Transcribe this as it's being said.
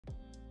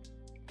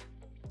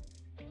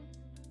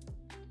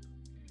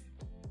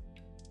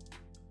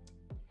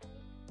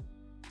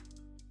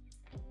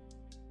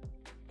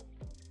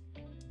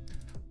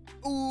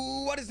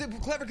Ooh, what is it,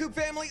 Clever Coop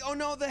family? Oh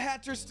no, the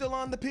hats are still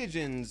on the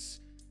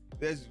pigeons,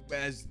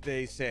 as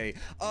they say.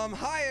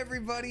 Hi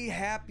everybody,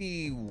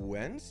 happy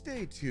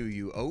Wednesday to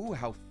you. Oh,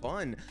 how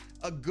fun.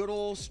 A good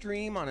old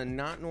stream on a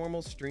not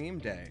normal stream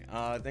day.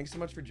 Thanks so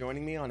much for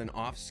joining me on an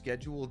off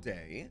schedule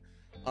day.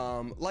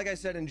 Like I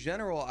said, in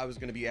general, I was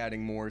going to be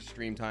adding more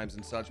stream times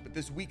and such, but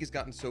this week has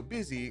gotten so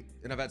busy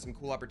and I've had some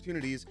cool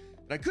opportunities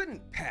that I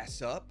couldn't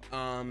pass up.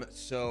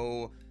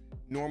 So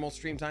normal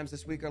stream times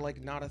this week are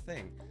like not a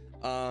thing.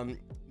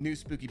 New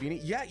spooky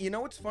beanie. Yeah, you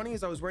know what's funny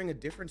is I was wearing a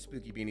different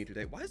spooky beanie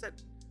today. Why is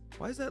that?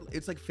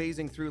 It's like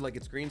phasing through like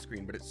it's green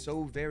screen, but it's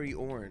so very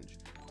orange.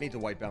 Need to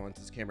white balance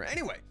this camera.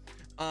 Anyway,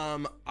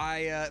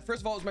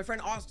 first of all, it was my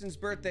friend Austin's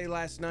birthday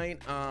last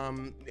night,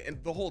 and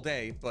the whole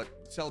day, but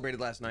celebrated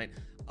last night.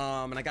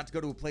 And I got to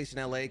go to a place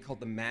in LA called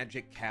the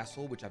Magic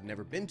Castle, which I've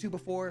never been to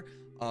before.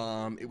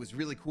 It was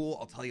really cool.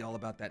 I'll tell you all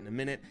about that in a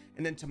minute.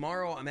 And then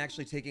tomorrow I'm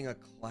actually taking a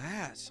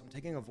class. I'm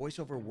taking a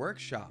voiceover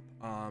workshop.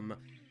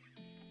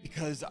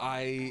 Because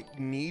I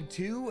need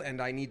to,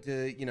 and I need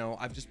to, you know,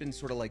 I've just been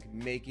sort of like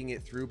making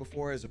it through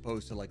before as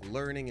opposed to like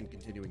learning and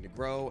continuing to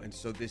grow. And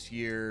so this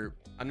year,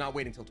 I'm not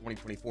waiting till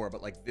 2024,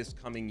 but like this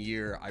coming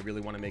year, I really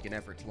want to make an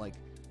effort to like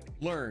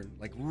learn,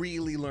 like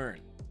really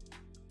learn.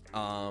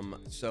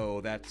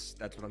 So that's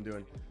what I'm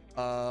doing.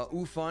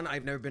 Ooh, fun.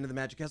 I've never been to the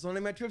Magic Castle on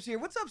any of my trips here.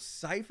 What's up,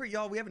 Cypher?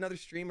 Y'all, we have another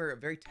streamer,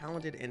 very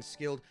talented and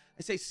skilled.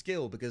 I say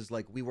skill because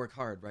like we work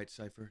hard, right,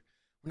 Cypher?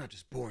 We're not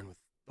just born with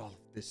all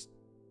of this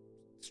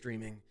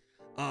streaming.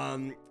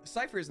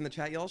 Cypher is in the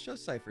chat. Y'all show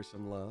Cypher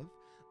some love.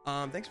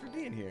 Thanks for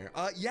being here.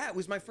 Yeah, it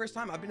was my first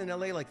time. I've been in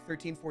LA like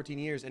 13, 14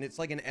 years, and it's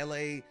like an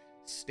LA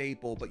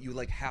staple, but you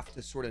like have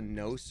to sort of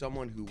know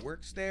someone who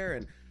works there,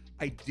 and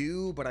I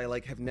do, but I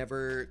like have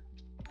never.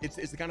 It's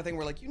the kind of thing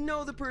where like you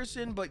know the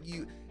person, but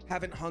you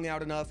haven't hung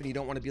out enough, and you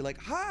don't want to be like,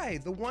 hi,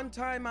 the one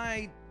time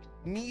I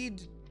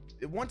hit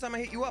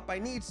you up, I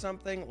need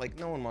something. Like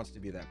no one wants to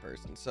be that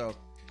person. So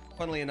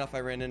funnily enough, I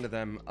ran into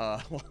them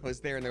while I was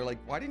there, and they're like,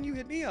 why didn't you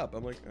hit me up?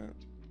 I'm like,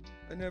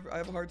 I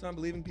have a hard time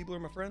believing people are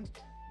my friends.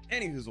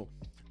 Anyhoozle.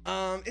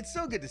 It's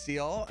so good to see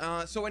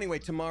y'all. So anyway,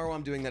 tomorrow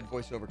I'm doing that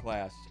voiceover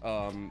class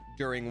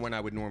during when I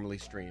would normally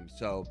stream.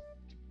 So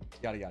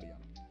yada, yada,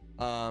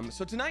 yada.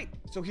 So tonight,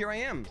 so here I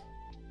am.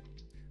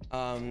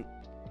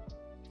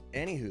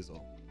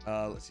 Anyhoozle.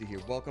 Let's see here.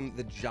 Welcome.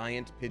 The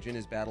giant pigeon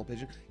is Battle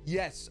Pigeon.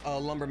 Yes,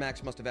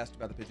 Lumbermax must have asked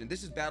about the pigeon.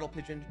 This is Battle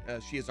Pigeon.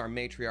 She is our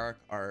matriarch,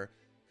 our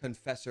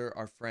confessor,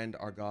 our friend,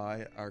 our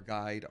guide,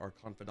 our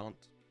confidant,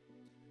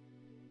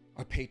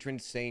 our patron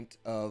saint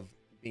of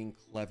being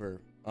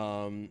clever.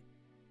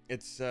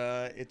 It's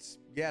just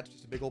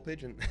a big old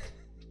pigeon.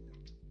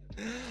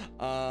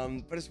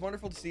 But it's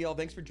wonderful to see y'all.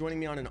 Thanks for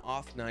joining me on an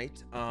off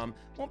night.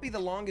 Won't be the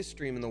longest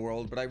stream in the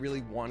world, but I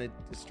really wanted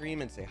to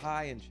stream and say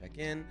hi and check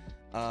in.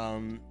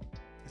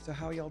 So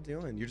how y'all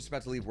doing? You're just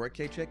about to leave work,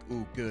 K-Chick?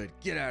 Ooh, good.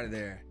 Get out of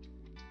there.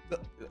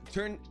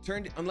 Turn,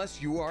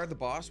 unless you are the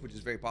boss, which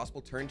is very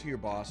possible, turn to your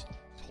boss,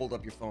 hold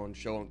up your phone,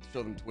 show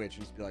them Twitch,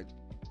 and just be like,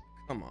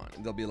 come on.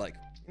 And they'll be like,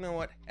 you know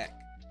what? Heck.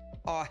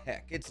 Aw,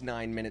 heck. It's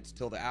 9 minutes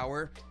till the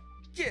hour.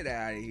 Get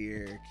out of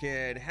here,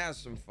 kid. Have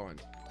some fun.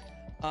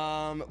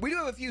 We do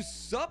have a few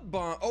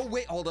sub-bomb. Oh,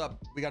 wait, hold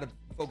up. We got to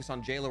focus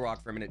on Jayla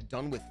Rock for a minute.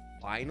 Done with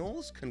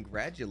finals?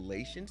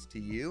 Congratulations to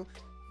you.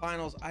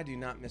 Finals. I do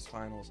not miss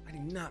finals. I do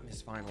not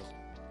miss finals.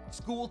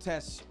 School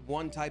tests,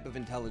 one type of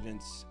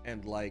intelligence,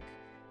 and like,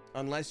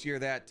 unless you're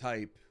that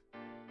type,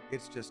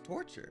 it's just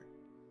torture.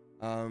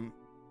 I've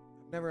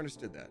never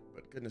understood that,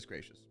 but goodness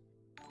gracious.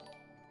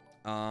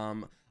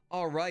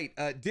 All right.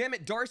 Damn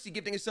it, Darcy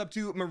gifting a sub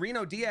to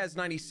Marino Diaz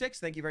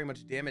 96. Thank you very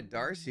much, damn it,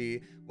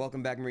 Darcy.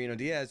 Welcome back, Marino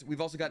Diaz. We've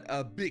also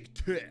got Big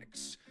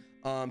Tex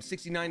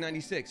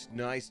 6996.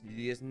 Nice,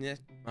 isn't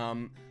it?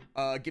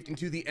 Gifting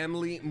to the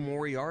Emily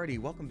Moriarty.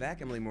 Welcome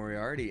back, Emily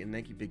Moriarty, and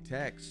thank you, Big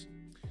Tex.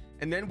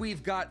 And then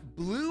we've got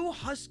Blue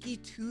Husky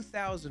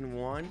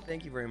 2001.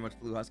 Thank you very much,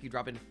 Blue Husky.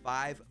 Dropping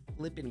 5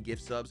 flippin'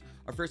 gift subs.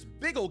 Our first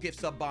big old gift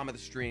sub bomb of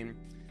the stream.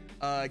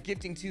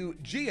 Gifting to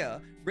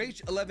Gia,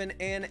 Rach11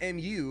 and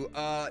MU,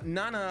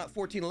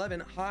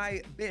 Nana1411,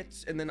 Hi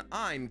Bits, and then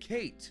I'm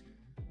Kate.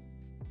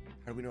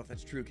 How do we know if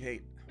that's true,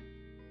 Kate?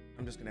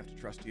 I'm just gonna have to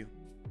trust you.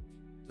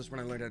 Just when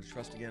I learned how to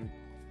trust again.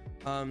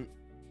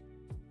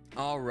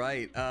 All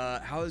right.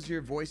 How's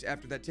your voice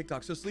after that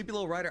TikTok? So Sleepy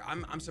Little Rider,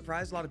 I'm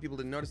surprised a lot of people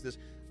didn't notice this.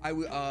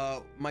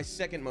 My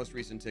second most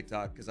recent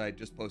TikTok, because I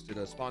just posted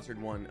a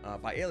sponsored one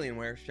by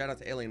Alienware. Shout out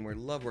to Alienware.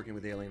 Love working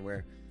with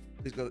Alienware.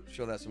 Please go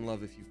show that some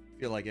love if you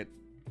feel like it.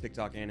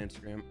 TikTok and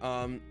Instagram.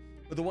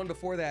 But the one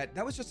before that,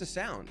 that was just a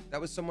sound.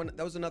 That was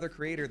another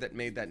creator that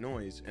made that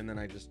noise, and then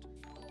I just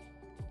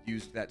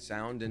used that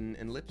sound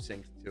and lip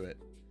synced to it.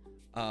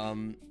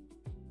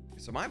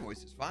 So my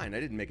voice is fine. I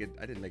didn't make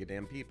a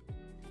damn peep.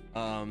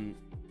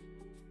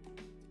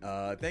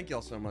 Thank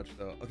y'all so much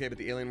though. Okay, but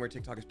the Alienware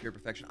TikTok is pure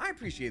perfection. I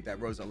appreciate that,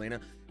 Rosa Elena.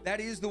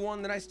 That is the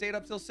one that I stayed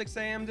up till 6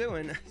 a.m.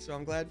 doing, so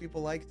I'm glad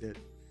people liked it.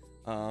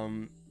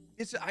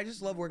 I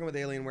just love working with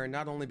Alienware,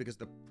 not only because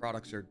the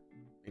products are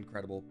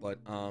incredible, but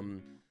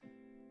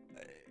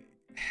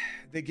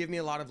they give me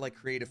a lot of like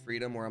creative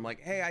freedom where I'm like,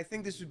 hey, I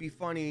think this would be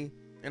funny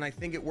and I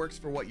think it works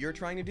for what you're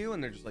trying to do,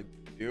 and they're just like,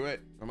 do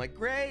it. I'm like,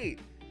 great.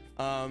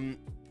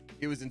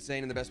 It was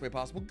insane in the best way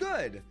possible.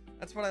 Good.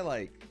 That's what I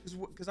like,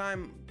 because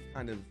I'm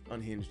kind of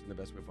unhinged in the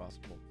best way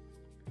possible.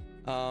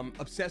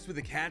 Obsessed with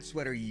the cat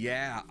sweater.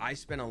 Yeah, I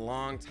spent a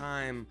long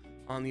time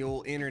on the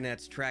old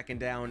internets tracking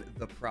down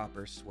the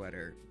proper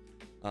sweater,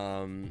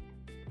 and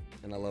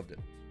I loved it.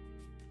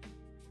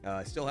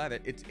 I still have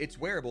it. It's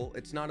wearable.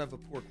 It's not of a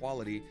poor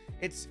quality.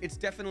 It's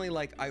definitely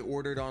like I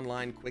ordered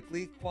online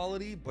quickly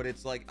quality, but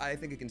it's like I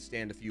think it can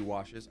stand a few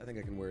washes. I think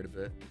I can wear it a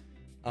bit.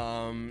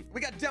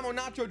 We got Demo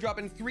Nacho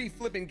dropping 3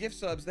 flipping gift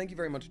subs. Thank you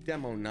very much,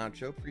 Demo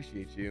Nacho.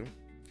 Appreciate you.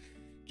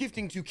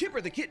 Gifting to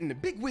Kipper the Kitten,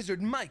 Big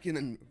Wizard Mike,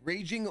 and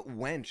Raging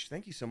Wench.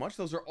 Thank you so much.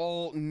 Those are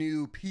all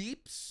new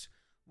peeps.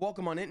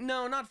 Welcome on in.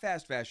 No, not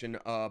fast fashion,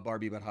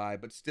 Barbie, but high,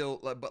 but still,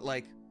 but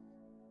like,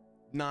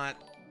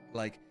 not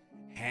like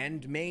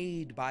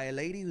handmade by a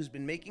lady who's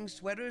been making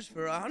sweaters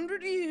for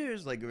 100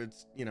 years. Like,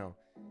 it's, you know,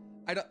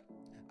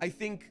 I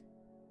think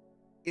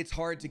it's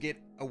hard to get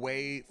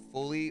away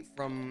fully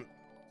from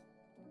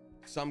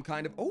some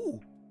kind of, oh,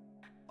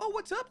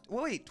 what's up?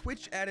 Wait,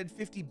 Twitch added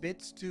 50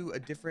 bits to a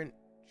different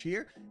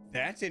cheer.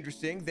 That's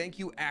interesting. Thank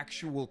you,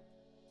 actual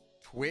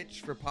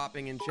Twitch, for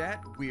popping in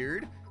chat.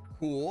 Weird,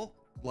 cool,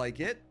 like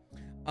it.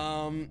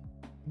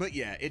 But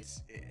yeah,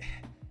 it's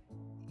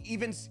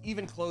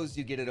even clothes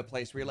you get at a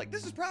place where you're like,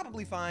 this is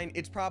probably fine.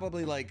 It's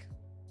probably like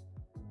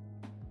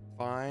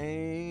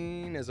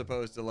fine, as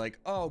opposed to like,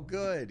 oh,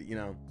 good, you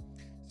know.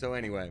 So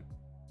anyway,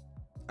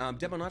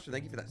 Demo Nacho,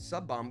 thank you for that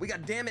sub bomb. We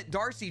got Damn It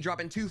Darcy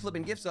dropping 2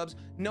 flipping gift subs.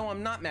 No,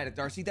 I'm not mad at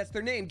Darcy. That's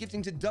their name.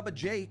 Gifting to Dubba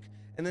Jake,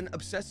 and then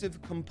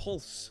Obsessive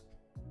Compulse.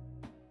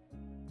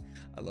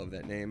 I love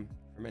that name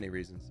for many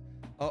reasons.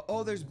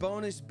 Oh, there's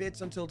bonus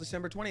bits until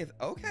December 20th.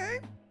 Okay.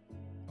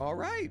 All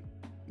right.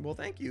 Well,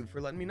 thank you for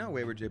letting me know,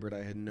 Wayward Jaybird.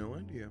 I had no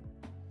idea.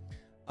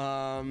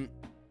 All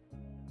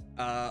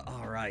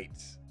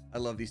right. I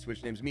love these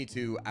Twitch names. Me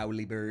too,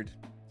 Owly Bird.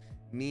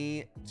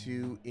 Me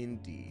too,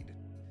 indeed.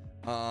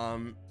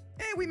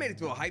 Hey, we made it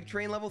to a hype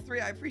train level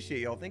 3. I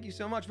appreciate y'all. Thank you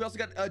so much. We also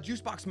got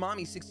Juicebox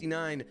Mommy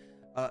 69.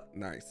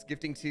 Nice.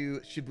 Gifting to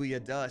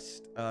Shibuya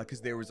Dust, because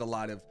there was a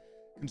lot of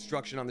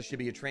construction on the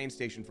Shibuya train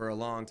station for a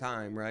long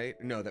time, right?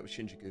 No, that was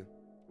Shinjuku.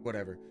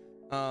 Whatever.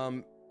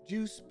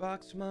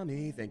 Juicebox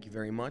Mommy, thank you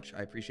very much.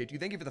 I appreciate you.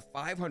 Thank you for the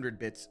 500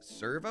 bits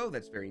servo.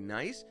 That's very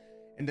nice.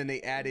 And then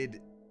they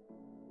added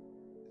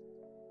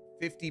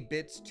 50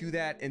 bits to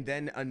that, and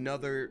then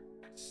another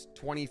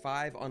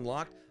 25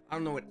 unlocked. I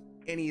don't know what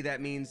any of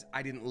that means.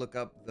 I didn't look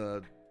up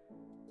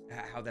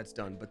how that's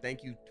done, but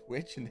thank you,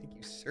 Twitch, and thank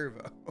you,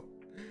 servo.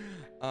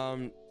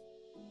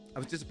 I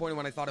was disappointed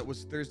when I thought it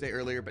was Thursday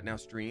earlier, but now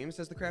stream,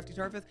 says the Crafty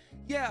Tarfith.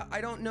 Yeah, I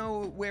don't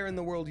know where in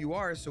the world you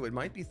are, so it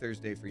might be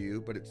Thursday for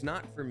you, but it's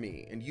not for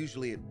me. And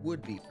usually it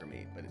would be for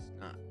me, but it's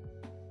not.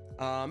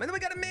 And then we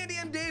got Mandy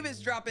M. Davis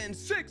drop in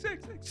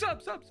 666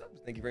 subs.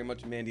 Thank you very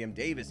much, Mandy M.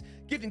 Davis.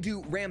 Gifting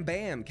to Ram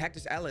Bam,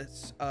 Cactus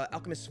Alice,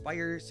 Alchemist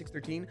Fire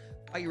 613,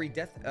 Fiery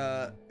Death,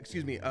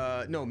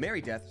 no,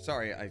 Mary Death.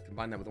 Sorry, I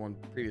combined that with the one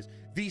previous.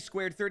 V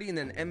squared 30, and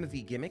then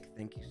MV Gimmick.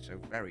 Thank you so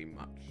very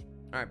much.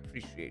 I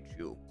appreciate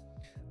you.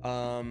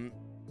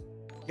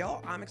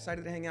 Y'all, I'm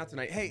excited to hang out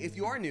tonight. Hey, if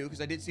you are new, because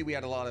I did see we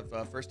had a lot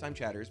of first-time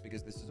chatters,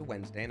 because this is a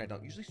Wednesday and I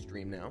don't usually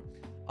stream now.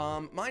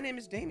 My name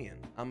is Damien.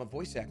 I'm a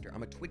voice actor.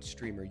 I'm a Twitch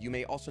streamer. You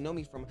may also know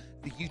me from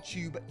the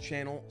YouTube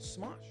channel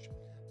Smosh.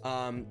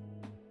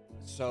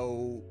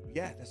 So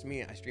yeah, that's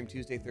me. I stream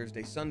Tuesday,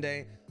 Thursday,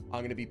 Sunday. I'm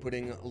going to be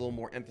putting a little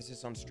more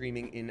emphasis on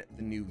streaming in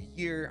the new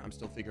year. I'm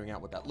still figuring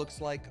out what that looks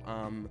like.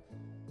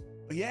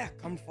 But yeah,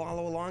 come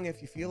follow along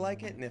if you feel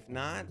like it. And if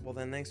not, well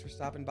then thanks for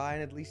stopping by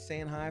and at least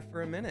saying hi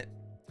for a minute.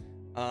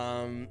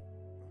 All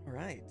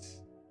right.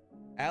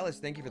 Alice,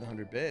 thank you for the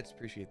 100 bits.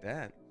 Appreciate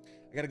that.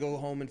 I got to go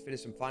home and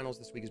finish some finals.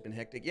 This week has been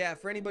hectic. Yeah,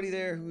 for anybody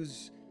there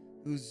who's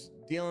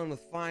dealing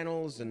with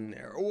finals,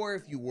 or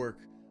if you work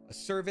a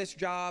service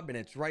job and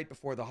it's right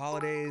before the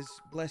holidays,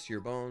 bless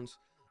your bones.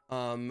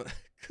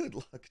 Good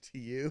luck to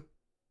you.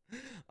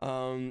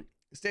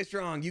 Stay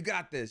strong. You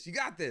got this. You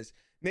got this.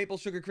 Maple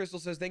Sugar Crystal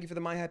says, thank you for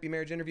the My Happy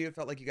Marriage interview. It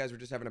felt like you guys were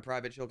just having a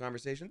private, chill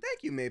conversation.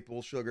 Thank you,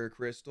 Maple Sugar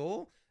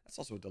Crystal. That's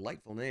also a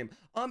delightful name.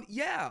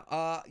 Yeah,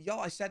 y'all,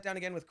 I sat down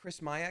again with Chris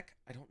Mayak.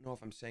 I don't know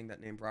if I'm saying that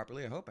name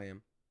properly. I hope I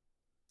am.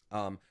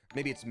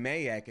 Maybe it's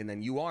Mayak, and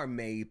then you are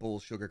Maple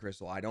Sugar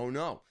Crystal. I don't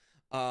know.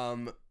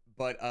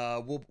 But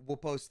we'll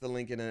post the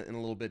link in a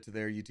little bit to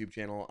their YouTube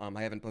channel.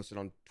 I haven't posted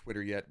on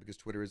Twitter yet because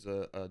Twitter is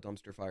a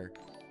dumpster fire.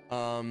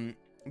 But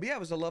yeah, it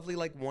was a lovely,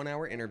 like,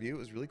 1-hour interview. It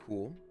was really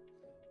cool.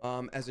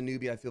 As a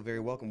newbie, I feel very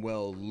welcome.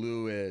 Well,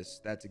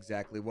 Luis, that's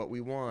exactly what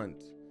we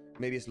want.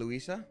 Maybe it's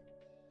Luisa?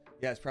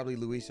 Yeah, it's probably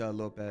Luisa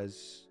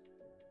Lopez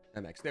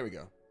MX. There we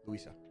go.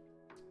 Luisa.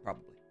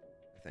 Probably,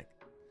 I think.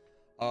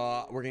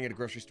 Working at a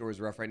grocery store is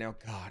rough right now.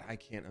 God, I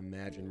can't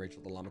imagine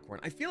Rachel the Llamacorn.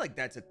 I feel like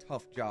that's a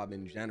tough job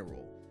in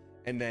general.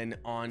 And then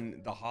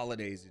on the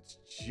holidays, it's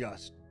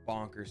just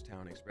bonkers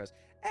town express.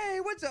 Hey,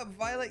 what's up,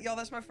 Violet? Y'all,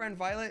 that's my friend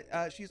Violet.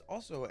 She's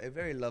also a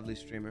very lovely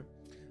streamer.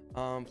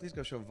 Please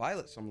go show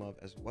Violet some love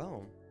as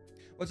well.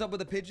 What's up with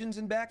the pigeons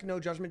in back? No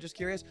judgment, just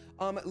curious.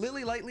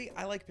 Lily Lightly,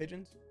 I like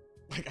pigeons.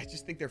 Like, I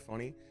just think they're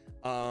funny.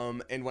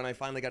 And when I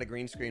finally got a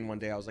green screen one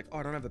day, I was like, oh,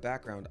 I don't have a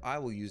background. I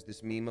will use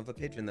this meme of a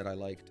pigeon that I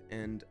liked.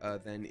 And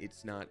then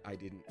it's not, I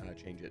didn't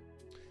change it.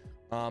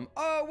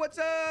 Oh, what's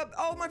up?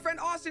 Oh, my friend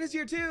Austin is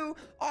here too.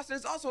 Austin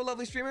is also a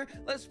lovely streamer.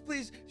 Let's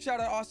please shout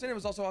out Austin. It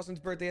was also Austin's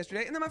birthday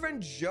yesterday. And then my friend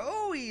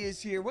Joey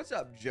is here. What's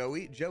up,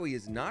 Joey? Joey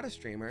is not a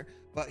streamer,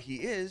 but he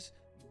is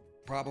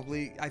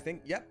probably, I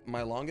think, yep,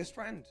 my longest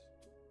friend.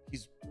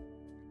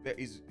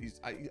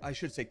 I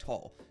should say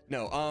tall.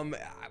 No,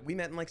 we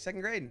met in like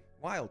 2nd grade.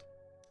 Wild.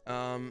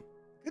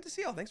 Good to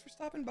see y'all. Thanks for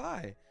stopping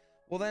by.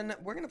 Well, then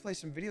we're going to play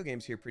some video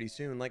games here pretty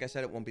soon. Like I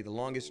said, it won't be the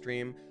longest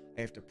stream.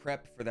 I have to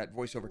prep for that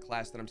voiceover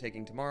class that I'm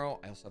taking tomorrow.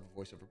 I also have a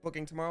voiceover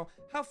booking tomorrow.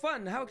 How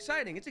fun. How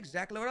exciting. It's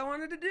exactly what I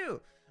wanted to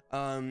do.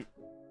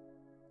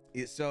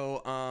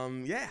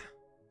 Yeah.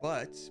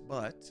 But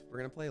we're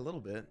going to play a little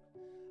bit.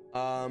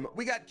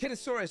 We got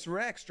Kitasaurus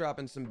Rex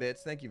dropping some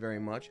bits. Thank you very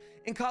much.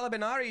 And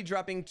Kalabinari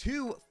dropping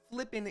 2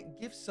 flippin'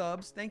 gift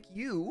subs. Thank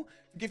you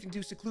for gifting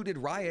to Secluded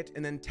Riot.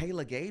 And then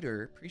Taylor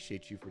Gator.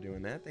 Appreciate you for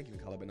doing that. Thank you,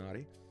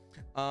 Kalabinari.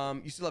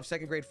 You still have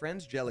 2nd grade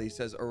friends? Jelly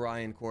says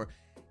Orion Core.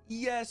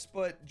 Yes,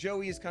 but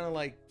Joey is kind of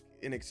like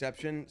an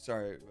exception.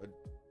 Sorry.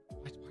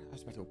 I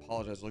was about to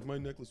apologize. Like, my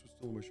necklace was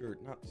still in my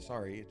shirt. Not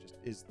sorry. It just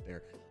is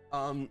there.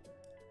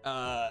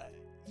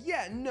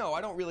 Yeah, no,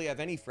 I don't really have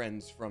any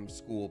friends from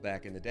school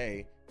back in the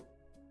day.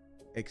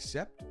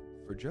 Except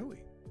for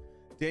Joey.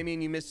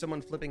 Damien, you missed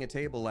someone flipping a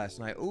table last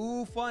night.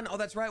 Ooh, fun. Oh,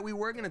 that's right. We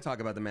were going to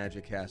talk about the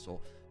Magic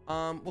Castle.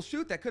 Well,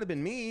 shoot, that could have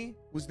been me.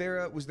 Was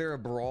there a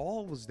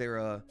brawl? Was there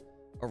a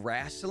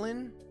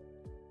wrestling?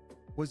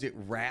 Was it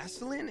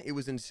wrestling? It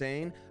was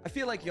insane. I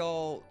feel like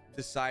y'all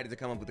decided to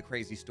come up with a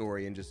crazy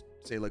story and just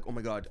say like, oh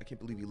my God, I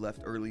can't believe he left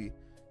early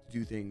to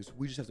do things.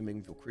 We just have to make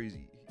him feel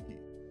crazy.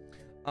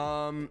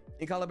 In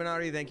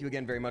Calabinari, thank you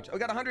again very much. I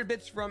got 100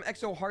 bits from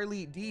Exo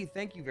Harley D.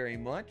 Thank you very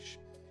much.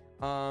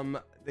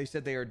 They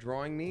said they are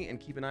drawing me and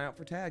keep an eye out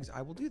for tags.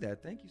 I will do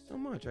that. Thank you so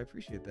much. I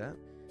appreciate that.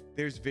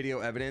 There's video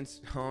evidence.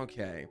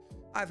 Okay.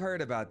 I've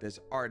heard about this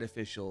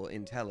artificial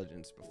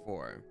intelligence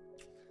before.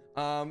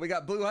 We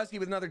got Blue Husky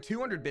with another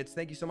 200 bits.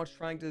 Thank you so much.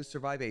 Trying to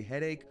survive a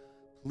headache.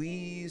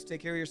 Please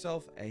take care of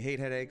yourself. I hate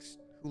headaches.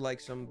 Who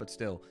likes them? But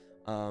still.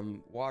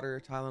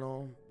 Water,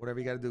 Tylenol, whatever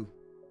you got to do.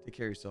 Take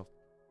care of yourself.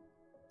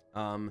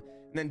 And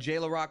then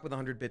Jayla Rock with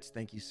 100 bits.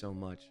 Thank you so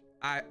much.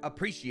 I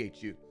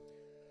appreciate you.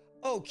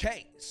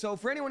 Okay, so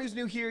for anyone who's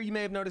new here, you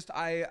may have noticed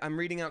I'm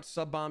reading out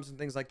sub bombs and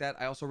things like that.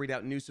 I also read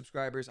out new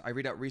subscribers. I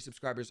read out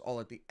resubscribers all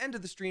at the end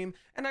of the stream,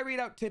 and I read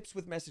out tips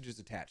with messages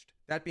attached.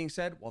 That being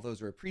said, while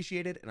those are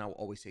appreciated, and I will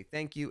always say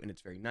thank you, and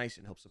it's very nice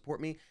and helps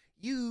support me,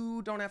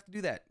 you don't have to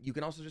do that. You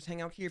can also just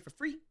hang out here for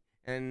free,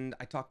 and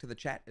I talk to the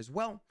chat as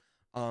well.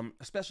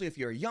 Especially if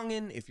you're a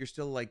youngin', if you're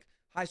still like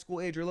high school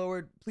age or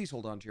lower, please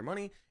hold on to your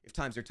money. If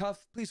times are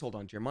tough, please hold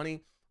on to your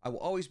money. I will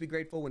always be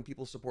grateful when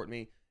people support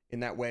me in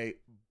that way,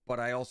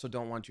 but I also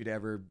don't want you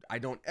to I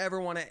don't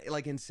ever want to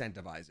like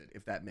incentivize it,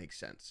 if that makes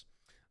sense.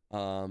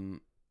 So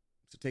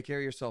take care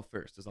of yourself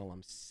first is all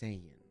I'm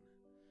saying.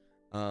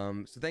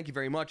 So thank you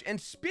very much.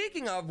 And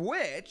speaking of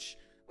which,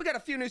 we got a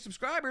few new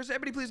subscribers.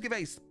 Everybody please give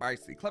a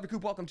spicy Clever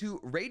Coop welcome to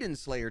Raiden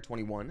Slayer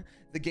 21,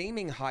 The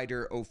Gaming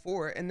Hider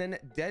 04, and then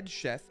Dead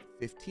Chef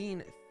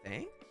 15.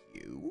 Thank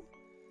you.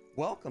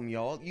 Welcome,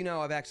 y'all. You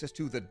now have access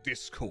to the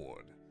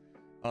Discord.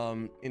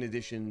 In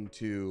addition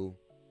to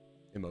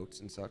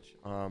emotes and such.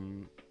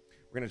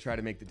 We're gonna try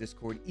to make the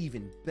Discord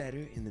even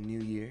better in the new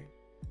year.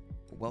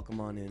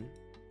 Welcome on in.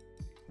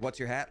 What's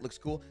your hat? Looks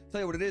cool.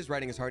 Tell you what it is,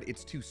 writing is hard.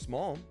 It's too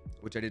small,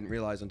 which I didn't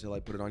realize until I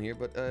put it on here,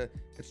 but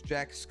it's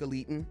Jack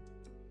Skellington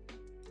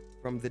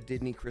from the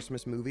Disney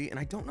Christmas movie, and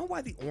I don't know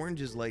why the orange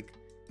is like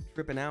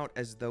tripping out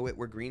as though it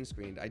were green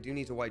screened. I do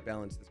need to white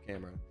balance this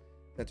camera,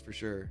 that's for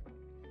sure.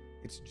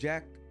 It's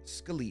Jack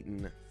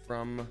Skellington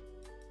from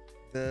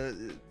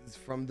the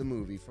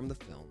movie, from the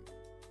film.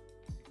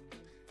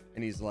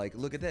 And he's like,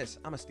 look at this,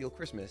 I'm gonna steal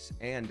Christmas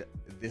and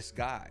this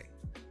guy.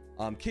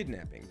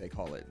 Kidnapping, they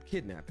call it.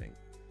 Kidnapping.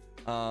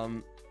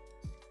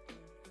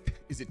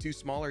 Is it too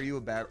small? Are you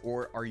a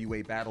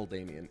battle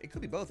Damien? It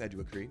could be both,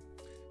 Eduacree.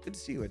 Good to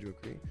see you,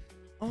 Eduacree.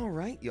 All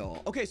right,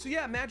 y'all. Okay, so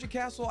yeah, Magic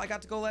Castle. I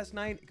got to go last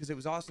night because it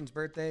was Austin's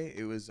birthday.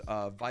 It was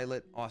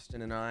Violet,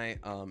 Austin, and I.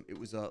 It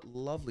was a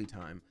lovely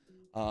time.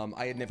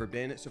 I had never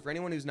been. So for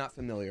anyone who's not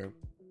familiar,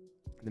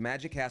 the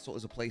Magic Castle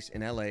is a place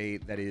in LA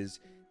that is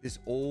this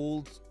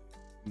old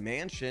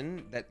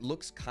mansion that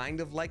looks kind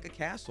of like a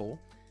castle,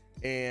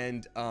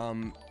 and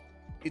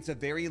it's a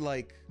very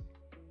like,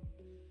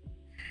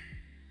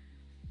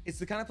 it's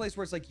the kind of place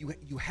where it's like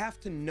you have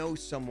to know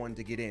someone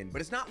to get in,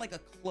 but it's not like a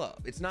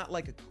club. It's not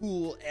like a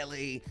cool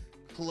LA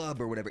club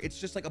or whatever. It's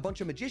just like a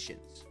bunch of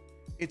magicians.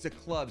 It's a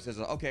club. Says,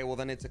 okay, well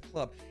then it's a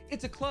club.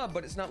 It's a club,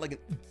 but it's not like a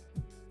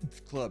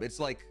club. It's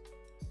like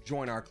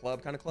join our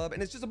club kind of club,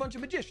 and it's just a bunch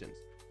of magicians,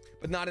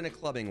 but not in a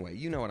clubbing way.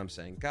 You know what I'm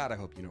saying. God, I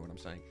hope you know what I'm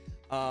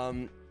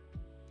saying.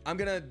 I'm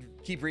gonna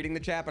keep reading the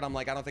chat, but I'm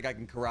like, I don't think I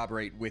can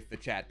corroborate with the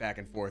chat back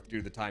and forth due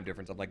to the time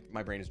difference. I'm like,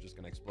 my brain is just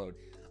gonna explode.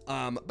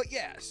 But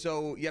yeah,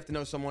 so you have to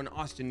know someone.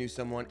 Austin knew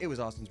someone. It was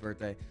Austin's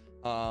birthday.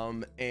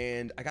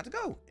 And I got to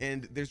go.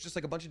 And there's just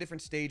like a bunch of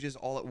different stages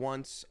all at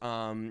once,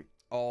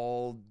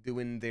 all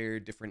doing their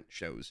different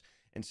shows.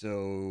 And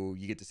so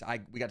you get to see,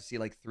 we got to see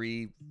like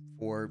 3-4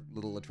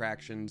 little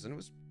attractions, and it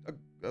was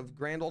a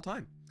grand old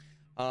time.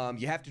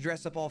 You have to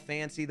dress up all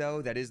fancy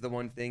though. That is the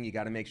one thing. You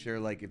got to make sure,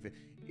 like, if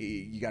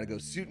you got to go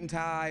suit and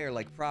tie or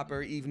like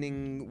proper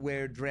evening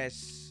wear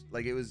dress.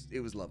 Like it was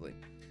lovely.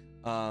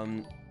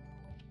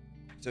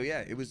 So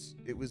yeah, it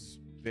was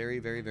very,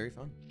 very, very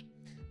fun.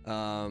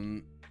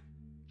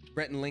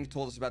 Brett and Link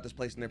told us about this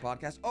place in their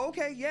podcast. Oh,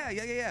 okay,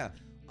 yeah.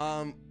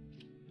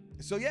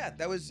 So yeah,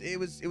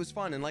 it was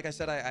fun. And like I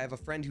said, I have a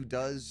friend who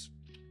does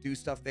do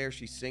stuff there.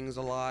 She sings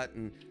a lot,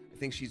 and I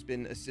think she's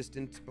been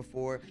assistant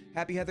before.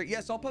 Happy Heather.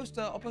 Yes, I'll post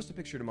a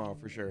picture tomorrow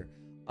for sure.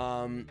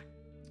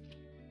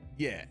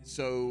 Yeah,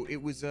 so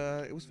it was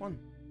fun.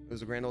 It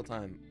was a grand old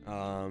time.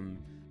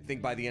 I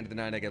think by the end of the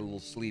night I got a little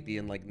sleepy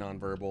and like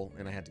nonverbal,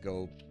 and I had to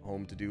go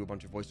home to do a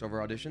bunch of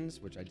voiceover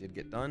auditions, which I did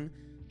get done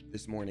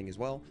this morning as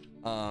well.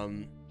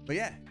 But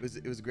yeah,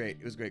 it was great.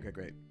 It was great.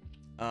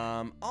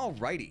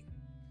 Alrighty.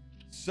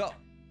 So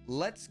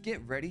let's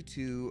get ready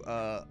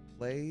to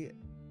play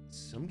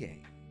some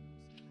games.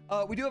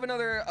 We do have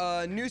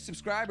another new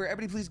subscriber.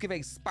 Everybody please give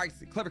a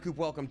spicy Clever Coop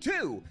welcome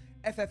to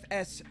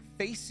FFS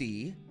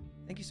Facey.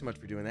 Thank you so much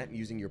for doing that and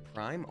using your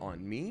Prime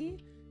on me.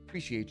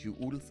 Appreciate you,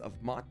 oodles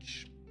of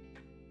much.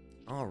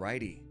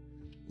 Alrighty.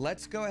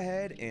 Let's go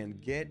ahead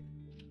and get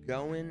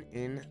going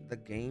in the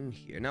game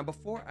here. Now,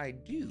 before I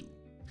do,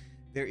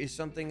 there is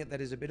something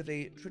that is a bit of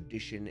a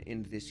tradition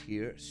in this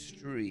here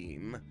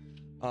stream.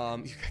 You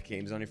got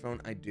games on your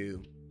phone? I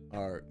do.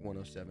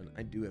 R107.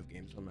 I do have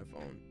games on my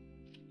phone,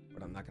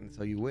 but I'm not going to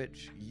tell you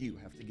which. You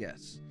have to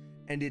guess.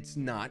 And it's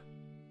not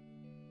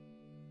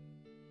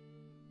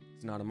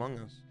Among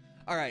Us.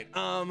 All right.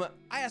 I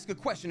ask a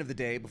question of the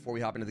day before we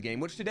hop into the game,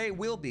 which today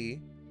will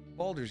be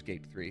Baldur's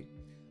Gate 3.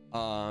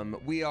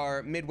 We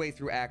are midway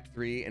through Act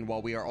 3, and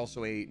while we are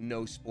also a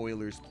no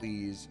spoilers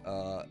please,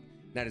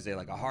 that is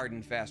a hard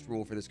and fast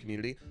rule for this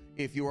community.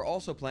 If you are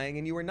also playing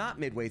and you are not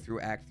midway through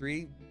Act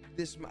 3,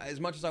 this, as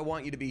much as I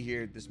want you to be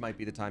here, this might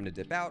be the time to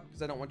dip out,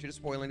 because I don't want you to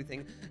spoil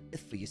anything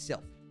for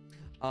yourself.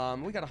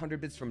 We got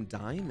 100 bits from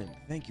Diamond.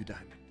 Thank you,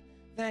 Diamond.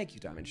 Thank you,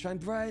 Diamond. Shine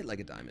bright like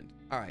a diamond.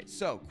 All right,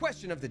 so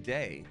question of the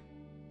day.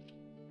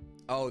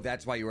 Oh,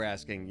 that's why you were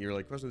asking. You're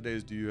like, question of the day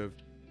is, do you have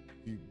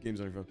games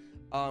on your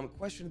phone?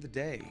 Question of the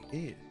day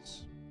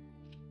is,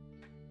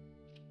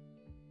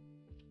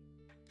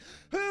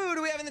 who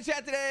do we have in the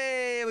chat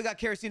today? We got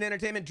Kerosene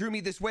Entertainment, Drew Me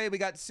This Way. We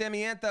got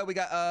Samiantha. We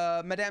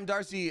got Madame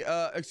Darcy.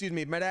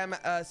 Madame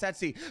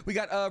Satsi. We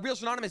got Real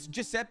Anonymous,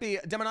 Giuseppe,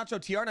 Demonacho,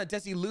 Tiarna,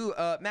 Desi Lou,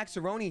 Max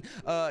Cerrone,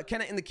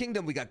 Kenna in the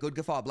Kingdom. We got Good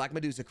Guffaw, Black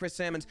Medusa, Chris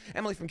Salmons,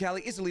 Emily from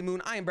Cali, Isily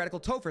Moon, I Am Radical,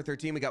 Topher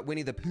 13. We got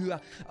Winnie the Pooh,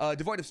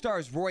 Devoid of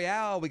Stars,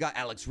 Royale. We got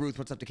Alex Ruth.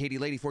 What's up to Katie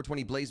Lady,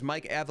 420 Blaze,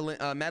 Mike, Evelyn,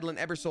 Madeline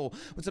Eversoul.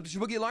 What's up to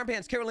Shabuki Alarm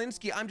Pants,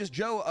 Karolinsky, I'm Just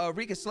Joe,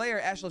 Rika Slayer,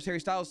 Ash Loves Harry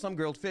Styles, Some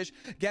Grilled Fish,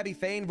 Gabby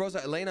Fane,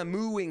 Rosa Elena,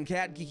 Mooing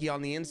Cat, Geeky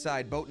on the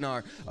Inside,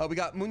 Boatnar. We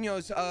got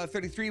Munoz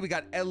 33. We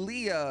got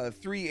Elia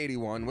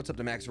 381. What's up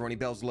to Max Ronnie,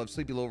 Bells Love,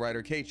 Sleepy Low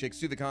Rider, K-Chick,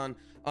 Suthican,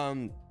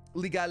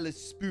 Legalis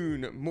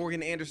Spoon,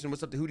 Morgan Anderson.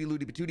 What's up to Hootie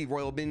Looty Patootie,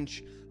 Royal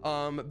Binch,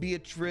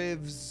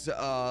 Beatriz,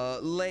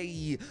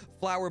 Lay,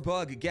 Flower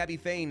Bug, Gabby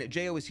Fane,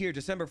 Jo is here,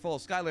 December Full,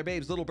 Skylar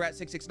Babes, Little Brat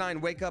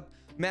 669, Wake Up,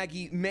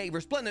 Maggie May,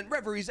 Resplendent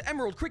Reveries,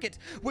 Emerald Cricket.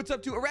 What's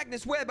up to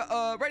Arachnus Web,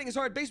 Writing is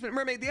Hard, Basement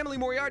Mermaid, the Emily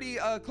Moriarty,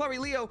 Chloe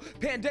Leo,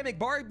 Pandemic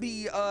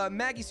Barbie,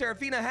 Maggie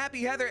Serafina,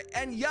 Happy Heather,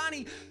 and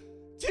Yanni.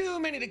 Too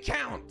many to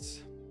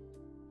count.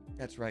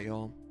 That's right,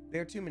 y'all.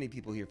 There are too many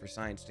people here for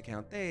science to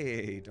count.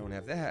 They don't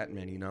have that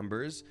many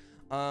numbers.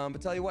 But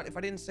tell you what, if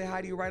I didn't say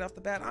hi to you right off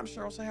the bat, I'm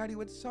sure I'll say hi to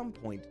you at some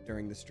point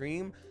during the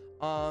stream.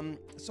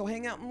 So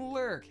hang out and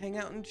lurk, hang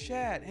out and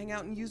chat, hang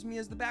out and use me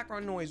as the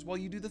background noise while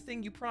you do the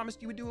thing you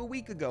promised you would do a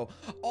week ago.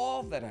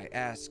 All that I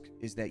ask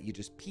is that you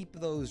just peep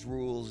those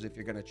rules if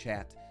you're gonna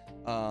chat,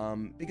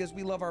 because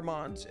we love our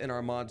mods, and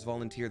our mods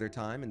volunteer their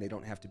time, and they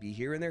don't have to be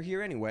here, and they're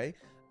here anyway,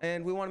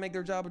 and we want to make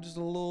their job just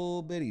a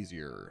little bit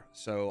easier.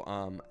 So,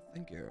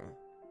 thank you.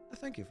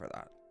 Thank you for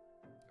that.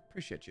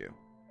 Appreciate you.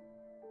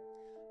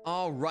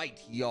 All right,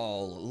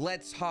 y'all,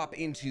 let's hop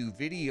into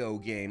video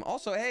game.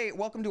 Also, hey,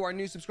 welcome to our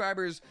new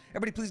subscribers.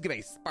 Everybody please give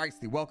a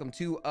spicy welcome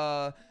to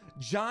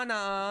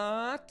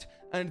Janat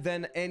and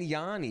then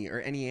Enyani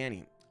or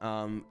Enyani.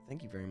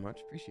 Thank you very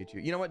much. Appreciate you.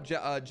 You know what,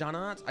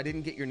 Janat, I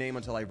didn't get your name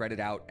until I read it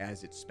out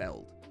as it's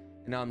spelled.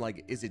 And now I'm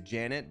like, is it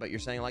Janet? But you're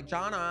saying like,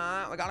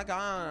 Janat, we gotta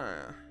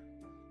go.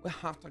 We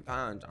have to go,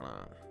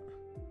 Janat.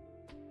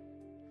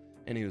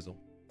 Anyhoozle.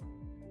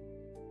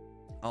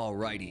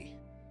 Alrighty.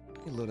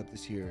 Let me load up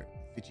this here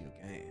video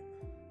game.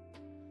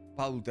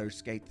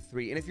 Baldur's Gate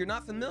 3. And if you're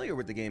not familiar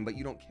with the game, but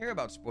you don't care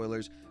about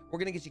spoilers, we're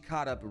gonna get you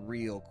caught up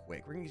real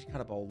quick. We're gonna get you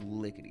caught up all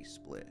lickety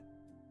split.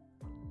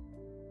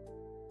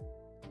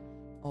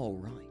 All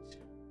right.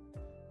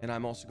 And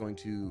I'm also going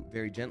to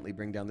very gently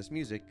bring down this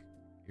music.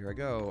 Here I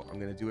go. I'm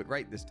going to do it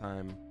right this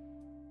time.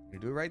 I'm going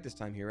to do it right this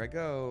time. Here I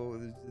go.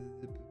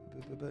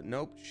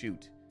 Nope.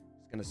 Shoot.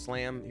 It's going to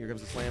slam. Here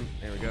comes the slam.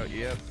 There we go.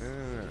 Yep.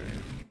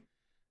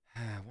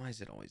 Why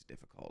is it always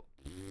difficult?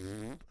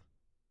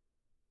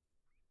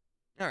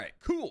 All right.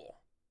 Cool.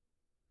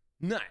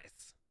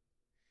 Nice.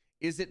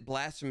 Is it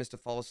blasphemous to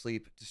fall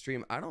asleep to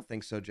stream? I don't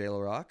think so,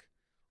 JLo Rock.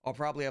 I'll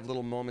probably have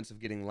little moments of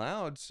getting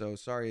loud, so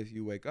sorry if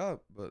you wake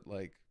up, but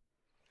like,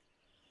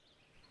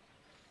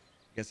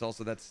 I guess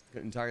also that's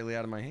entirely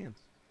out of my hands.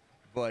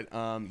 But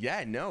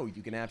yeah, no,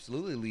 you can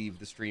absolutely leave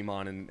the stream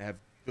on and have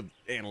the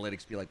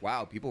analytics be like,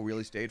 wow, people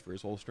really stayed for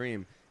his whole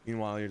stream.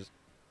 Meanwhile, you're just,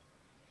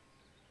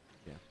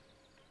 yeah.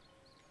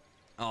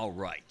 All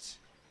right.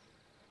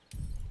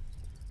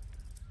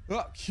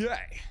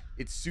 Okay.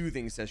 It's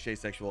soothing, says Shay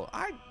Sexual.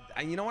 I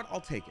you know what? I'll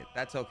take it.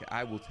 That's okay.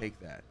 I will take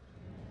that.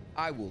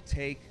 I will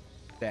take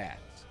that.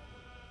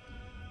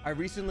 I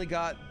recently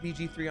got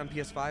BG3 on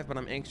PS5, but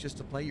I'm anxious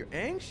to play. You're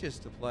anxious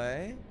to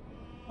play?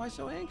 Why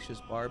so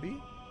anxious,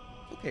 Barbie?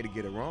 It's okay to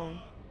get it wrong.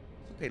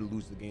 It's okay to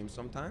lose the game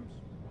sometimes.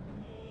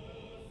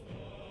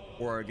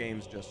 Or our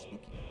game's just spooky.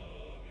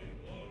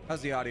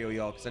 How's the audio,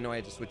 y'all? Because I know I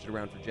had to switch it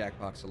around for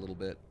Jackbox a little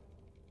bit.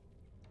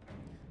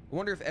 I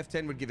wonder if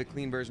F10 would give a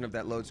clean version of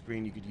that load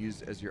screen you could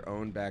use as your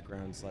own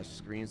background /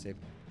 screen save.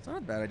 It's not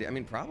a bad idea. I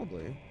mean,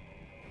 probably.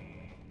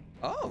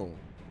 Oh.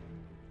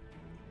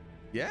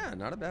 Yeah,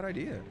 not a bad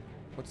idea.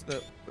 What's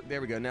the...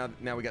 There we go. Now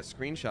we got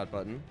screenshot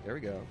button. There we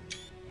go.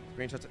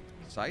 Screenshots.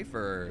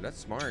 Cypher. That's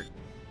smart.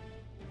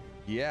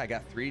 Yeah, I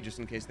got 3 just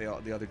in case the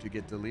other 2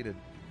 get deleted.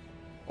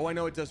 Oh, I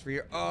know it does for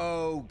here.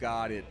 Oh,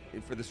 got it.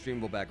 For the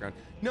streamable background.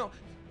 No.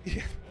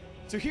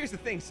 So here's the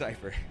thing,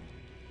 Cypher.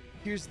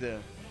 Here's the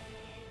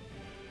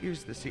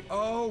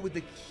oh, with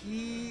the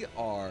key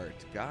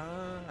art.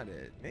 Got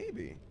it.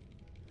 Maybe.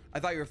 I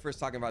thought you were first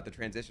talking about the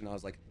transition. I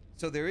was like,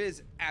 so there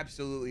is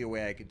absolutely a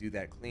way I could do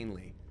that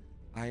cleanly.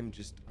 I'm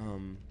just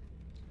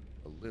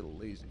a little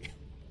lazy.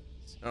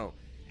 So,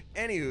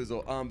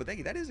 anywho, but thank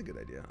you. That is a good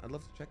idea. I'd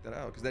love to check that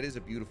out because that is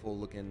a beautiful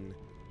looking.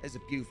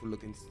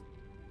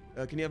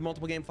 Can you have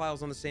multiple game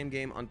files on the same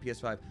game on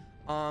PS5?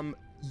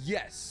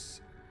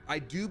 Yes, I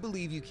do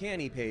believe you can,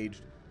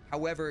 ePaged.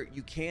 However,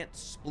 you can't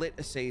split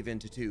a save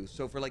into 2.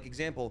 So for like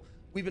example,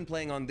 we've been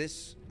playing on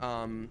this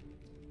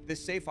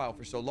this save file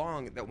for so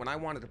long that when I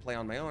wanted to play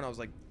on my own, I was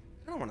like,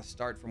 I don't want to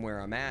start from where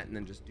I'm at and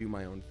then just do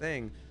my own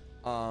thing.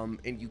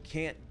 And you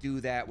can't do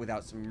that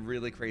without some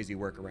really crazy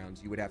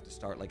workarounds. You would have to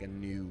start like a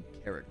new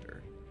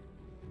character.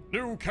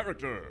 New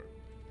character.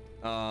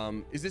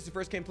 Is this the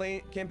first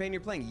campaign you're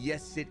playing?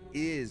 Yes, it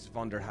is,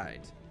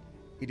 Vonderheit.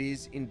 It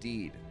is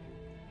indeed.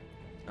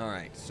 All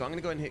right, so I'm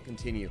gonna go ahead and hit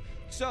continue.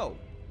 So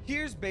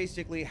here's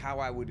basically how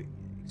I would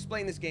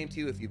explain this game to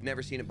you if you've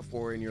never seen it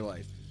before in your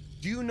life.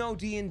 Do you know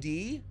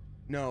D&D?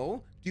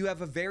 No. Do you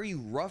have a very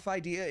rough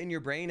idea in your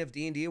brain of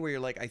D&D where you're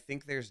like, I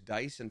think there's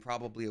dice and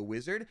probably a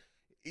wizard?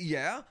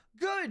 Yeah,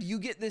 good. You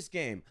get this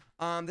game.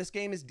 This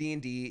game is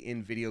D&D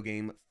in video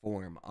game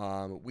form.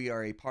 We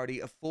are a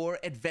party of 4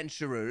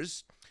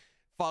 adventurers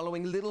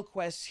following little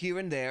quests here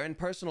and there and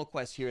personal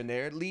quests here and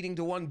there, leading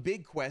to one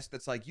big quest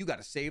that's like, you got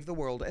to save the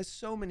world, as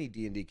so many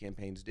D&D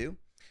campaigns do.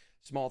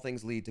 Small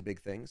things lead to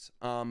big things.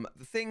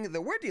 The thing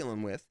that we're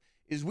dealing with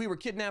is we were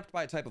kidnapped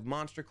by a type of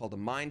monster called a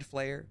mind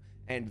flayer,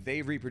 and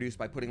they reproduce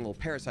by putting little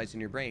parasites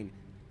in your brain.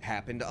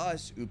 Happened to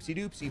us, oopsie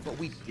doopsie, but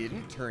we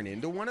didn't turn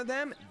into one of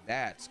them.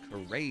 That's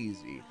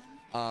crazy.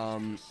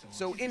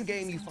 So in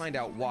game you find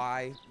out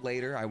why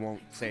later. I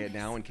won't say it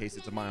now in case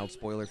it's a mild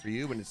spoiler for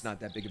you, and it's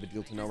not that big of a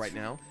deal to know right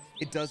now.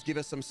 It does give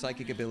us some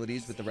psychic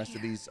abilities with the rest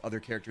of these other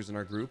characters in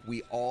our group.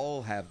 We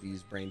all have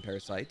these brain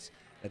parasites.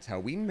 That's how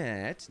we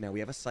met. Now we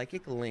have a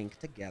psychic link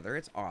together.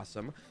 It's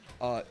awesome.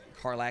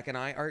 Karlak and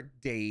I are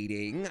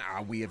dating.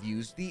 We have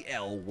used the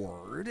L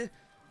word.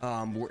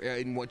 We're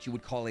in what you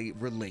would call a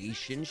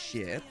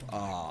relationship.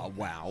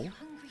 Wow.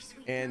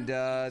 And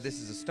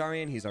this is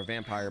Astarion. He's our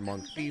vampire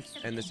monk thief.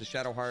 And this is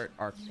Shadowheart,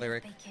 our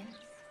cleric.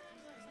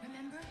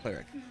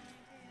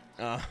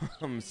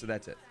 So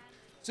that's it.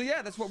 So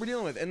yeah, that's what we're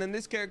dealing with. And then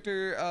this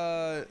character,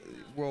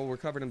 well, we're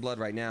covered in blood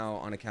right now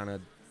on account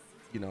of,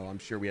 you know, I'm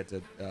sure we had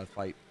to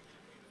fight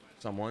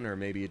someone, or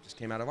maybe it just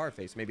came out of our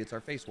face. Maybe it's our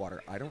face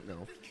water. I don't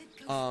know.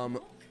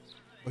 Well,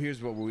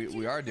 here's what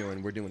we are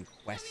doing. We're doing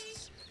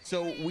quests.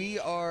 So we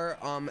are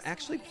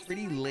actually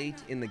pretty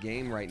late in the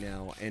game right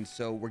now, and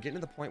so we're getting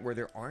to the point where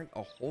there aren't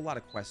a whole lot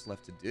of quests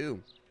left to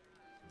do.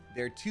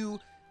 There are 2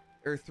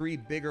 or 3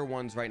 bigger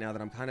ones right now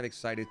that I'm kind of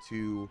excited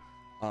to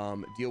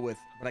deal with,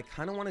 but I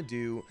kind of want to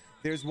do.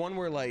 There's one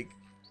where like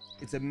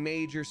it's a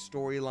major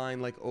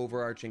storyline, like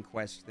overarching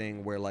quest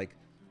thing where, like,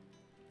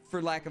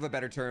 for lack of a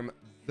better term,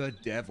 the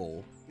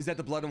devil. Is that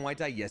the blood and white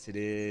dye? Yes, it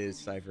is,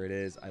 Cypher. It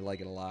is. I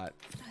like it a lot.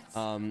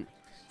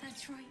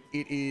 That's right.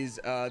 It is,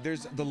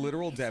 there's the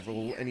literal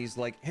devil, and he's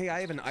like, hey, I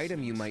have an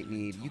item you might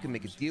need. You can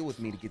make a deal with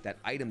me to get that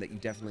item that you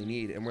definitely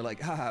need. And we're like,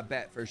 haha,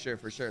 bet, for sure,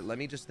 for sure. Let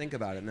me just think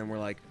about it. And then we're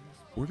like,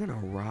 we're gonna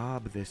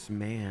rob this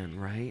man,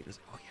 right? It's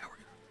like, oh yeah,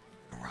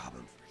 we're gonna rob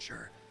him for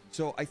sure.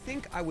 So I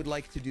think I would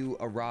like to do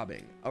a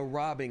robbing. A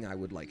robbing I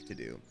would like to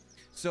do.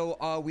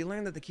 So we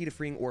learned that the key to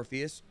freeing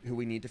Orpheus, who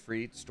we need to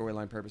free,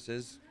 storyline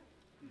purposes,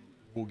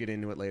 we'll get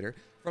into it later,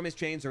 from his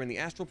chains are in the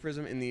astral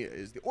prism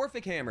is the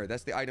Orphic hammer.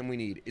 That's the item we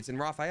need. It's in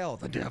Raphael,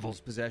 the devil's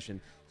possession.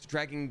 So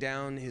tracking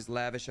down his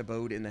lavish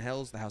abode in the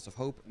hells, the House of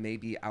Hope, may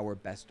be our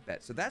best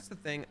bet. So that's the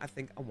thing I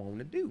think I want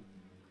to do.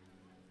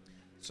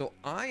 So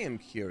I am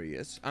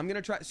curious. I'm going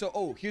to try. So,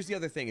 oh, here's the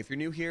other thing. If you're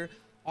new here,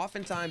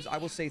 oftentimes I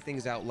will say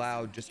things out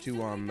loud just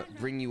to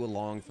bring you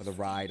along for the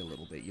ride a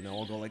little bit. You know,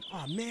 I'll go like,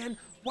 oh man,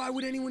 why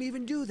would anyone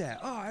even do that?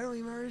 Oh, I don't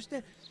even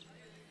understand.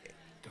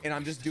 And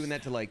I'm just doing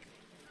that to like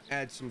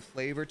add some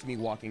flavor to me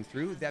walking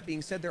through. That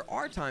being said, there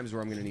are times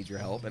where I'm going to need your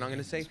help and I'm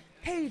going to say,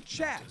 hey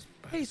chat,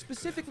 hey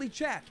specifically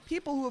chat,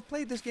 people who have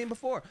played this game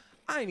before,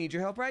 I need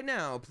your help right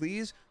now,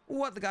 please.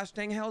 What the gosh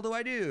dang hell do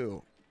I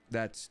do?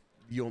 That's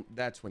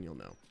when you'll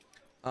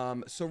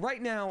know. So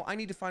right now I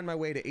need to find my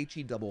way to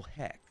HE double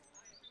heck.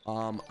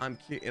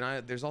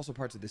 There's also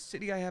parts of the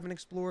city I haven't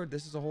explored.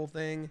 This is a whole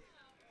thing.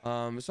 So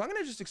I'm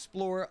gonna just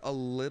explore a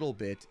little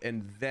bit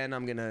and then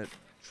I'm gonna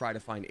try to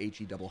find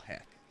HE double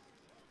heck.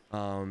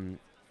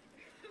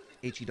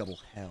 HE double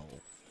hell.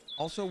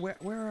 Also, where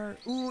are...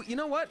 Ooh, you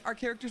know what? Our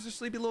characters are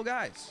sleepy little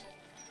guys.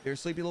 They're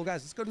sleepy little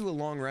guys. Let's go do a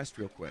long rest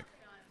real quick.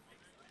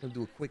 Let's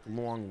do a quick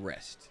long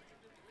rest.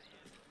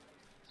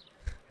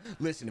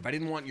 Listen, if I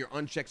didn't want your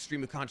unchecked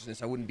stream of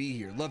consciousness, I wouldn't be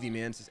here. Love you,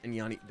 man, says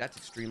Enyani. That's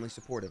extremely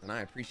supportive, and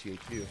I appreciate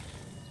you.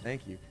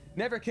 Thank you.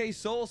 Never K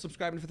Soul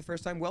subscribing for the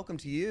first time. Welcome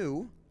to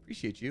you.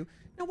 Appreciate you.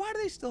 Now, why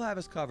do they still have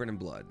us covered in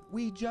blood?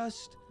 We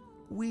just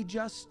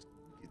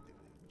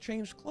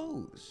changed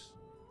clothes.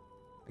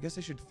 I guess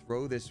I should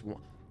throw this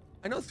one.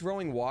 I know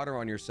throwing water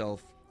on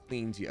yourself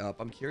cleans you up.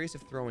 I'm curious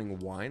if throwing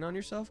wine on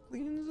yourself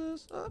cleans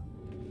us up.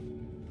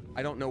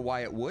 I don't know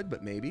why it would,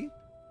 but maybe.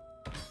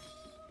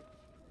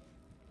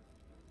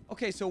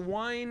 Okay, so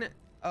wine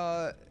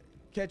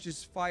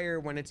catches fire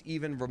when it's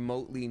even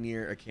remotely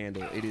near a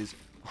candle. It is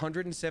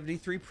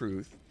 173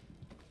 proof.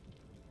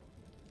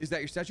 Is that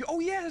your statue? Oh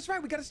yeah, that's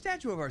right. We got a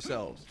statue of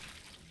ourselves.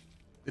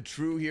 The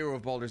true hero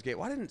of Baldur's Gate.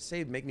 Why didn't it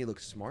say make me look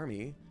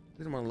smarmy? I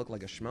didn't want to look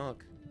like a schmuck.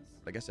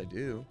 But I guess I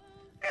do.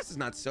 I guess it's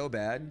not so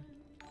bad.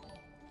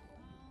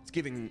 It's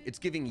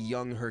giving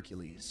young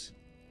Hercules.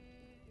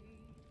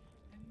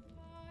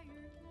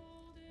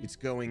 It's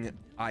going,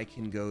 I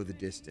can go the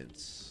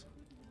distance.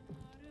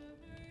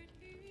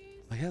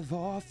 I have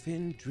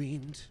often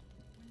dreamed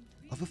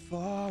of a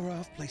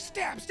far-off place.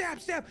 Stab, stab,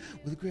 stab!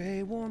 With a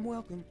gray, warm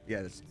welcome.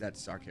 Yeah,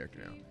 that's our character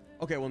now.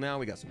 Okay, well now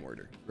we got some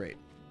order. Great.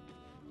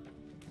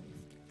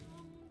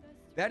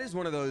 That is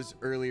one of those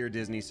earlier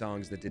Disney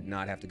songs that did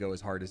not have to go as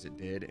hard as it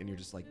did, and you're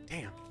just like,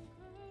 damn.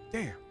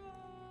 Damn.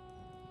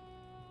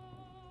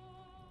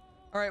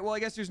 Alright, well I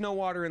guess there's no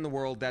water in the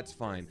world. That's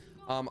fine.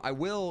 I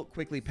will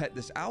quickly pet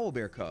this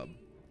owlbear cub.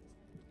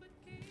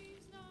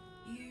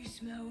 You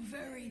smell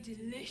very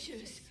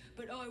delicious,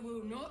 but I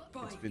will not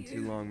bite you. It's been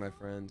too long, my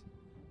friend.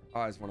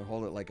 Oh, I just want to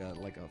hold it like a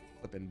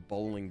flippin'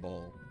 bowling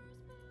ball.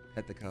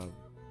 Pet the cub.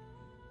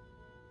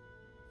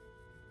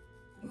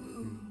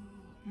 Ooh,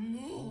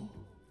 more.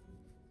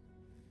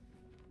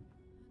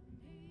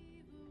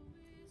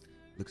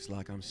 Looks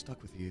like I'm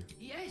stuck with you.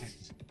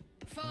 Yes,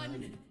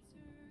 fun.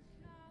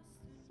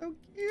 So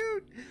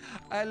cute.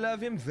 I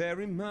love him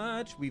very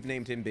much. We've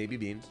named him Baby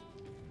Beans.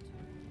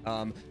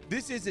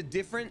 This is a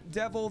different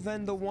devil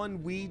than the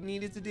one we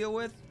needed to deal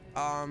with.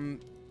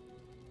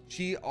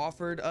 She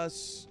offered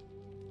us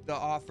the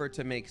offer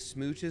to make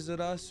smooches at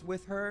us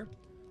with her.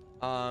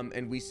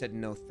 And we said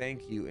no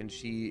thank you, and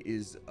she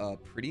is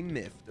pretty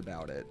miffed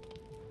about it.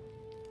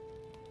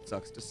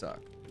 Sucks to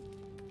suck.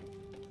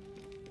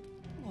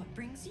 What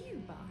brings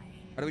you by?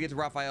 How do we get to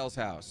Raphael's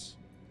house?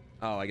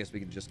 Oh, I guess we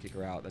could just kick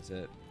her out. That's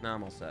it. Nah,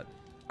 I'm all set.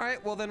 All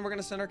right, well then we're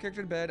gonna send our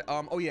character to bed.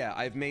 Oh yeah,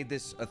 I've made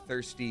this a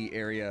thirsty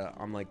area.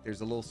 I'm like,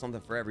 there's a little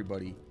something for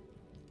everybody.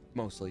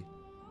 Mostly.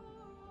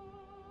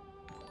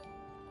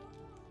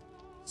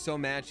 So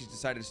mad she's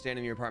decided to stand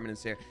in your apartment and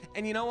stare.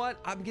 And you know what?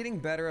 I'm getting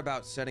better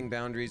about setting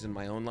boundaries in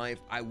my own life.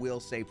 I will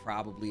say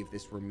probably if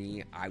this were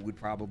me, I would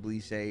probably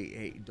say,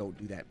 hey, don't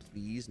do that,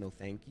 please. No,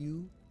 thank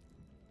you.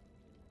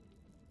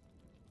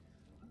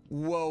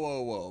 Whoa,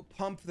 whoa, whoa.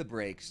 Pump the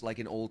brakes like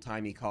an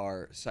old-timey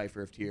car,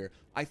 Cypher of Tyr.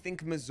 I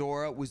think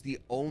Mizora was the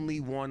only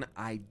one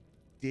I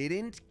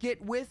didn't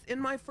get with in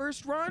my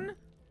first run.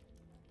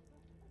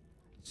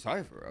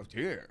 Cypher of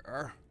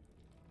Tyr.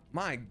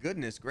 My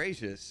goodness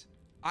gracious.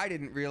 I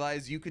didn't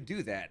realize you could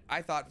do that.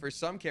 I thought for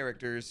some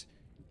characters,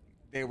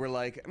 they were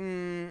like,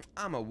 I'm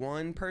a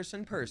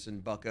one-person person,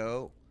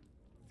 bucko.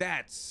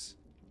 That's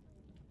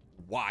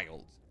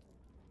wild.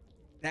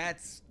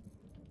 That's...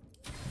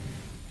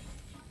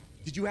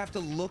 Did you have to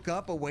look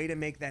up a way to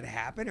make that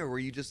happen? Or were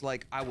you just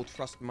like, I will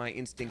trust my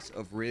instincts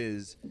of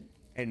Riz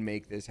and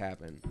make this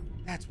happen?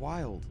 That's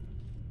wild.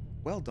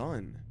 Well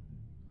done.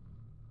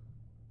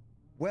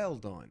 Well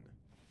done.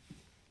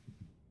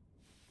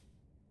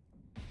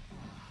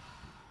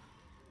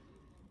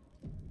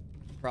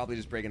 Probably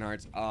just breaking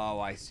hearts. Oh,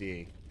 I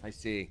see. I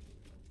see.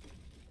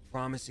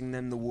 Promising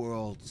them the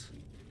world.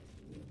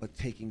 but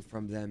taking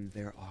from them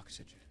their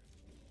oxygen.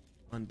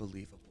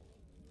 Unbelievable.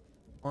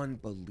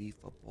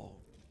 Unbelievable.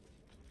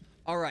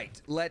 All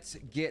right, let's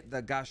get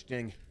the gosh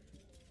dang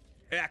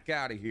heck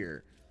out of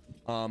here.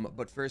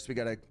 But first we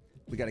gotta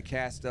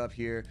cast up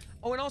here.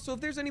 Oh, and also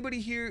if there's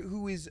anybody here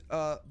who is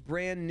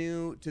brand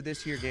new to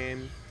this here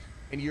game,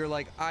 and you're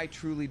like, I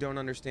truly don't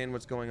understand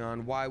what's going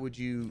on.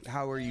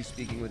 How are you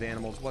speaking with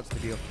animals? What's the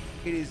deal?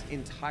 It is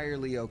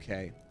entirely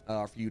okay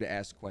for you to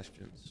ask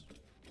questions.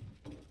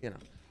 You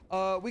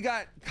know. We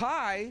got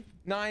Kai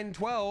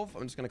 912.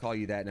 I'm just gonna call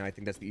you that now. I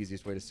think that's the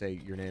easiest way to say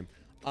your name.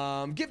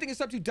 Gifting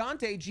us up to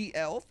Dante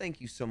GL.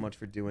 Thank you so much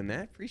for doing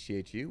that.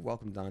 Appreciate you.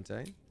 Welcome,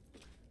 Dante.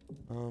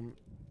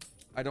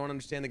 I don't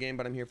understand the game,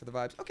 but I'm here for the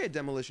vibes. Okay,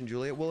 Demolition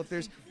Juliet. Well, if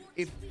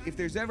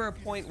there's ever a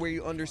point where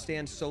you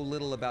understand so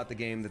little about the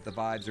game that the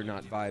vibes are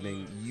not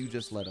vibing, you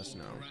just let us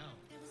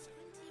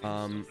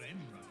know.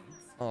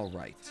 All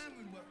right.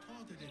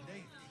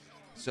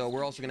 So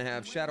we're also going to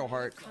have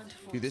Shadowheart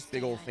do this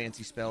big old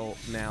fancy spell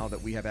now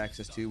that we have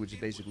access to, which is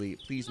basically,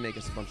 please make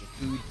us a bunch of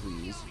food,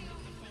 please,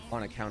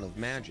 on account of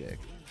magic.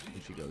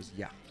 And she goes,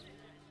 yeah.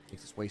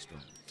 Makes us waste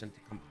room.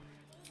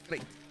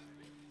 Great.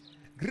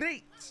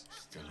 Great.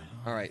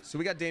 All right, so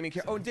we got Damien.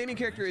 Oh, Damien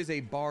character is a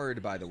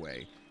bard, by the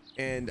way.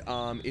 And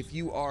if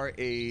you are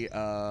a,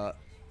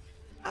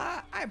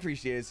 I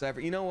appreciate it, Cypher.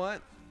 You know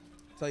what?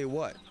 Tell you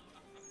what,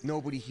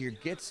 nobody here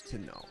gets to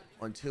know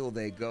until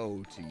they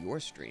go to your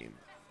stream,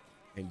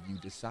 and you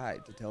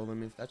decide to tell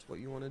them if that's what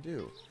you want to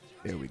do.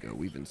 There we go.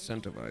 We've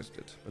incentivized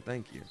it, but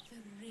thank you.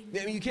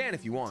 I mean, you can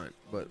if you want,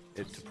 but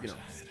it's, you know.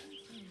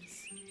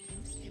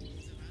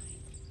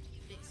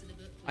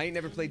 I ain't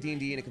never played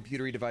D&D in a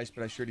computery device,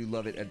 but I sure do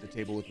love it at the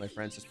table with my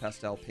friends. This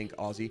pastel pink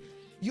Aussie.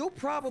 You'll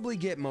probably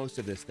get most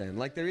of this then.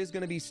 Like, there is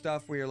going to be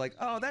stuff where you're like,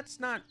 oh, that's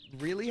not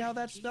really how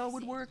that spell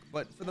would work.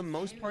 But for the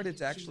most part,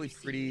 it's actually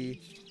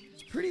pretty,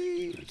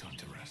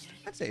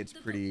 I'd say it's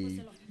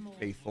pretty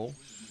faithful.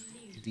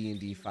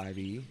 D&D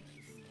 5e.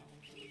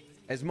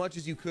 As much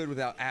as you could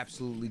without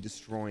absolutely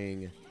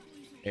destroying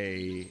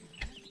a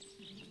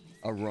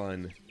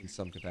run in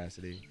some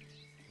capacity.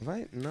 Have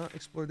I not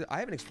explored I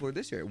haven't explored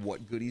this yet.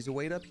 What goodies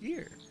await up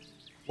here?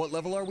 What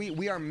level are we?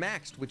 We are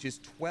maxed, which is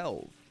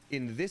 12.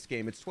 In this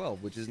game, it's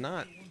 12, which is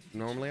not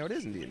normally how it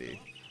is in D&D.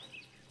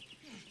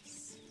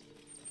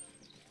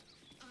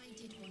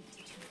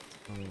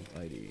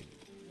 Alrighty.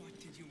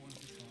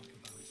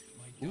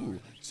 Ooh.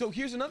 So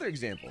here's another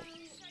example.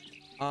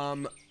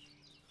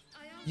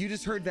 You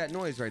just heard that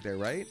noise right there,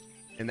 right?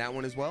 And that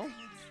one as well?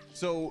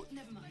 So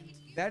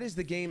that is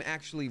the game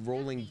actually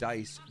rolling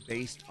dice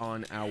based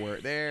on our...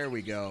 There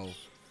we go.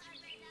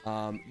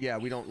 Yeah,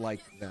 we don't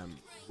like them,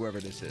 whoever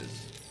this is.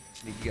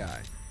 Sneaky guy.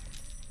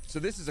 So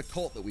this is a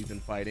cult that we've been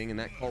fighting, and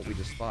that cult we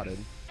just spotted.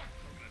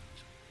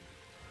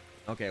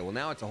 Okay, well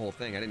now it's a whole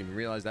thing. I didn't even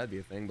realize that'd be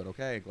a thing, but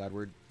okay, glad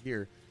we're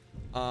here.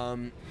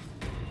 What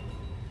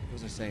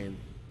was I saying?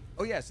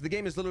 Oh yeah, so the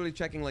game is literally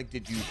checking, like,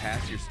 did you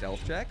pass your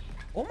stealth check?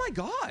 Oh my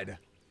god!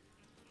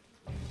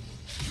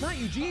 Not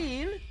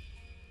Eugene!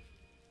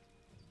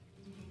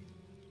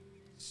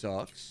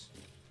 Sucks.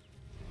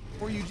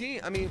 Or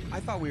Eugene, I mean, I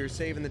thought we were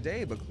saving the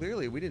day, but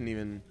clearly we didn't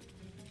even...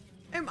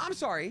 And I'm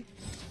sorry,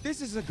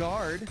 this is a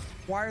guard.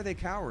 Why are they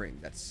cowering?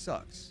 That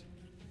sucks.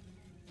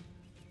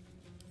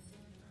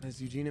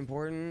 Is Eugene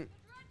important?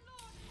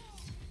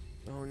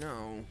 Oh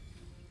no.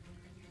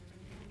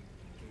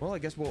 Well, I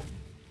guess we'll...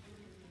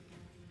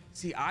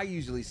 See, I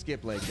usually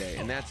skip leg day,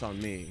 and that's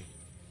on me.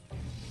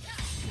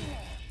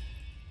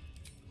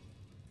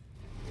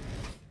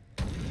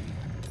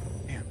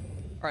 Damn.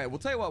 All right, we'll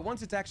tell you what,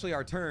 once it's actually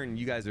our turn,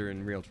 you guys are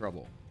in real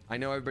trouble. I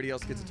know everybody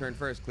else gets a turn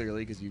first,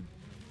 clearly, because you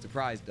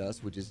surprised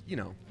us, which is, you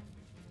know,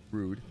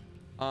 rude.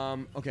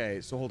 Okay,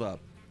 so hold up.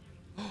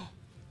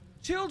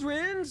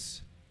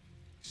 Children's!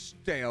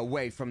 Stay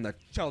away from the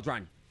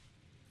children.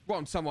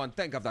 Won't someone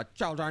think of the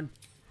children?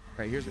 All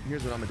right, here's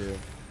what I'm gonna do.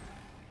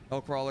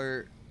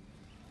 Hellcrawler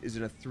is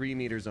in a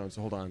 3-meter zone,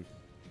 so hold on.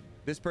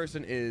 This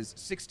person is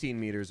 16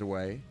 meters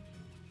away.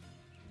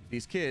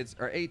 These kids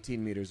are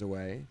 18 meters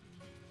away.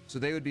 So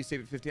they would be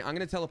safe at 15. I'm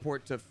gonna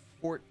teleport to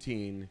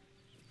 14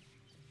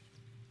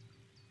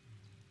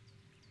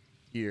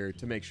 here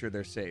to make sure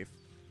they're safe.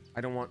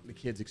 I don't want the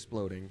kids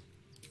exploding.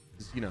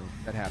 Because, you know,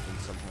 that happens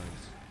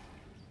sometimes.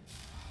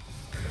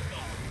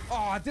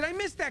 Oh, did I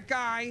miss that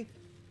guy?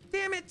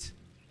 Damn it!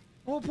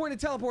 The whole point of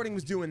teleporting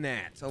was doing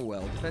that. Oh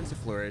well, defensive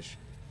flourish.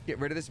 Get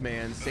rid of this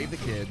man, save the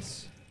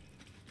kids.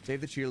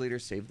 Save the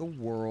cheerleader, save the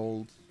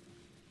world.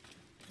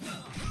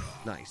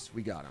 Nice,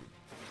 we got him.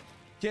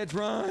 Kids,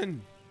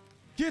 run!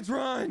 Kids,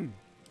 run!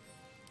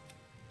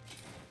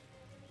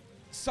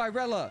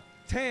 Cyrella,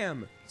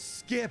 Tam,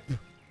 Skip.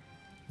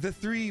 The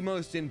 3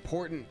 most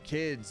important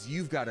kids.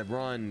 You've got to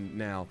run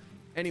now.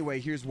 Anyway,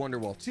 here's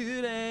Wonderwolf.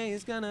 Today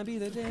is gonna be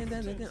the day.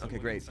 Okay,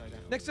 great.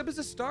 Next up is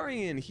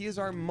Astarion. He is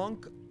our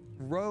monk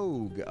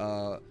rogue.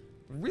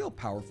 Real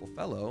powerful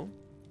fellow.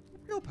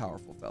 Real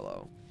powerful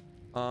fellow.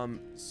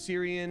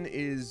 Syrian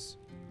is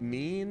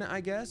mean,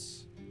 I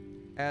guess.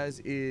 As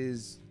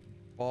is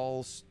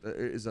Balls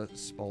is a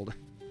Spald.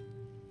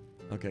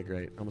 Okay,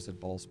 great. I almost said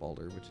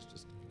Baldur, which is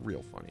just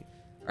real funny.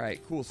 All right,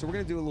 cool. So we're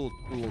gonna do a little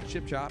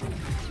chip chop.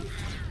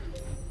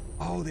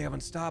 Oh, they have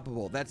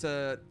unstoppable. That's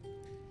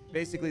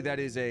basically that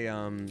is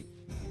a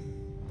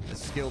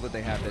skill that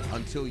they have that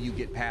until you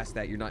get past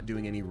that, you're not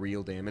doing any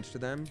real damage to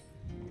them.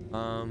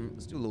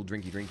 Let's do a little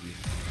drinky.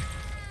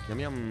 Yum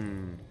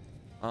yum.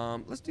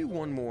 Let's do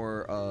one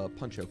more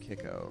Puncho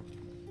Kicko.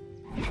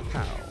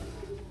 Pow.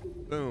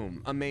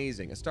 Boom.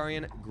 Amazing.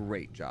 Astarion,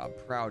 great job.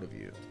 Proud of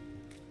you.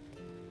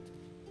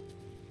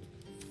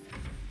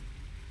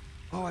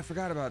 Oh, I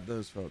forgot about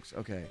those folks.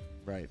 Okay,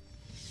 right.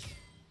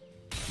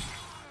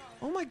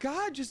 Oh my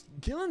god, just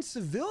killing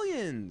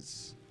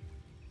civilians.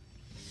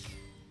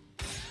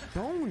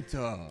 Don't.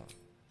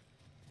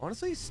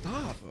 Honestly,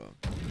 stop.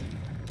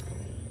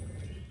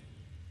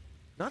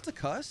 Not to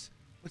cuss,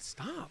 but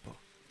stop.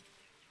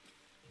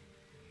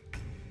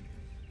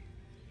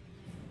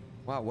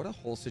 Wow, what a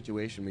whole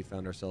situation we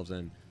found ourselves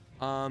in.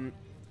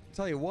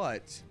 Tell you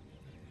what,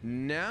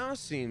 now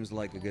seems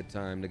like a good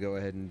time to go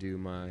ahead and do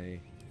my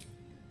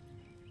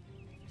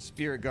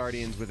Spirit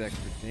Guardians with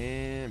extra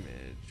damage.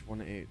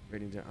 1-8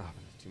 radiant damage. Oh,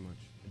 that's too much.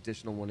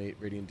 Additional 1-8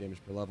 radiant damage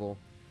per level.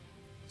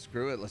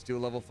 Screw it. Let's do a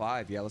level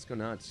 5. Yeah, let's go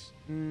nuts.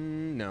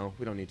 No,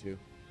 we don't need to.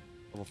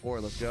 Level 4.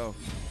 Let's go.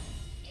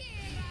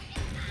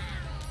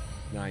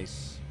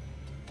 Nice.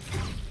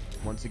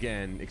 Once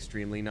again,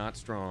 extremely not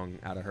strong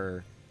out of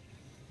her.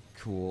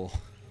 Cool.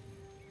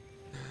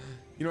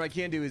 You know what I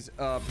can do is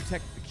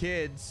protect the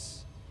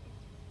kids.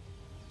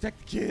 Protect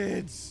the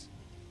kids.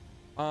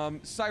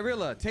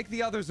 Cyrilla, take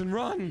the others and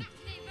run.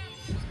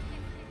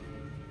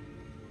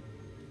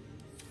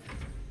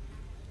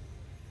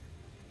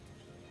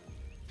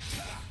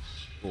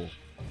 Cool.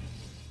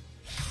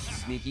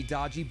 Sneaky,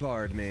 dodgy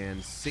bard,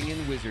 man.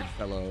 Singing wizard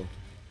fellow.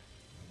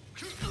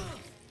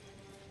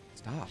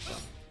 Stop.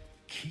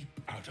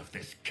 Keep out of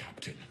this,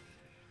 Captain.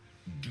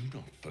 Do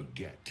not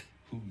forget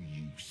who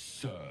you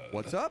serve.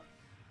 What's up?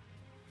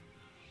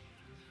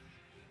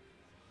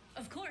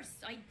 Of course,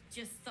 I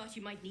just thought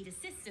you might need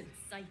assistance.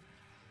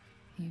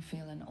 You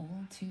feel an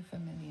all too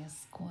familiar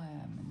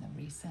squirm in the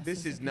recesses.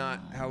 This is of your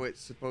not mind. how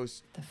it's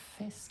supposed The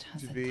fist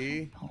has to a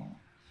be. tadpole,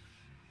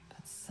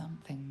 but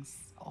something's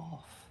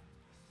off.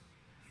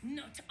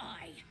 Not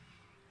I.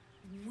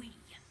 We.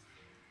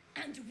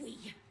 And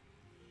we.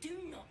 Do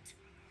not.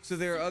 So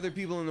there are other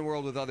people in the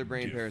world with other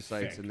brain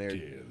parasites, and they're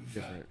Defective.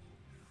 different.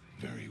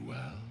 Very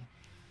well.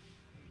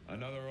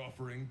 Another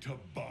offering to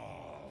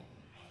Baal.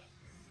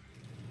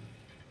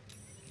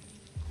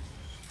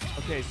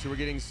 Okay, so we're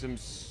getting some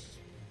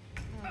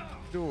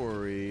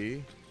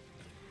story.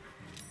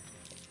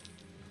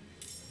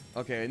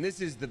 Okay, and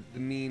this is the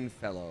mean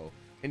fellow,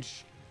 and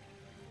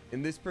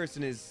this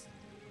person is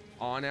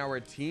on our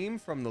team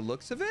from the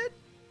looks of it,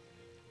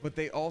 but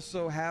they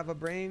also have a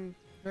brain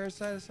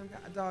parasite of some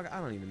kind. Dog, I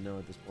don't even know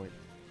at this point.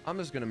 I'm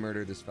just gonna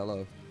murder this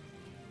fellow.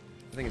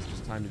 I think it's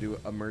just time to do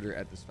a murder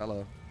at this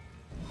fellow.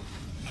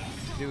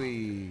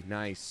 Dewey,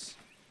 nice.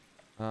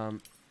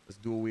 Let's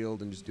dual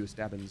wield and just do a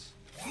stabbins.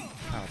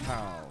 Pow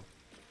pow.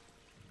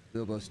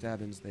 Bilbo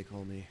Stabbins, they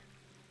call me.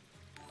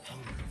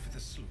 Hungry for the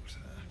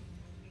slaughter.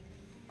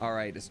 All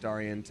right,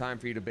 Astarion, time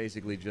for you to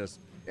basically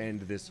just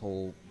end this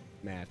whole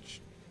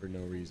match for no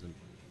reason.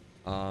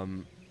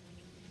 Go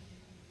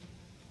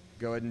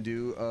ahead and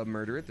do a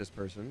murder at this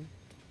person.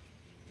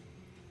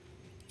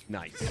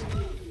 Nice.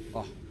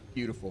 Oh,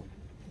 beautiful.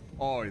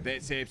 Oh,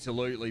 that's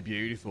absolutely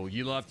beautiful.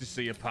 You love to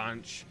see a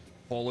punch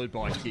followed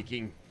by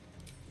kicking.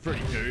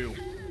 Pretty cool.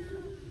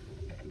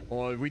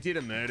 Oh, we did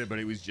a murder, but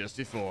it was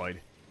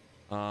justified.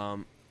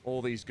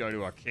 All these go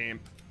to our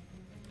camp.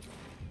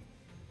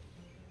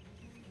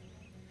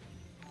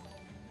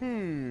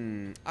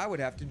 I would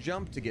have to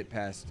jump to get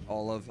past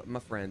all of my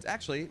friends.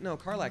 Actually, no,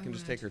 Carla can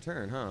just take her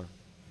turn, huh?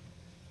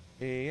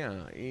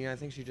 Yeah, I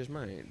think she just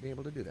might be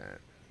able to do that.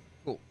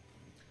 Cool.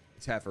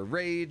 Let's have her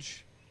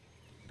rage.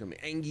 Gonna be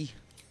angry.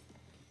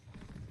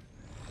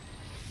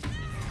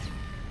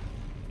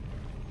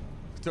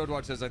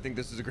 Toadwatch says, I think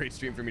this is a great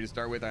stream for me to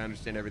start with. I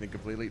understand everything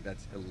completely.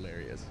 That's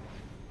hilarious.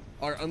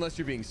 Or unless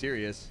you're being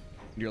serious.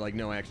 And you're like,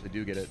 no, I actually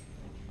do get it.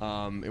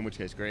 In which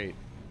case, great.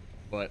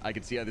 But I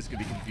can see how this could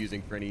be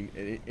confusing for any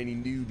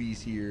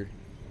newbies here.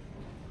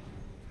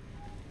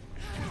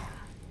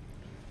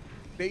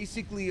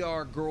 Basically,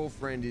 our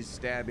girlfriend is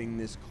stabbing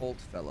this cult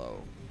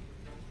fellow.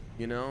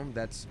 You know,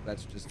 that's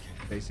just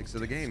basics of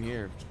the game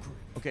here.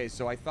 Okay,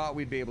 so I thought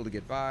we'd be able to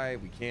get by.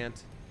 We can't.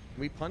 Can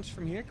we punch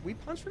from here? Can we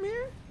punch from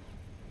here?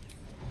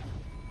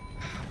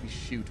 We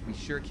shoot. We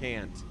sure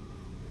can't.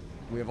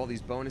 We have all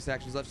these bonus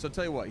actions left. So I'll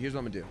tell you what. Here's what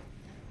I'm gonna do.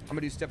 I'm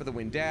gonna do Step of the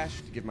Wind Dash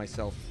to give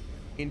myself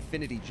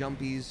infinity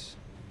jumpies.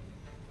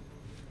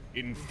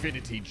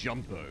 Infinity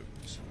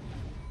jumpos.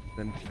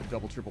 Then a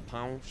double triple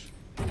punch.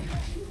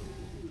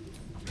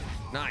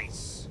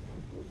 Nice.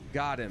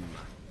 Got him.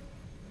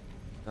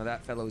 Now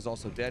that fellow is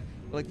also dead.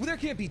 We're like, well, there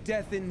can't be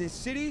death in this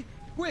city.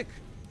 Quick,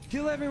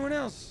 kill everyone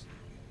else.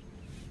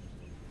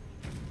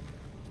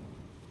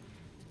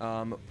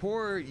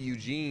 Poor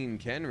Eugene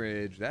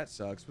Kenridge. That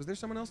sucks. Was there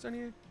someone else down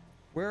here?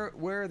 Where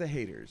are the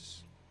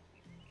haters?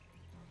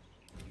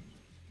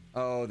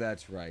 Oh,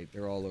 that's right.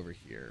 They're all over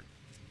here.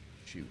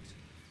 Shoot.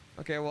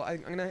 Okay, well,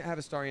 I'm gonna have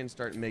Astarion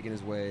start making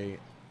his way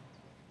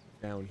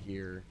down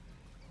here.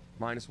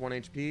 -1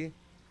 HP?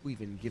 Who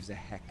even gives a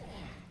heck?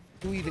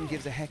 Who even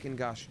gives a heck and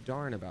gosh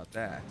darn about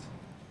that?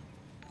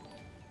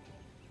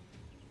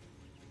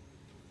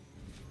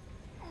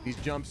 These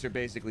jumps are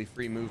basically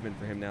free movement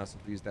for him now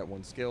since we used that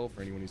one skill,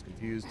 for anyone who's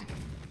confused.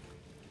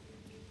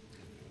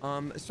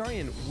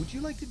 Astarion, would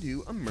you like to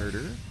do a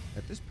murder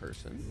at this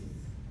person?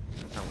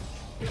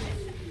 Ouch.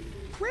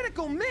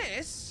 Critical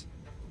miss?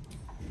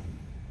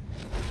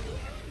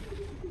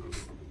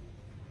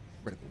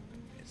 Critical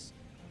miss.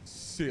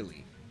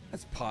 Silly.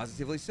 That's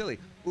positively silly.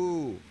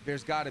 Ooh,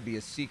 there's got to be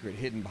a secret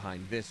hidden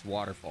behind this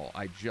waterfall.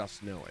 I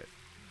just know it.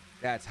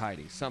 That's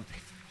hiding something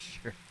for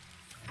sure.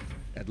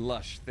 That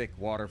lush, thick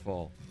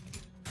waterfall.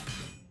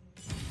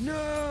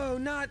 No,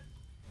 not...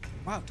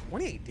 Wow,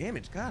 28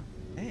 damage. God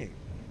dang.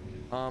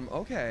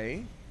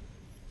 Okay.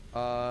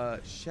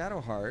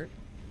 Shadowheart.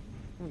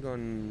 I'm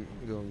going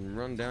to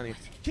run down here.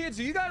 Kids,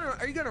 are you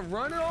gonna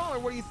run at all, or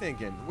what are you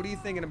thinking? What are you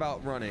thinking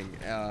about running,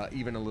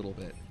 even a little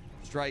bit?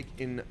 Strike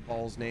in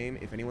Ball's name.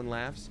 If anyone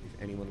laughs,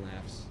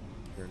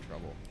 you're in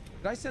trouble.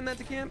 Did I send that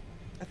to camp?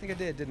 I think I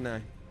did, didn't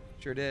I?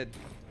 Sure did.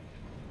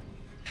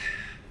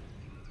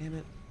 Damn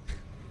it.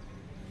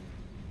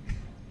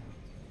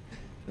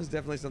 That was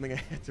definitely something I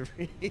had to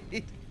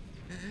read.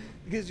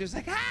 Because you're just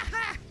like, ha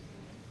ha!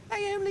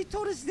 I only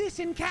taught us this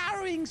in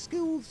cowering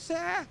school,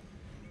 sir.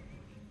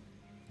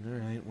 All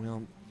right,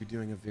 well, you're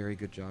doing a very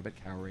good job at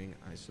cowering,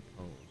 I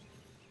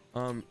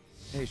suppose.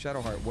 Hey,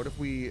 Shadowheart, what if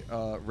we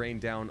rain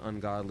down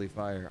ungodly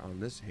fire on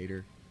this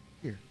hater?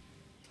 Here.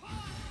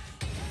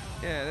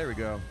 Yeah, there we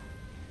go.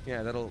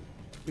 Yeah,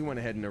 we went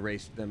ahead and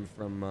erased them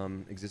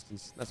from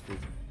existence. That's cool.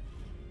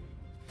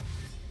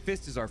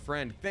 Fist is our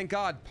friend. Thank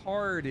God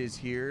Pard is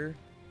here.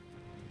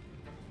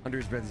 Under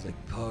his breath, he's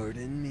like,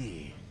 pardon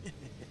me.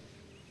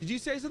 Did you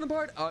say something,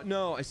 Pard?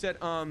 No, I said,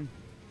 well,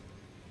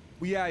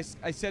 yeah,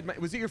 I said my,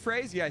 was it your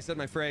phrase? Yeah, I said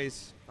my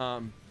phrase.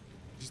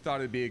 Just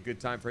thought it'd be a good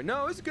time for it.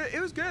 No, it was good. It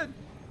was good.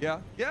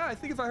 Yeah, I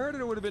think if I heard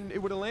it, it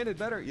would have landed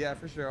better. Yeah,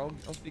 for sure.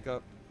 I'll speak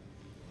up.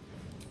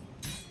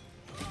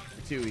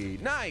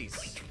 2E.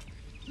 Nice.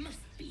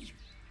 Must be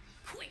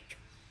quick.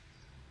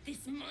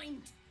 This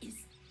mind is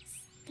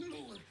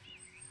small,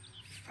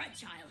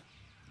 fragile.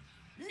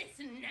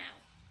 Listen now.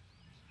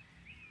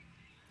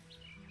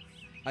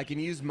 I can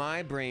use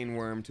my brain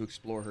worm to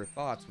explore her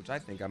thoughts, which I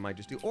think I might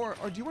just do. Or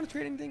do you want to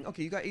trade anything?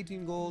 Okay, you got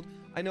 18 gold.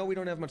 I know we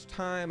don't have much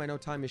time. I know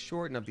time is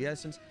short and of the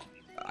essence.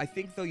 I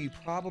think, though, you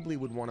probably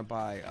would want to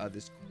buy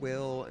this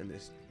quill and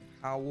this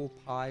owl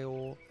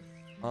pile.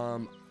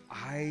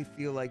 I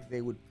feel like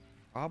they would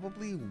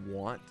probably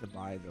want to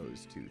buy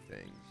those two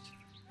things.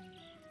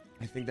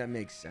 I think that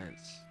makes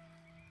sense.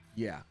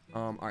 Yeah.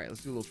 All right,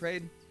 let's do a little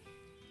trade.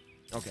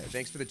 Okay,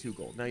 thanks for the 2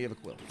 gold. Now you have a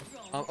quill.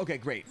 Okay,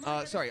 great.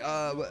 Sorry.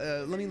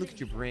 Let me look at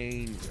your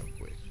brain real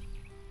quick.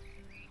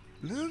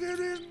 Look at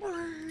his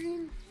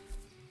brain.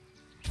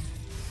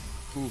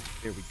 Ooh,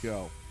 there we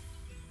go.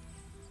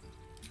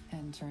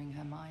 Entering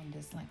her mind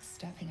is like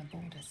stepping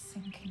aboard a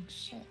sinking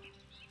ship.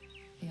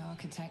 The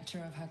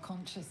architecture of her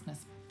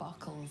consciousness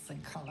buckles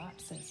and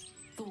collapses.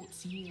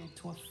 Thoughts yield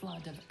to a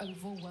flood of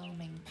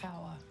overwhelming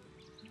power.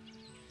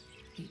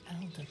 The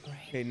Elder Brain.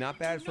 Okay, not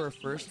bad for a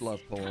first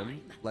love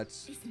poem.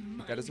 Let's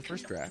take that as a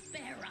first draft.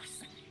 Bear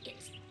us. It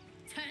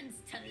turns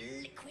to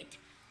liquid.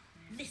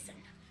 Listen,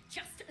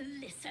 just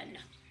listen.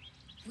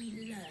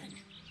 We learn.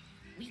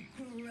 We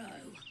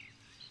grow.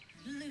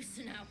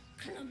 Loosen our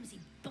clumsy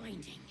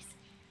bindings.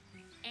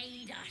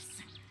 Aid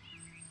us.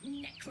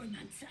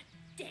 Necromancer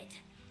dead.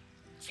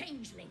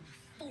 Changeling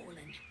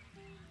fallen.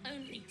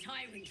 Only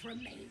tyrant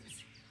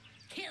remains.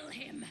 Kill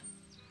him.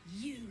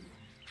 You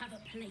have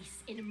a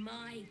place in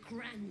my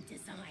grand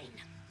design.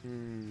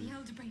 The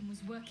Elder Brain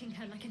was working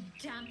her like a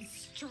damn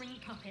string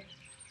puppet.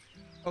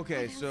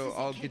 Okay, What so else is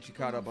I'll it get you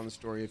caught up capable on the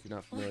story if you're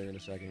not familiar in a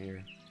second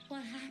here.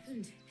 What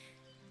happened?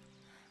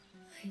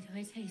 Why do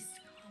I taste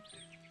copper?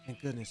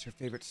 Thank goodness, her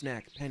favorite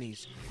snack,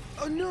 pennies.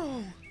 Oh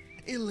no!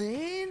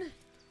 Elaine?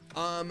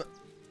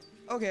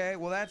 Okay,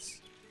 well that's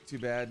too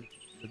bad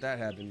that that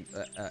happened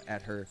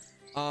at her.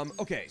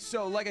 Okay,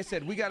 so like I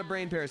said, we got a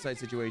brain parasite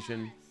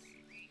situation.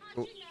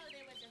 Oh.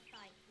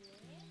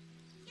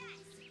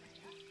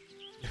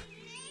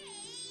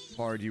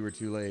 Hard, you were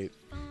too late.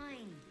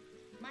 Fine.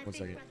 My 1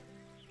 second.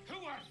 Who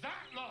are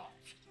that lot?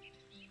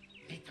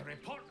 Need to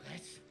report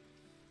this.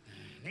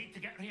 Need to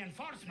get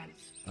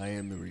reinforcements. I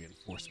am the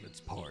reinforcements,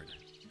 Pard.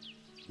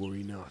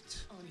 Worry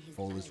not. On his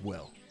All is own.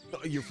 well.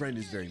 Your friend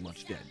is very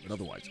much dead, but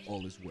otherwise,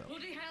 all is well.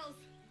 Bloody hells!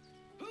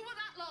 Who were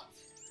that lot?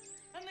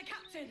 And the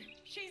captain?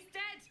 She's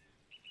dead!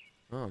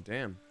 Oh,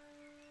 damn.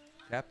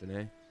 Captain,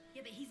 eh?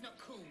 Yeah, but he's not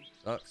cool.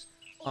 Sucks.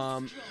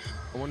 I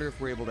wonder if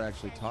we're able to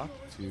actually talk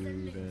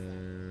to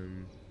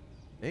them.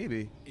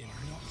 Maybe.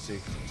 Let's see.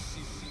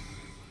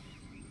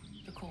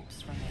 The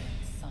corpse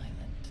remains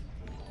silent.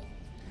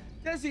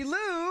 Desi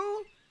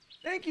Lou!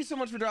 Thank you so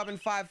much for dropping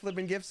 5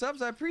 flipping gift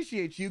subs. I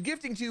appreciate you.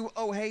 Gifting to,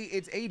 oh, hey,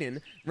 it's Aiden,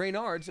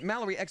 Reynards,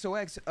 Mallory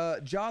XOX,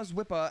 Jaws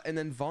Whippa, and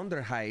then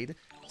Vonderheide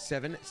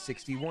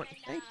 761.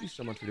 Thank you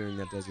so much for doing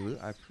that,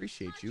 Desilu. I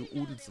appreciate you.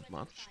 Oodles of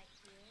much.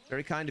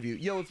 Very kind of you.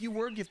 Yo, if you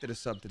were gifted a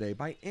sub today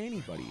by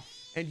anybody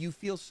and you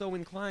feel so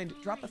inclined,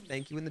 drop a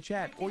thank you in the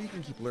chat, or you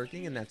can keep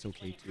lurking, and that's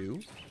okay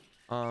too.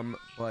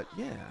 But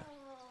yeah.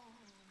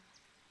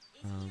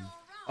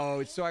 Oh,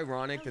 it's so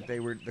ironic that they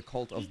were the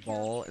cult of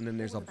Ball, and then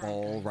there's a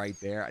ball right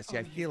there. See,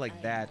 I feel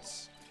like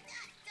that's...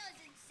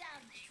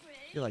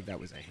 I feel like that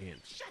was a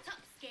hint. Shut up,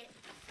 Skip.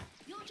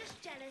 You're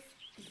just jealous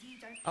because you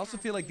don't. I also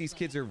feel like these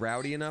kids are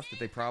rowdy enough that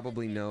they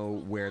probably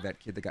know where that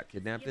kid that got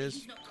kidnapped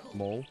is.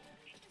 Mole.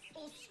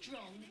 Or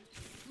strong.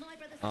 My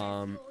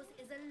brother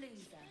is a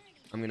loser.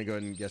 I'm gonna go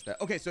ahead and guess that.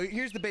 Okay, so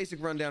here's the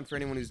basic rundown for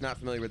anyone who's not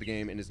familiar with the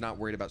game and is not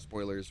worried about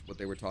spoilers, what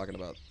they were talking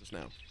about just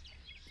now.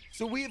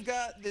 So we've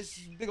got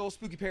this big old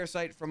spooky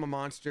parasite from a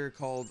monster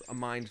called a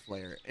mind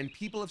flayer, and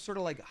people have sort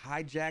of like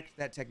hijacked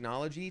that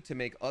technology to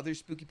make other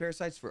spooky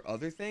parasites for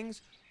other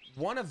things.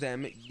 One of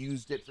them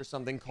used it for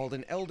something called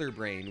an elder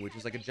brain, which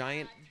is like a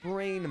giant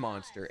brain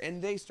monster, and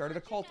they started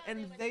a cult,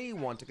 and they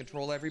want to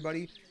control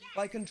everybody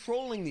by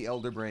controlling the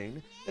elder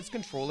brain that's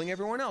controlling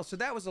everyone else. So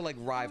that was a like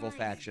rival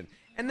faction.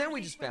 And then we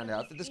just found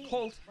out that this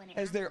cult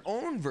has their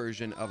own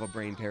version of a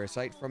brain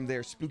parasite from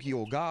their spooky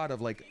old god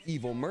of like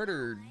evil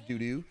murder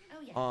doo-doo.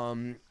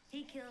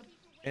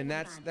 And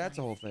that's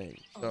the whole thing.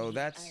 So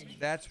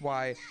that's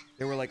why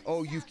they were like,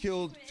 oh, you've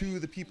killed 2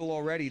 of the people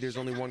already. There's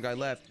only 1 guy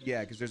left.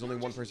 Yeah, because there's only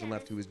 1 person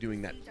left who was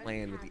doing that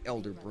plan with the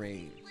elder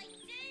brain.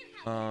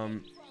 All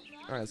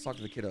right, let's talk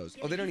to the kiddos.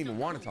 Oh, they don't even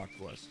want to talk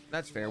to us.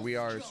 That's fair. We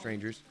are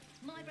strangers.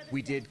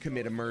 We did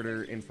commit a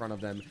murder in front of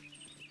them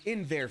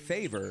in their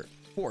favor,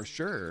 for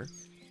sure.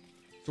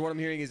 So what I'm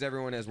hearing is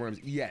everyone has worms.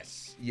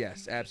 Yes,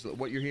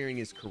 absolutely. What you're hearing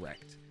is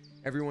correct.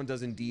 Everyone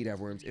does indeed have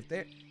worms. If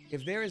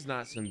there is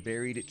not some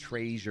buried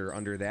treasure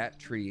under that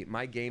tree,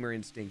 my gamer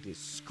instinct is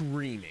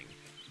screaming.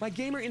 My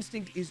gamer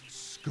instinct is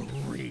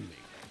screaming.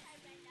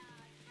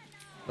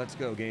 Let's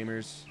go,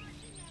 gamers.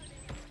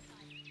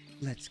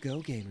 Let's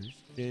go, gamers.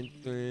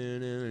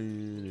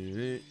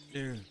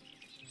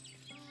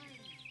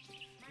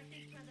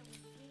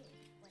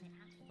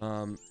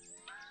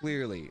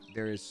 Clearly,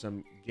 there is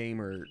some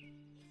gamer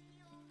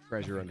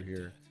treasure under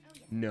here.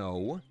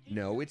 No,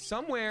 it's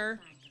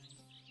somewhere.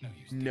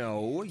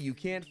 No, you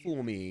can't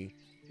fool me.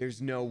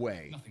 There's no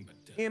way.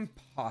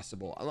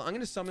 Impossible. I'm going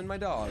to summon my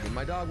dog, and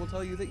my dog will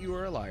tell you that you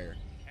are a liar.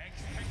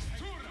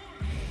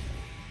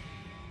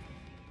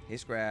 Hey,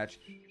 Scratch.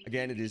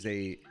 Again, it is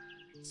a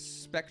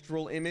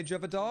spectral image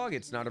of a dog.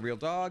 It's not a real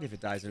dog. If it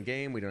dies in a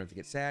game, we don't have to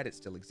get sad. It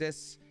still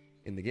exists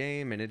in the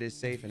game, and it is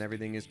safe, and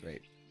everything is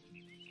great.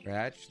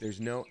 Scratch, there's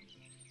no...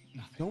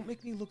 Don't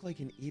make me look like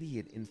an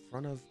idiot in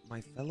front of my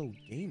fellow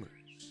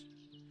gamers.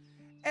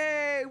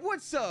 Hey,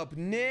 what's up,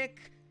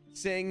 Nick?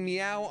 Saying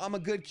meow, I'm a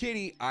good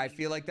kitty. I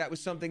feel like that was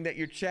something that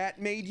your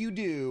chat made you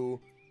do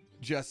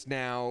just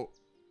now.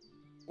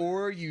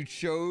 Or you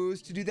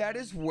chose to do that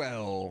as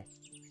well.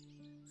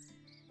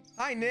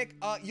 Hi, Nick.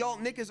 Y'all,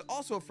 Nick is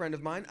also a friend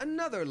of mine.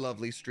 Another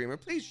lovely streamer.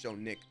 Please show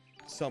Nick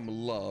some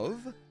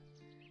love.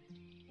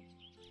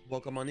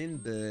 Welcome on in,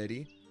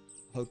 buddy.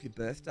 Hope your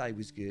birthday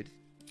was good.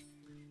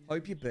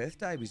 Hope your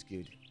birthday was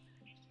good.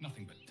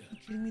 Nothing but dirt. Are you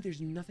kidding me?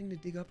 There's nothing to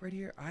dig up right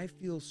here. I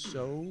feel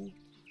so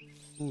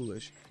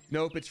foolish.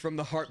 Nope, it's from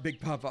the heart, Big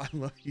Papa. I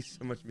love you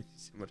so much, miss you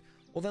so much.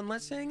 Well, then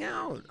let's hang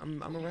out.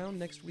 I'm around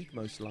next week,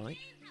 most like.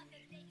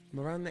 I'm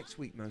around next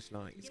week, most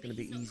like. It's gonna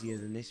be easier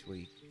than this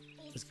week.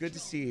 It's good to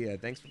see you.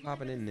 Thanks for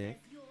popping in, Nick.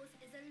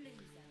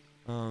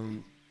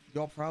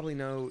 Y'all probably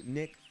know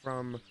Nick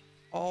from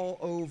all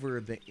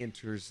over the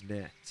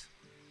internet.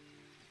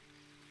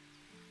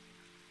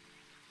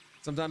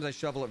 Sometimes I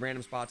shovel at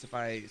random spots if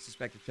I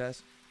suspect a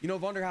chest. You know,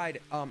 Vonderheide,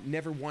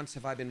 never once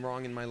have I been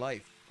wrong in my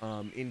life,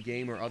 in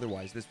game or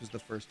otherwise. This was the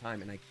first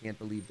time, and I can't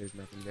believe there's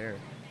nothing there.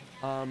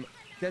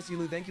 Jesse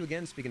Lou, thank you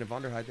again. Speaking of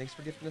Vonderheide, thanks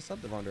for gifting a sub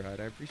to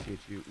Vonderheide. I appreciate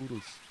you.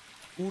 Oodles.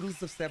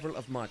 Oodles of several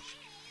of much.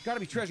 Gotta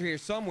be treasure here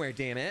somewhere,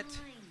 damn it.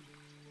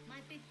 My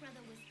big brother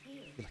was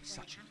here. You're like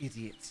such an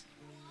idiot.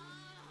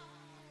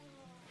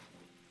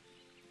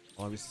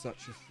 Oh, I was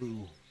such a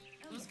fool.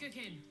 What's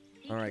cooking?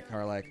 All right,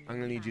 Karlak, I'm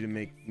gonna need you to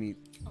make me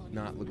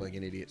not look like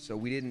an idiot. So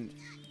we didn't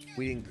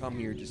come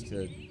here just to.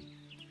 You're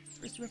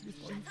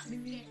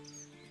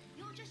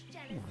just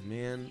jealous. Come on,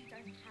 man. You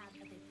don't have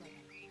a big brother.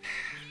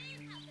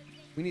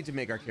 We need to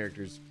make our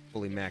characters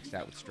fully maxed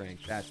out with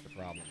strength. That's the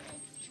problem.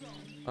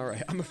 All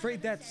right, I'm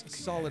afraid that's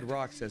solid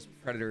rock, says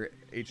Predator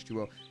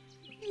H2O.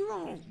 You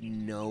don't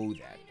know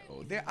that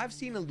though. I've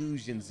seen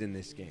illusions in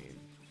this game.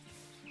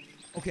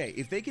 Okay,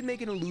 if they can make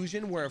an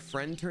illusion where a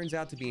friend turns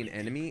out to be an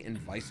enemy and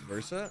vice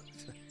versa,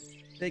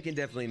 they can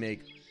definitely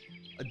make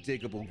a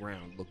diggable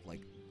ground look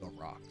like the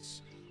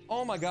rocks.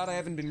 Oh my god, I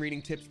haven't been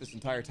reading tips this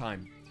entire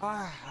time.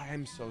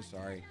 I'm so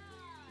sorry.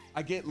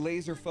 I get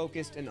laser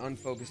focused and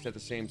unfocused at the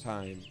same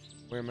time.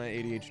 Where are my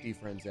ADHD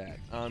friends at?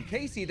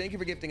 Casey, thank you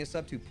for gifting a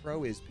sub to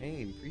Pro is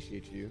Pain.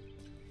 Appreciate you.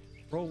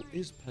 Pro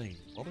is Pain,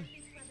 Bobby.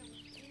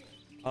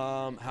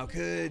 How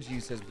could you,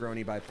 says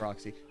Brony by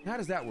proxy. How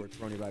does that work,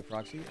 Brony by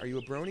proxy? Are you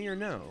a Brony or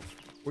no?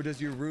 Or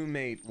does your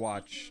roommate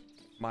watch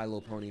My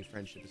Little Pony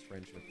Friendship is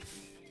Friendship?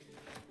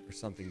 Or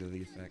something to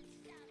the effect.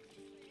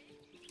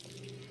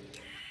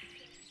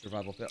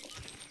 Survival fail.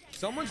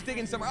 Someone's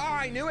digging somewhere. Oh,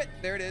 I knew it.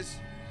 There it is.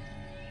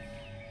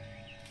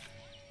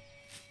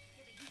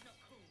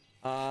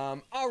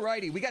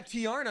 Alrighty. We got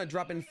Tiarna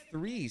dropping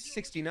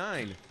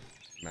 369.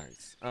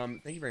 Nice.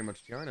 Thank you very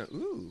much, Tiarna.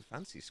 Ooh,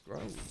 fancy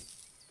scroll.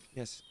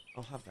 Yes,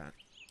 I'll have that.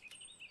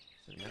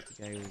 So that's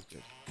the guy who's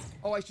good.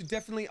 Oh, I should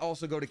definitely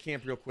also go to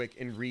camp real quick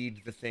and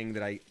read the thing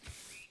that I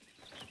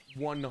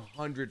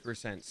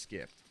 100%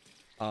 skipped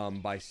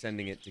by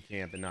sending it to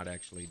camp and not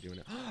actually doing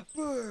it.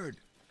 Bird!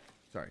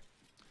 Sorry.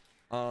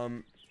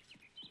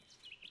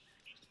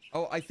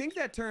 Oh, I think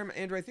that term,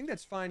 Andrew, I think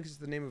that's fine because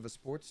it's the name of a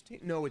sports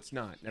team. No, it's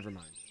not. Never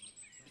mind.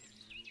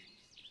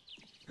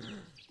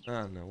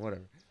 Oh, no,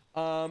 whatever.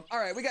 All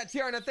right, we got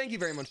Tiarna. Thank you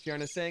very much,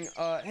 Tiarna, saying,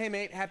 hey,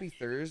 mate, happy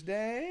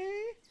Thursday.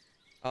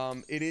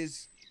 It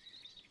is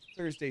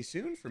Thursday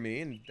soon for me,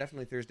 and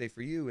definitely Thursday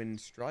for you in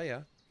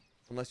Straya.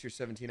 Unless you're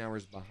 17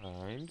 hours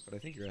behind, but I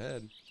think you're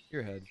ahead.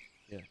 You're ahead,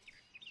 yeah.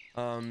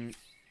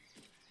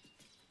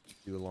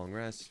 Do a long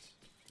rest,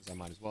 because I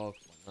might as well.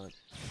 Why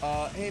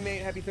not? Hey,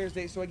 mate, happy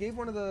Thursday. So I gave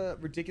one of the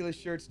ridiculous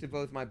shirts to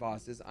both my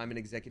bosses. I'm an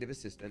executive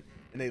assistant,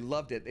 and they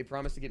loved it. They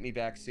promised to get me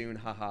back soon.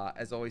 Haha.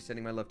 As always,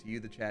 sending my love to you,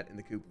 the chat, and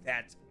the coop.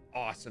 That's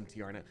awesome,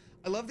 Tiarna.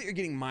 I love that you're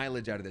getting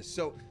mileage out of this.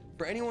 So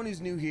for anyone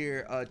who's new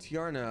here,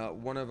 Tiarna,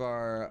 one of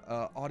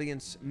our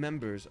audience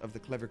members of the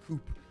Clever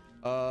Coop,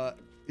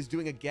 is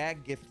doing a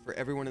gag gift for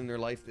everyone in their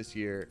life this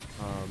year.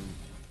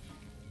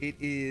 It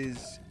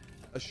is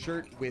a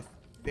shirt with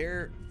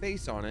their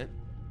face on it,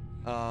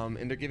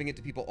 and they're giving it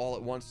to people all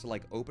at once to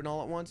like open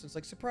all at once. It's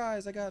like,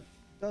 surprise, I got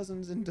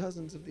dozens and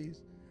dozens of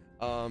these.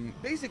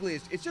 Basically,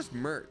 it's just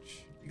merch.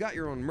 You got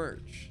your own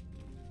merch,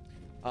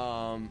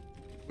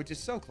 which is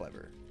so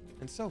clever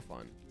and so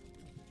fun.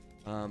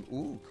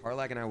 Ooh,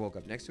 Karlak and I woke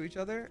up next to each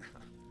other.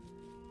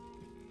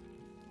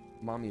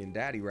 Mommy and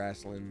daddy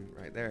wrestling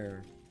right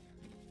there.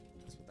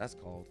 That's what that's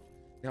called.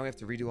 Now we have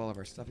to redo all of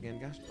our stuff again.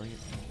 Gosh dang it.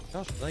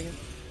 Gosh dang it.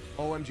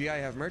 OMG, I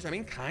have merch. I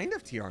mean, kind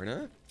of,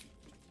 Tiarna.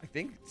 I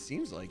think it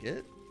seems like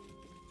it.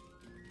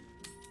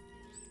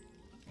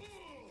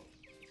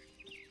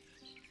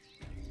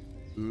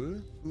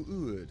 What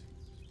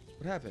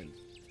happened?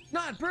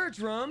 Not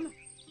Bertram!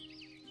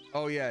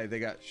 Oh yeah, they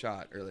got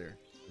shot earlier.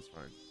 That's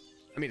fine.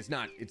 I mean, it's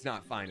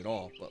not fine at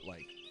all, but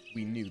like,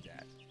 we knew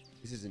that.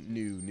 This isn't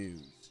new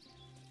news.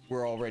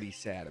 We're already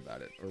sad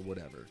about it, or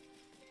whatever.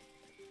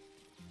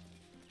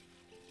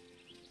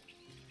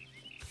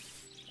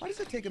 Why does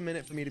it take a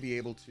minute for me to be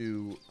able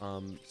to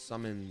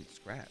summon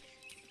Scratch?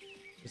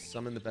 Just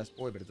summon the best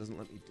boy, but it doesn't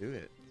let me do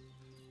it.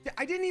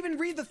 I didn't even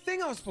read the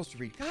thing I was supposed to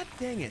read. God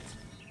dang it.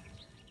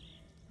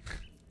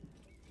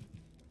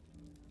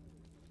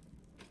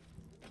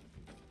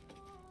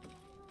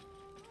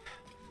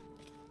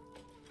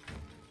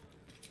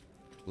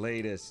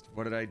 Latest.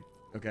 What did I...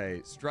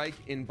 Okay. Strike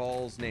in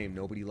Ball's name.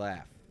 Nobody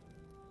laugh.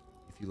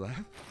 If you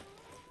laugh,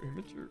 very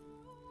mature.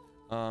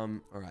 Alright.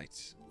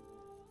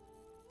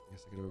 I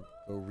guess I gotta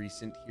go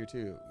recent here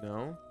too.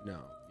 No? No.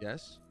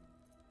 Yes?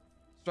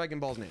 Strike in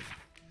Ball's name.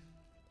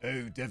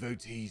 Oh,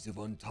 devotees of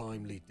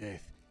untimely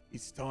death.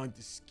 It's time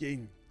to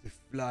skin, to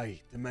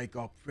flay, to make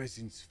our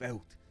presence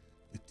felt.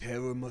 The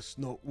terror must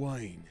not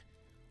wane.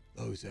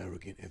 Those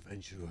arrogant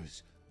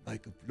adventurers,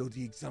 make a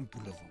bloody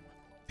example of them.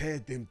 Tear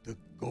them to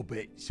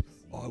gobbets.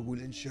 I will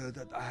ensure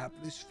that the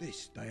hapless fish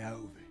stay out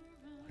of it.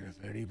 And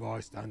if any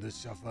bystanders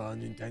suffer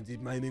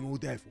unintended maiming or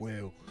death,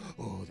 well,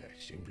 oh,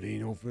 that's simply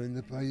enough for them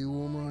to pay you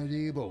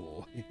almighty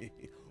boy.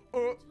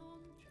 Oh.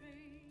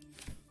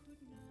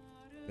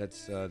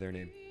 That's their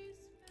name.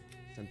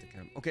 Sent to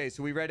camp. Okay,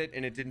 so we read it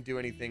and it didn't do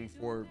anything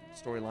for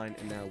storyline,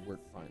 and now we're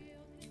fine.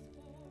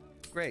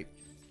 Great.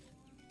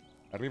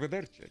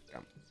 Arrivederci.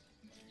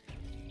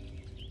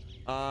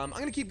 I'm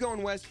gonna keep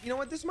going west. You know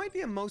what? This might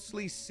be a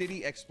mostly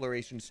city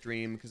exploration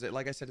stream because,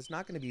 like I said, it's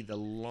not gonna be the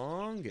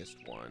longest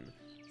one.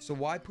 So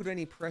why put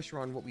any pressure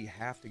on what we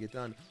have to get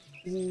done?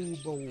 Oh,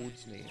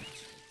 bold's name.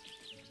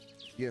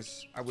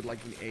 Yes, I would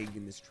like an egg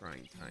in this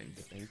trying time,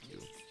 but thank you.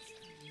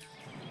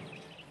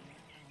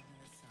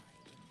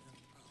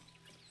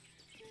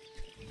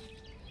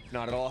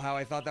 Not at all how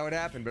I thought that would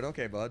happen, but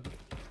okay, bud.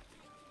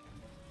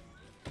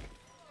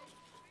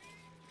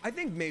 I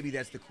think maybe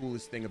that's the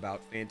coolest thing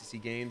about fantasy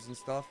games and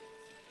stuff.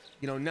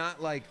 You know,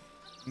 not like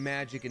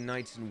magic and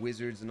knights and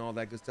wizards and all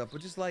that good stuff,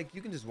 but just like,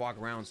 you can just walk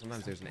around.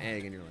 Sometimes there's an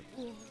egg and you're like,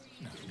 oh.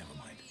 No, never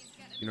mind.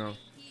 You know,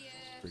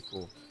 pretty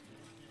cool.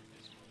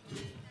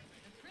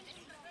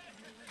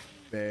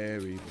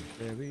 Very good,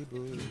 very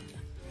good.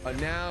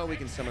 Now we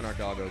can summon our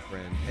doggo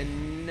friend.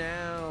 And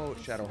now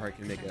Shadowheart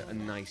can make a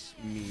nice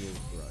meal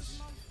for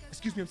us.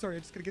 Excuse me, I'm sorry, I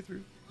just gotta get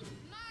through.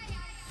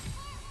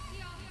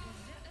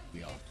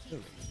 We are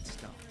filling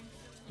stuff.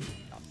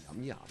 Yum,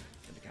 yum, yum.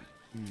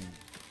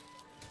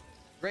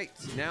 Great,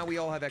 now we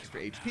all have extra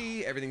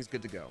HP. Everything's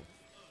good to go.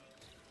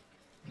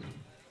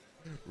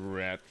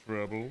 Rat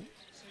trouble.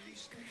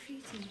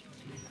 graffiti.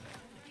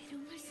 It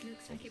almost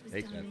looks like it was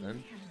Take done that in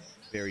then. hand.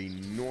 Very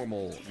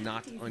normal,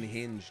 not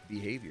unhinged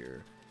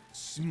behavior.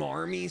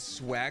 Smarmy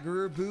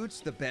Swaggerer boots,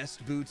 the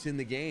best boots in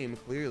the game,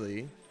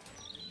 clearly.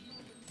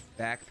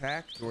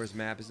 Backpack, Dora's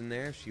map is in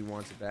there. If she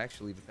wants it back,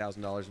 she'll leave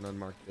 $1,000 in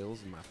unmarked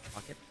bills in my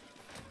pocket.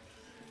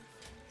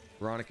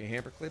 Veronica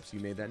Hamperclips,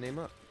 you made that name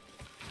up.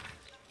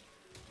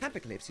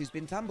 Hamperclips, who's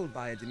been tumbled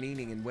by a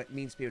demeaning and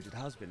mean-spirited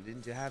husband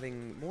into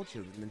having more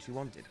children than she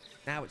wanted.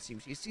 Now it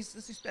seems she's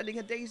ceaselessly spending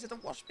her days at a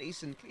wash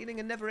basin, cleaning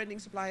a never-ending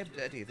supply of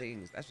dirty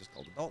things. That's just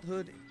called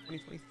adulthood in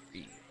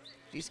 2023.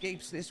 She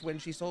escapes this when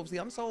she solves the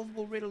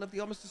unsolvable riddle of the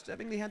almost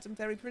disturbingly handsome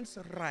fairy prince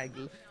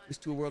Raigl. This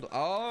to a world.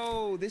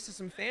 Oh, this is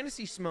some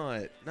fantasy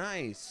smut.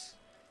 Nice.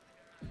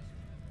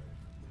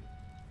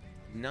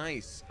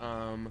 Nice.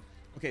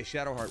 Okay,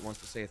 Shadowheart wants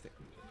to say a thing.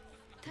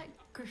 That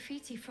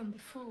graffiti from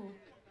before.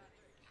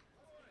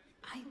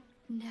 I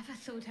never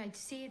thought I'd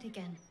see it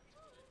again.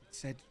 It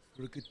said,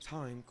 for a good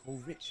time,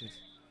 call Richard.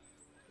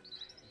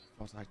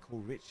 I thought I'd call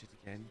Richard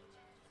again.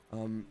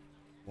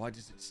 Why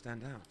does it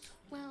stand out?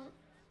 Well,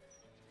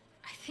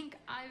 I think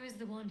I was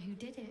the one who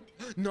did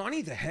it.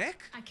 Nani, the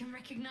heck? I can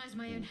recognize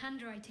my own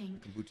handwriting.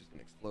 Kombucha's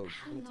gonna explode.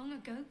 How long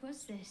ago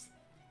was this?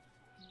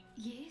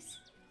 Years?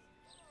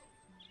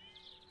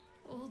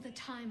 All the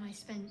time I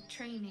spent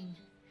training,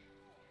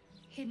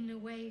 hidden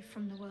away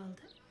from the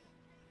world.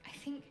 I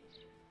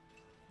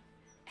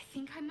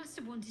think I must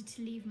have wanted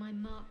to leave my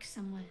mark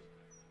somewhere.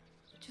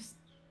 Just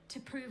to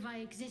prove I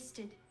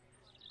existed.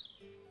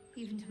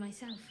 Even to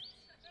myself.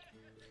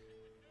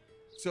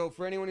 So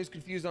for anyone who's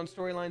confused on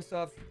storyline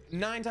stuff,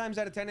 9 times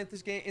out of 10 in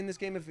this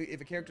game, if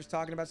a character's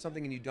talking about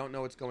something and you don't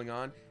know what's going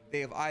on, they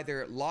have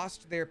either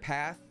lost their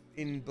path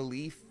in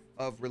belief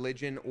of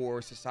religion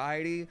or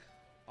society,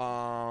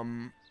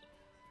 or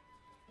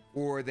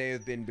they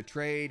have been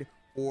betrayed,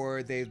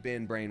 or they've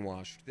been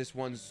brainwashed. This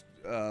one's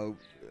a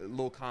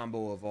little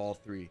combo of all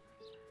three.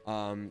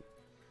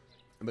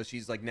 But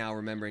she's like now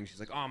remembering, she's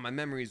like, oh, my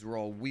memories were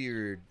all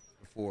weird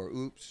before.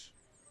 Oops.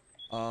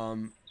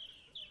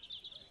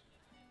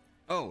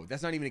 Oh,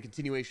 that's not even a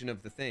continuation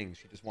of the thing.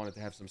 She just wanted to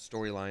have some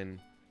storyline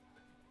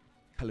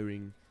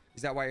coloring.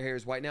 Is that why your hair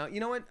is white now? You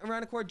know what,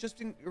 Ryan Accord, just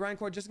in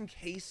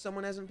case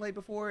someone hasn't played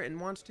before and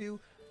wants to,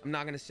 I'm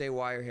not going to say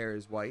why her hair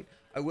is white.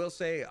 I will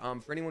say,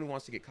 for anyone who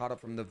wants to get caught up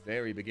from the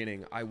very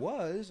beginning, I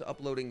was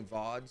uploading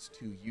VODs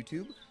to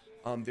YouTube.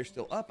 They're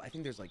still up. I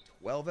think there's like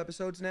 12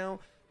 episodes now.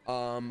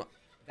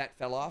 That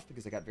fell off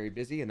because I got very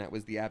busy, and that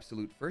was the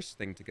absolute first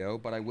thing to go.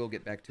 But I will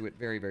get back to it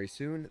very, very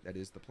soon. That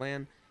is the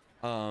plan.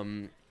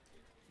 Yeah,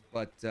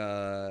 that's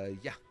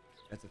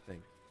a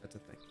thing. That's a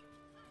thing.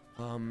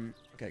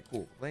 Okay,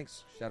 cool.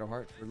 Thanks,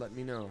 Shadowheart, for letting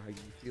me know how you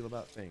feel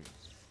about things.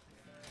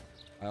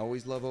 I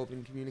always love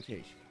open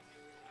communication.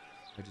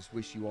 I just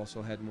wish you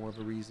also had more of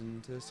a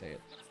reason to say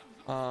it.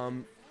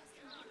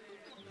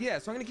 Yeah,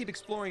 so I'm going to keep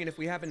exploring, and if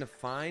we happen to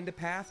find a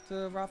path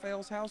to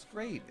Raphael's house,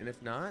 great. And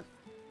if not,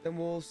 then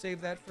we'll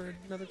save that for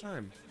another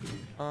time.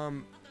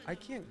 I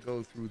can't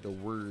go through the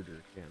word,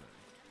 or can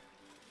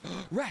I?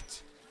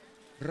 Rat!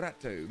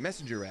 Ratto,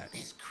 messenger rat.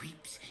 There's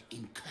creeps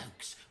in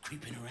cloaks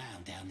creeping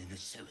around down in the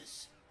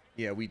sewers.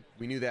 Yeah, we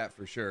knew that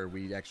for sure.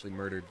 We actually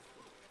murdered,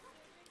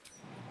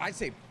 I'd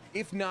say,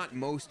 if not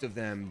most of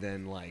them,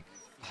 then like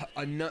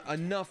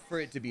enough for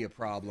it to be a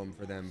problem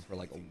for them for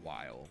like a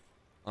while.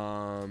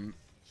 All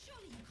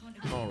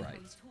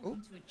right. Oh,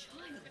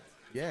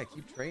 yeah,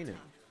 keep training.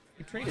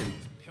 Keep training.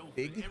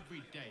 Big.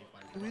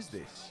 Who is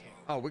this?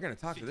 Oh, we're gonna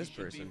talk to this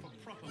person.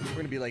 We're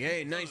gonna be like,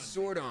 hey, nice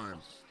sword arm.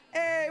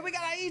 Hey, we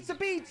got I Eat Some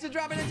Pizza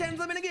dropping a 10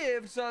 limit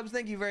gift subs.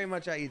 Thank you very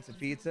much, I Eat Some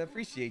Pizza.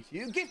 Appreciate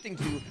you. Gifting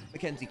to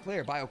Mackenzie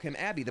Claire, Biochem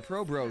Abby, the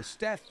Pro Bro,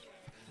 Steph,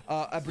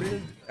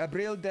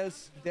 Abril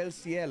del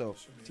Cielo.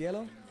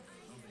 Cielo?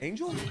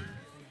 Angel?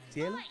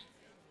 Cielo?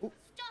 Oh.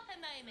 Stop a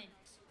moment.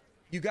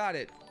 You got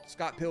it.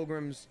 Scott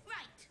Pilgrim's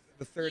Right.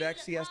 the third You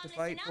X he has to look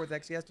fight, harmless fourth enough.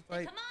 X he has to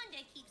fight. The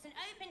commander keeps an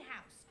open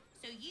house,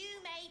 so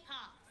you may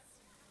pass.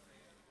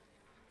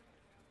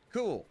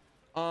 Cool.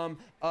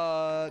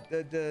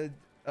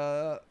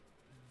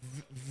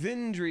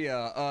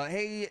 Vindria,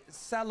 hey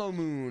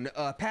Salomoon,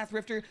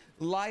 Pathrifter,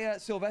 Laya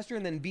Sylvester,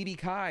 and then BB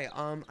Kai.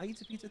 I Eat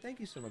Some Pizza, thank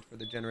you so much for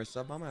the generous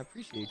sub, Mama. I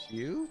appreciate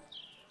you.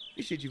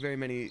 Appreciate you very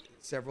many,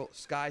 several.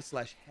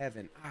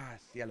 Sky/Heaven. Ah,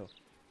 cielo.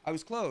 I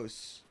was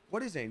close.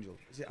 What is Angel?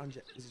 Is it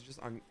Angel? Is it just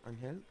Angel?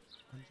 Angel?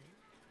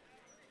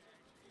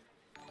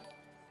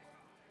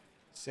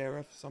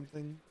 Seraph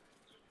something?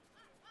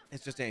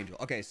 It's just Angel.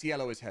 Okay,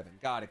 cielo is heaven.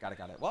 Got it.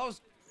 Well,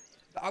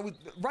 I was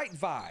right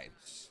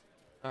vibes.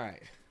 All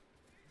right.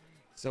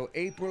 So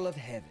April of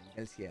heaven,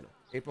 el cielo.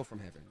 April from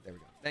heaven. There we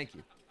go. Thank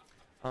you.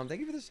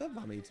 Thank you for the sub,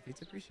 Mama Eats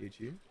Pizza. Appreciate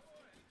you.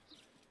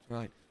 All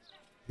right.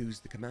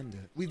 Who's the commander?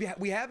 We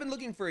have been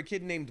looking for a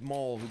kid named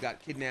Maul who got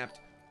kidnapped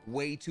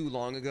way too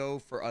long ago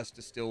for us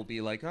to still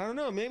be like, I don't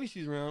know, maybe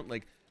she's around.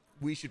 Like,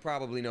 we should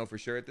probably know for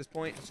sure at this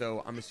point.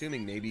 So I'm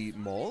assuming maybe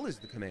Maul is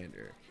the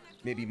commander.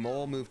 Maybe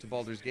Maul moved to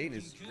Baldur's Gate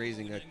and is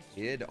raising a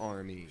kid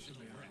army,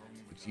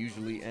 which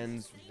usually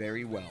ends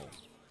very well.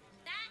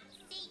 That's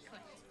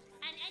secret.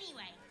 And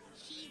anyway,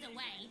 she's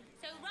away,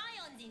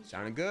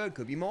 Sounding good.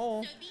 Could be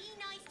mole. So be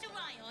nice to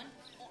Ryan,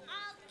 or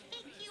I'll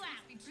kick you out.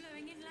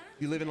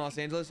 You live in Los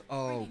Angeles?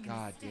 Oh,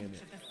 god damn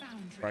it.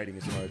 Writing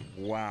is hard.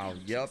 Wow.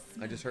 Yep.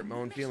 I just hurt my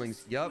own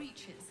feelings. Yep.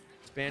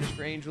 Spanish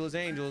for angel is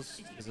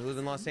angels, because I live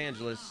in Los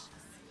Angeles.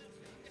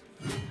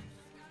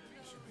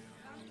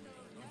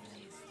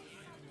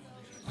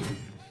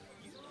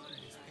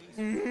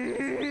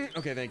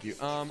 Okay, thank you.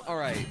 All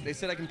right. They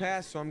said I can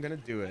pass, so I'm gonna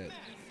do it.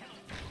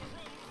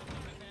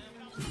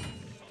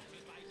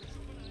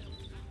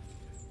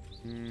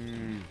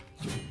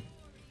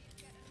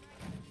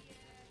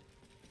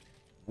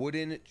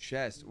 Wooden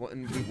chest. Well,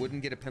 and we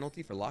wouldn't get a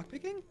penalty for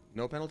lockpicking?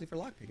 No penalty for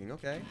lockpicking.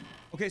 Okay.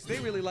 Okay, so they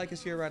really like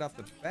us here right off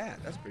the bat.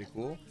 That's pretty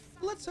cool.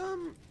 Let's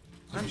I'm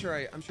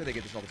sure they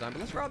get this all the time, but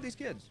let's rob these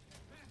kids.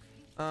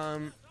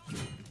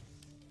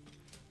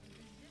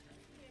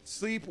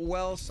 Sleep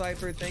well,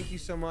 Cypher. Thank you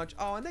so much.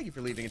 Oh, and thank you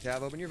for leaving a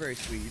tab open. You're very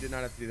sweet. You did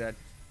not have to do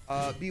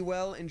that. Be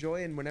well,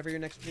 enjoy, and whenever your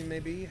next stream may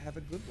be, have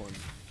a good one.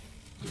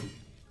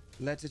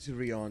 Letter to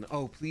Rion.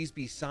 Oh, please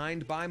be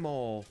signed by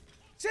Mole.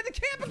 Send the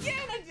camp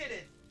again! I did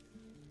it!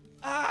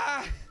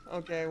 Ah!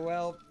 Okay,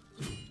 well,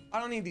 I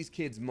don't need these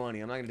kids'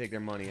 money. I'm not gonna take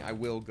their money. I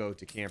will go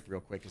to camp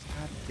real quick, because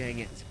god dang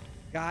it.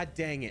 God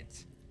dang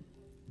it.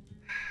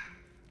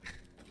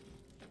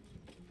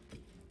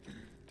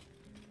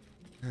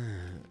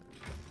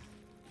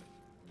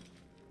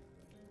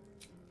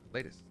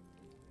 Latest.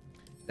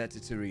 That's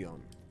it to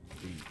Rion.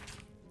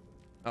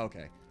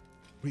 Okay.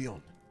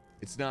 Rion.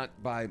 It's not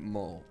by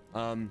Mole.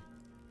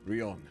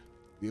 Rion.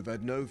 We have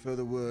had no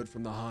further word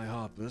from the High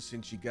Harper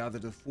since she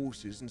gathered her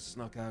forces and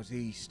struck out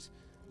east.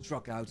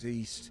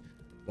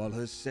 While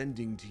her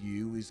sending to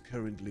you is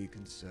currently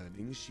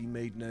concerning, she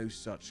made no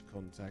such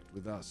contact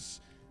with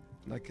us.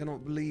 And I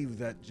cannot believe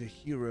that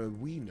Jahira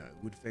we know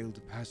would fail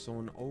to pass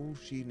on all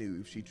she knew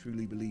if she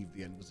truly believed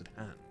the end was at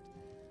hand.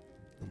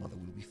 Your mother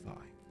will be fine.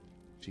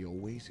 She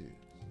always is.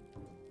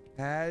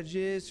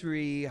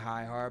 Pageantry,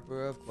 High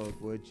Harper of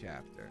Cloakwood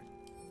chapter.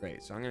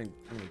 Great, so I'm gonna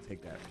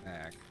take that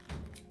back.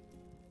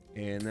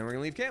 And then we're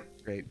gonna leave camp.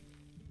 Great.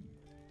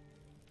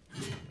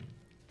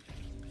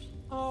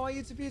 Oh, I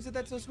eat some pizza.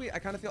 That's so sweet. I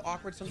kind of feel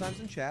awkward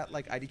sometimes in chat,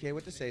 like IDK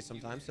what to say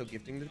sometimes, so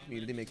gifting to the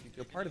community makes me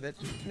feel part of it.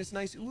 And it's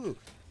nice. Ooh,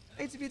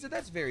 I ate some pizza.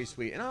 That's very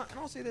sweet. And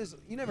I'll say this.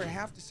 You never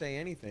have to say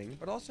anything,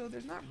 but also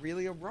there's not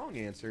really a wrong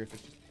answer if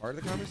it's just part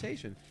of the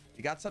conversation. If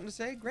you got something to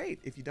say, great.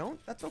 If you don't,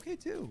 that's okay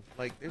too.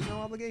 Like, there's no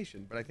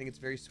obligation. But I think it's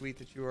very sweet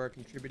that you are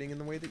contributing in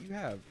the way that you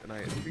have, and I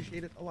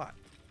appreciate it a lot.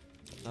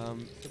 So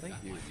thank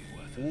you.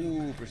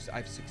 Ooh,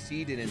 I've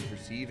succeeded in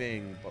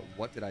perceiving, but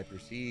what did I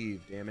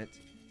perceive? Damn it.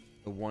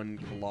 The one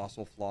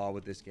colossal flaw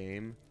with this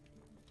game.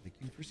 Like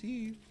you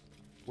perceive.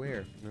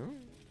 Where? No?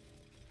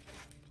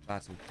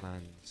 Battle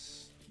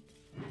plans.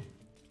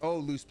 Oh,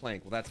 loose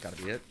plank. Well, that's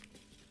gotta be it.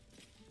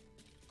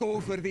 Go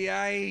for the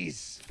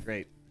eyes!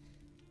 Great.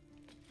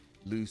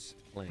 Loose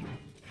plank.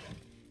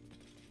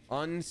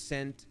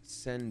 Unsent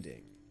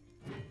sending.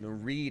 Now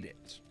read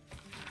it.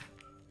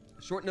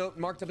 A short note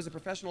marked up as a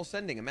professional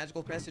sending, a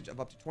magical message of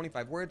up to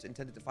 25 words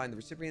intended to find the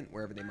recipient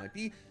wherever they might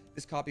be.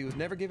 This copy was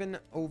never given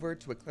over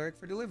to a cleric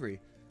for delivery.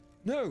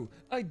 No,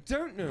 I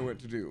don't know what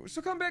to do,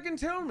 so come back and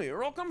tell me,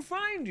 or I'll come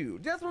find you.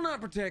 Death will not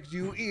protect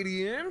you,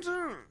 idiot.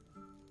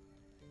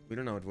 We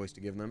don't know what voice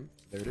to give them.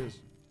 There it is.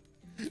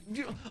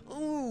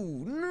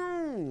 Oh,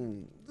 no.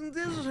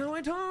 This is how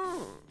I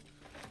talk.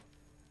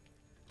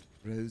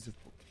 Rows of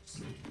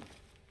books.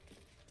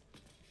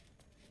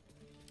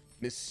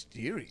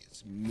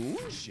 Mysterious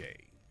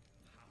moonshade.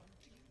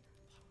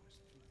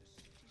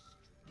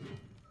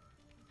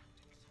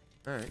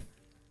 Alright.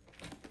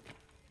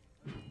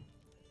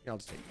 Yeah, I'll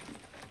just take it.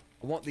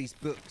 I want these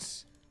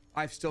books.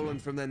 I've stolen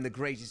from them the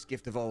greatest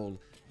gift of all,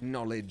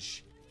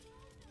 knowledge.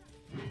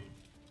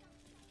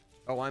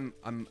 Oh, I'm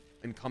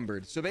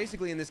encumbered. So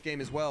basically in this game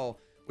as well,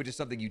 which is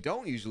something you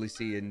don't usually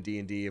see in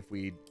D&D if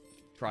we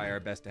try our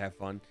best to have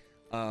fun,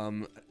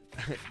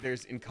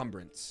 there's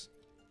encumbrance.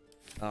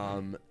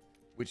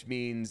 Which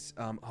means,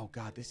 oh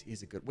god, this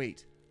is a good,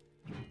 wait.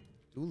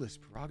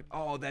 Duelist prerogative.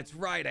 Oh, that's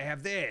right, I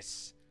have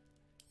this.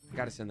 I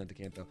gotta send that to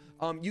camp though.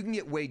 You can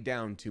get weighed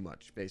down too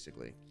much,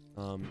 basically.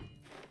 You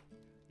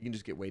can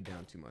just get weighed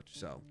down too much,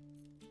 so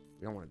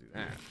we don't want to do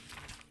that.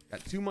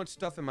 Got too much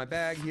stuff in my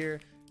bag here.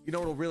 You know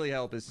what'll really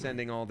help is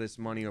sending all this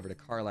money over to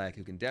Karlak,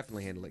 who can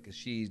definitely handle it, because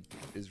she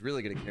is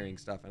really good at carrying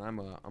stuff, and I'm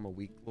a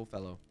weak little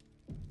fellow.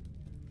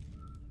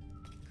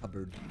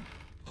 Cupboard.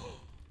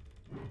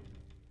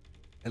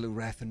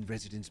 Elurathon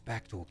residence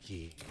backdoor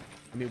key.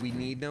 I mean, we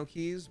need no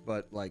keys,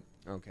 but like,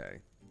 okay,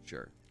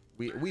 sure.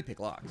 We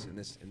pick locks in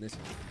this.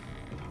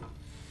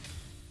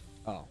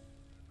 Oh.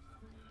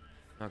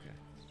 Okay.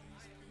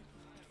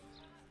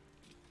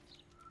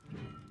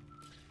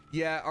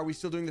 Yeah, are we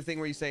still doing the thing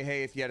where you say,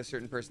 hey, if you had a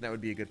certain person, that would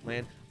be a good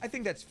plan? I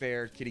think that's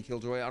fair, Kitty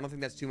Killjoy. I don't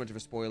think that's too much of a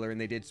spoiler, and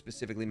they did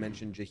specifically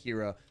mention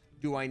Jahira.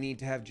 Do I need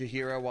to have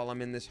Jahira while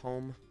I'm in this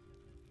home?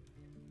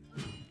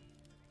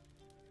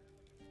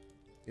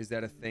 Is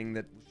that a thing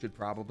that should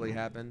probably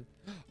happen?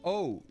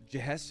 Oh,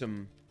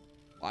 Jehesum.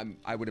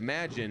 I would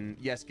imagine.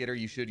 Yes, get her.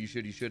 You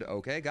should.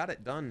 Okay, got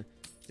it. Done.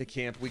 to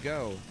camp we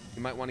go.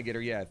 You might want to get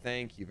her. Yeah,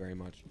 thank you very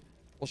much.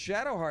 Well,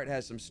 Shadowheart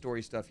has some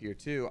story stuff here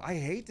too. I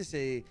hate to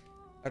say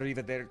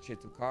arrivederci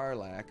to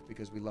Karlak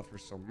because we love her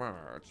so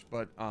much,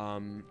 but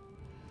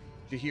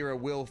Jaheira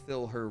will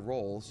fill her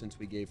role since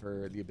we gave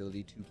her the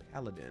ability to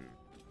paladin.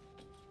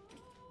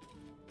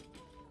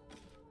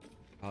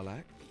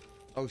 Karlak?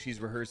 Oh, she's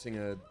rehearsing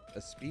a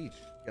speech.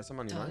 Got some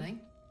on your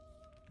mind?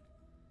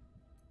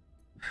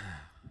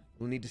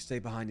 We'll need to stay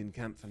behind in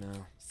camp for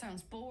now.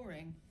 Sounds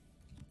boring.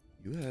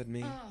 You heard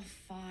me. Oh,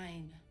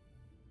 fine.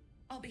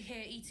 I'll be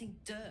here eating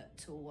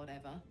dirt or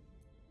whatever.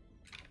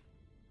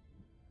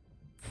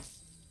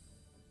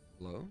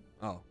 Hello?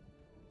 Oh.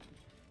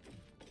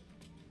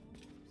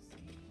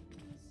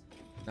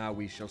 Now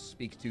we shall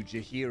speak to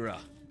Jaheira,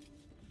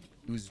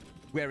 who's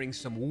wearing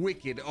some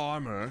wicked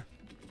armor.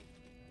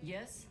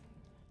 Yes?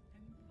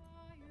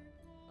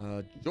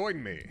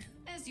 Join me.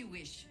 As you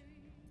wish.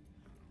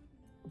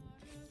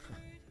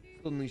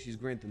 Suddenly she's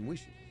granting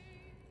wishes.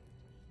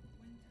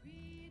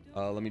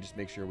 Let me just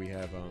make sure we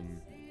have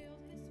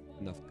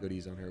enough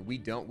goodies on her. We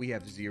don't. We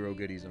have 0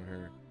 goodies on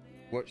her.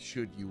 What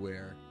should you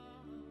wear?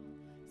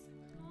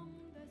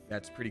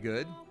 That's pretty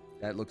good.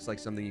 That looks like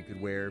something you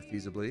could wear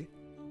feasibly.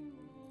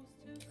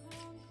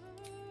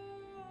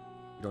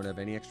 We don't have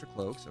any extra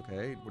cloaks.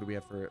 Okay. What do we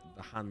have for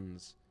the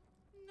hands?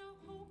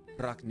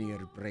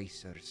 Braknir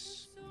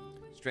bracers.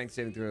 Strength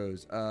saving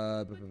throws.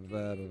 I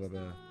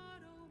mean,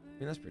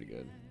 that's pretty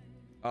good.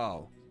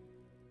 Oh.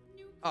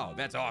 Oh,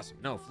 that's awesome.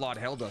 No, flawed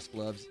Helldust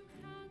gloves.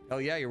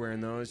 Hell yeah, you're wearing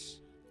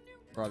those.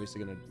 We're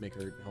obviously gonna make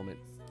her helmet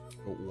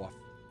go off.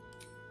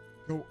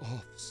 Go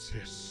off,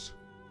 sis.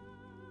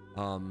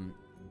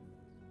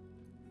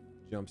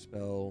 Jump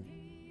spell.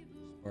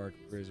 Spark,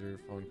 Brazier,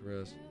 Fawn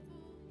Caress.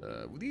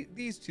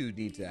 These two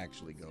need to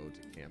actually go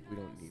to camp. We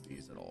don't need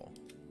these at all.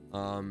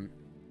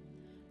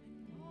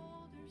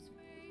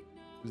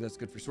 That's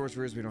good for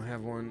sorcerers. We don't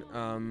have one.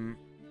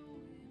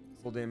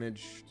 Full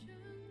damage.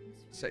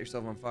 Set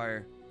yourself on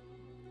fire.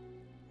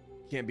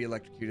 Can't be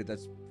electrocuted.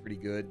 That's pretty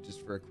good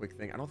just for a quick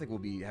thing. I don't think we'll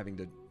be having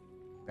to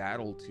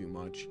battle too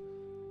much.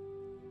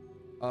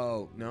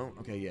 Oh, no?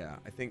 Okay, yeah.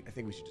 I think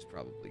we should just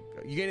probably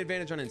go. You gain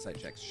advantage on insight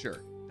checks.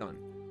 Sure. Done.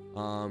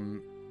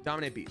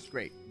 Dominate beast.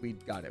 Great. We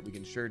got it. We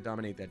can sure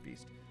dominate that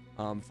beast.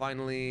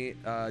 Finally,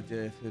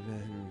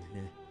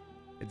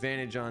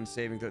 advantage on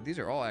saving throw. These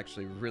are all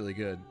actually really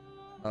good.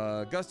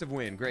 Gust of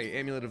wind. Great.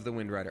 Amulet of the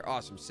Wind Rider.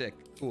 Awesome. Sick.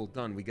 Cool.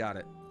 Done. We got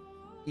it.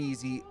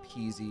 Easy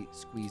peasy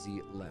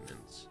squeezy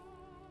lemons.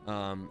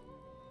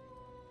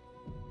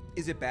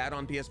 Is it bad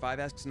on PS5,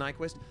 asks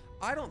Nyquist?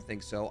 I don't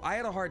think so. I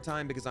had a hard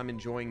time because I'm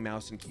enjoying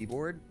mouse and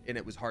keyboard, and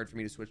it was hard for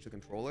me to switch to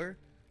controller.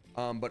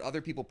 But other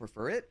people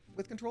prefer it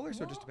with controller,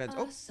 so it just depends.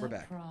 Oh, we're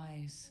back.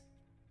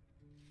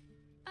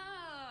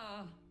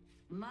 Ah,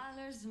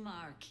 Mahler's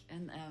mark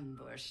and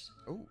ambush.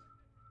 Oh.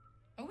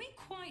 Are we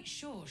quite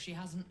sure she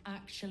hasn't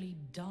actually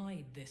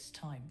died this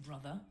time,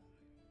 brother?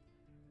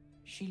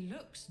 She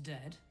looks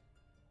dead.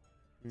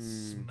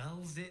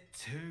 Smells it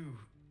too.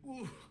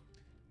 Ooh.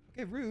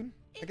 Okay, rude.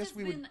 I guess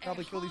we would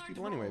probably kill these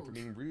people anyway for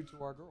being rude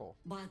to our girl.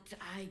 But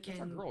I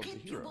can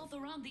kick you both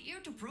around the ear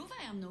to prove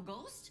I am no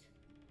ghost.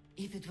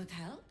 If it would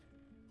help.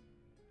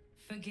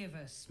 Forgive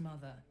us,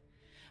 Mother.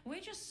 We're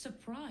just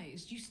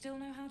surprised you still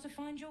know how to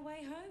find your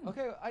way home.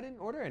 Okay, I didn't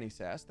order any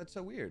sass. That's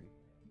so weird.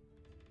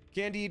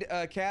 Candide,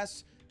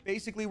 Cass,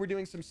 basically we're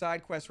doing some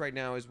side quests right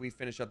now as we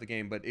finish up the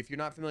game, but if you're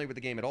not familiar with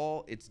the game at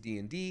all, it's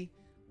D&D.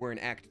 We're in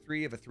Act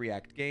 3 of a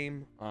 3-act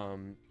game.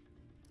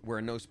 We're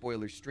a no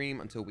spoiler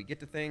stream until we get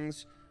to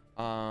things.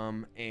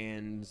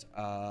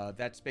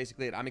 That's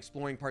basically it. I'm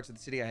exploring parts of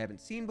the city I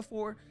haven't seen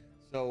before,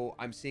 so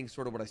I'm seeing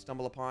sort of what I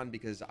stumble upon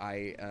because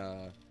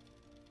I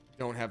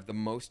don't have the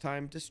most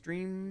time to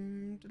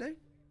stream today.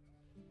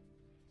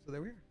 So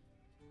there we are.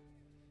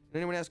 And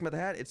anyone asking about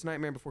the hat? It's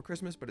Nightmare Before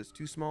Christmas, but it's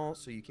too small,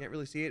 so you can't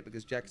really see it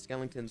because Jack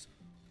Skellington's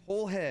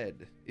whole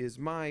head is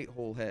my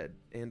whole head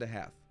and a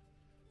half.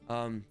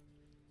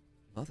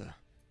 Mother,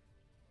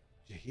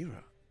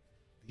 Jaheira,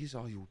 these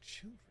are your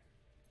children.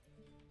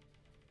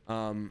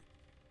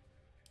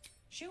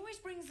 She always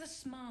brings the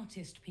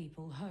smartest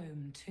people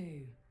home,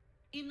 too.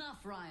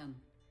 Enough, Ryan.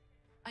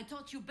 I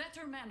taught you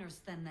better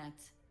manners than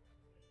that.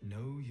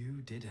 No,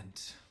 you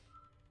didn't.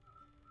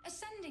 A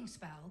sending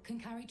spell can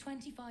carry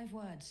 25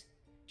 words.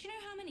 Do you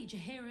know how many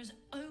Jaheira's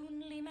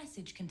only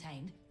message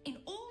contained in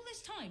all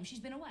this time she's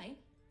been away?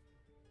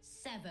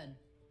 7.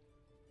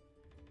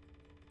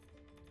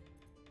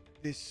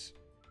 This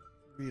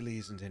really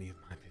isn't any of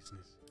my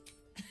business.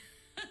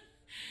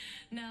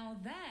 Now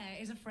there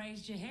is a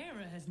phrase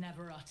Jaheira has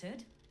never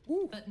uttered.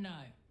 Ooh. But no.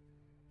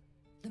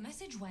 The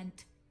message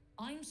went,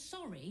 I'm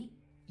sorry,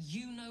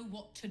 you know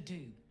what to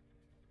do.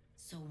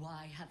 So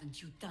why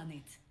haven't you done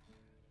it?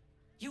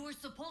 You were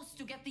supposed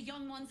to get the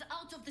young ones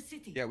out of the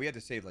city. Yeah, we had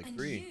to save like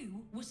 3. And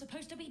you were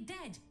supposed to be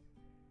dead.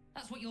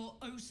 That's what your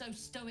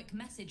oh-so-stoic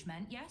message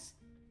meant, yes?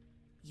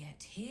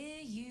 Yet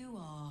here you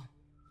are.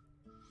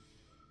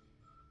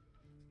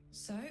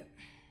 So,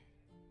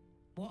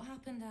 what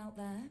happened out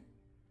there?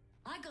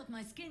 I got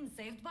my skin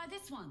saved by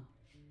this one.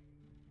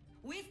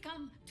 We've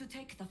come to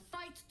take the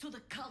fight to the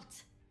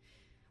cult,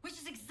 which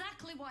is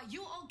exactly why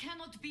you all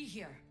cannot be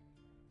here.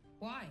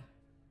 Why?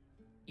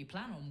 You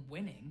plan on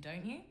winning,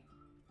 don't you?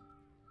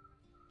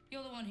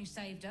 You're the one who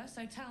saved us,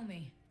 so tell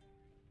me,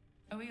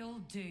 are we all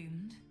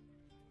doomed?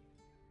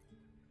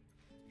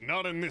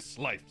 Not in this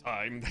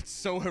lifetime. That's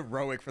so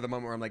heroic for the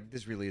moment where I'm like,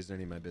 this really isn't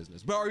any of my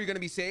business. But are you going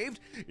to be saved?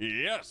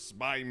 Yes,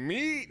 by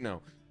me.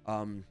 No.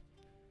 The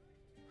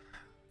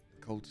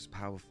cult is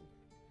powerful.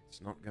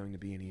 It's not going to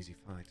be an easy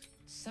fight.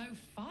 So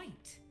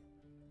fight.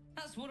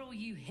 That's what all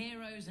you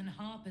heroes and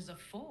harpers are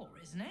for,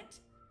 isn't it?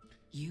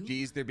 You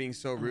Geez, they're being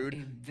so rude.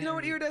 You know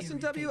what,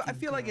 Iridescent W? I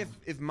feel like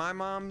if my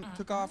mom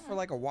took off for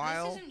like a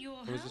while, this isn't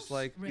your it was just house,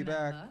 like, be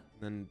back. remember?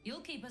 Then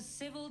You'll keep a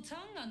civil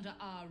tongue under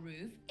our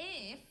roof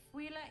if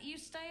we let you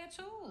stay at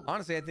all.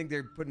 honestly, I think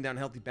they're putting down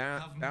healthy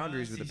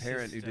boundaries with a mercy,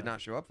 parent who sister. did not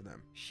show up for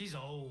them. She's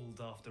old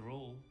after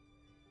all.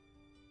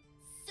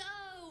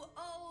 So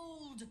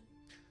old.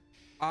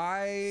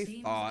 I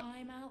Seems thought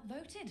I'm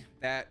outvoted.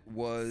 that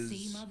was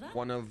See, Mother?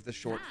 one of the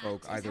short That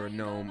folk, is either how a you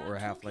go gnome or a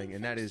about halfling, talking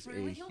and that things is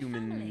through a with your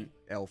human family.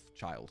 elf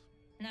child.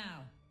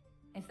 Now,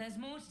 if there's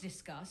more to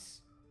discuss,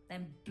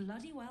 then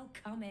bloody well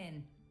come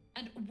in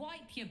and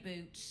wipe your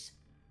boots.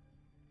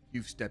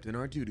 You've stepped in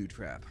our doo-doo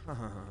trap.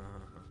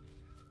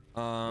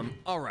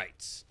 All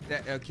right.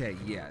 Okay,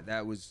 yeah,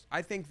 that was...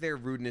 I think their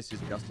rudeness is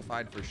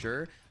justified for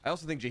sure. I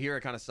also think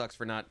Jaheira kind of sucks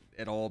for not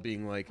at all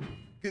being like...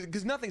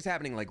 Because nothing's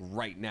happening like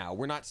right now.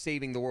 We're not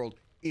saving the world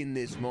in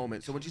this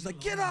moment. So when she's like,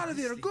 get out of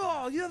here,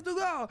 go, you have to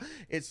go.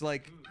 It's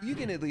like, you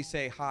can at least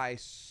say, hi,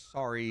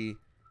 sorry.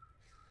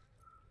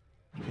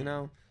 You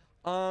know?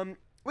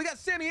 We got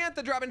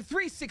Samantha dropping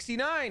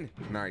 369.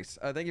 Nice.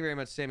 Thank you very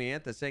much,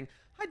 Samantha, saying,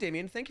 hi,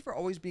 Damien. Thank you for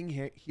always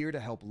being here to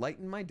help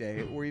lighten my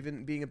day or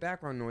even being a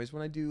background noise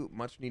when I do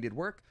much needed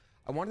work.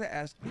 I wanted to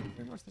ask, thank you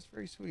very much. That's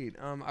very sweet.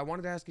 I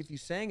wanted to ask if you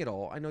sang at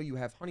all. I know you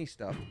have honey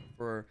stuff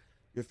for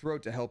your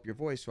throat to help your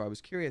voice, so I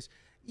was curious.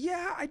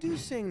 Yeah, I do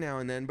sing now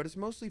and then, but it's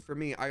mostly for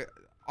me.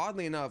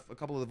 Oddly enough, a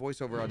couple of the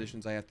voiceover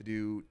auditions I have to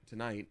do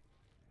tonight,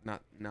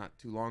 not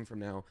too long from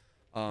now,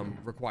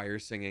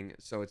 requires singing.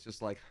 So it's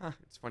just like,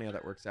 it's funny how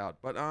that works out.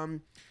 But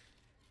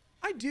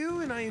I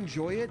do, and I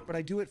enjoy it, but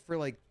I do it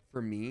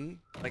for me.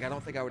 Like, I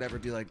don't think I would ever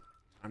be like,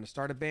 I'm gonna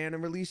start a band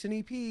and release an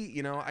EP.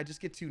 You know, I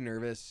just get too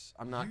nervous.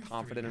 I'm not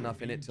confident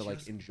enough in it to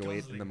like enjoy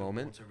it in the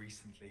moment.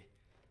 Recently.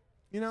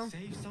 You know,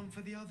 Save some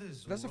for the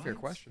others. that's a fair alright?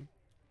 question.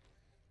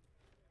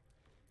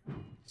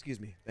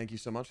 Excuse me. Thank you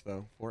so much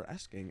though for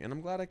asking, and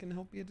I'm glad I can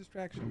help be a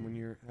distraction when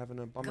you're having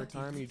a bummer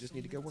time and you just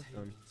need to get work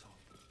done.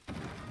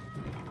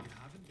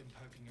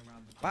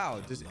 Wow,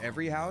 does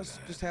every house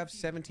just have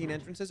 17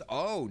 entrances?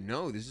 Oh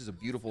no, this is a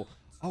beautiful...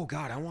 Oh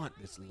god, I want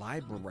this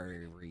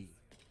library.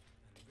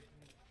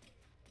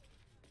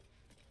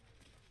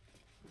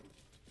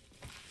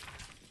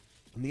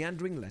 A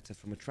meandering letter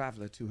from a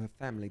traveler to her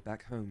family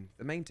back home.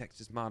 The main text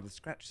is marred with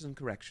scratches and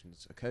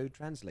corrections, a code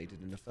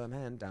translated in a firm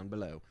hand down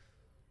below.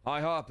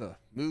 Hi Harper,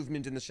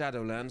 movement in the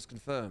Shadowlands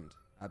confirmed.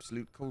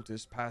 Absolute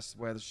cultists pass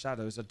where the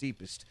shadows are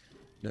deepest.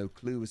 No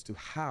clue as to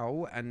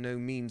how and no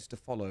means to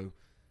follow.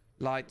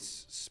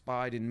 Lights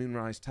spied in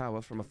Moonrise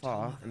Tower from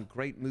afar, and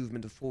great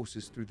movement of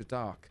forces through the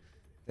dark.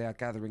 They are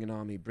gathering an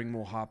army. Bring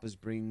more Harpers,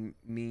 bring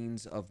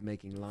means of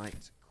making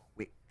light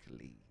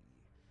quickly.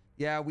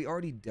 Yeah, we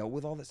already dealt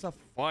with all that stuff.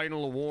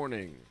 Final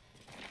warning.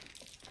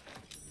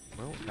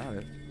 Well, got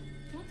it.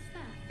 What's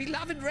that?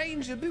 Beloved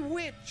Ranger,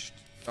 bewitched!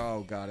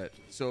 Oh, got it.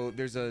 So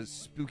there's a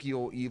spooky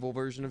old evil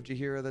version of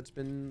Jaheira that's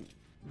been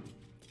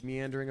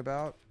meandering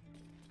about.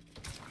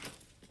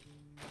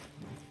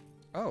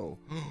 Oh.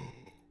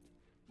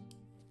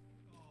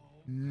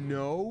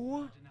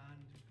 No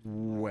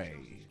way.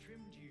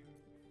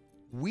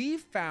 We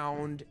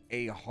found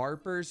a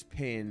Harper's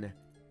pin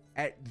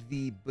at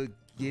the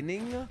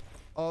beginning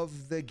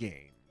of the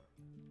game.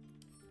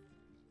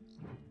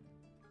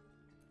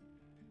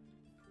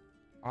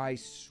 I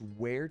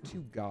swear to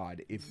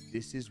God, if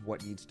this is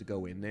what needs to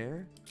go in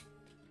there.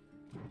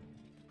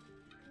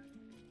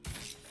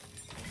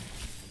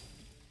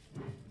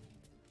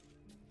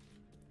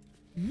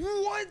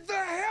 What the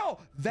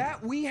hell?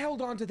 That we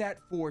held on to that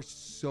for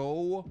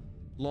so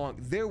long.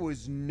 There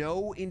was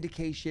no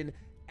indication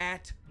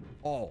at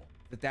all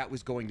that that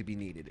was going to be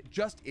needed.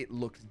 Just it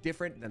looked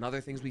different than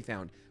other things we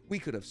found. We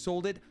could have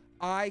sold it.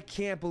 I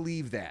can't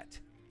believe that.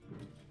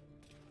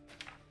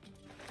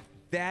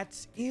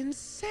 That's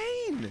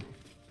insane.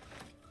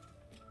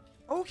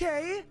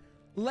 Okay,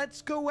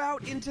 let's go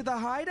out into the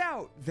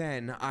hideout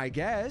then, I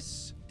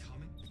guess.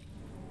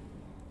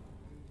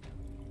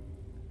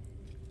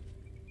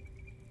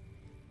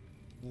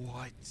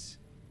 What?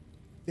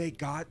 They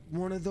got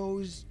one of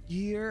those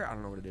here? I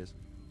don't know what it is.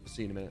 We'll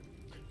see in a minute.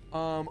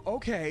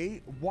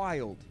 Okay,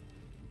 wild.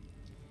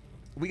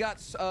 We got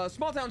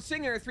Small Town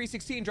Singer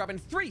 316 dropping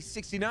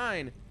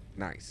 369.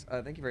 Nice.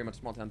 Thank you very much,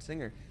 Small Town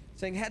Singer.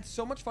 Saying, had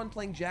so much fun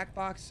playing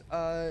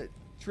Jackbox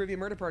Trivia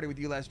Murder Party with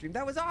you last stream.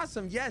 That was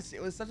awesome. Yes,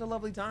 it was such a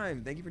lovely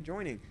time. Thank you for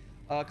joining.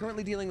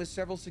 Currently dealing with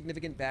several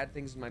significant bad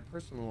things in my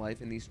personal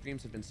life, and these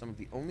streams have been some of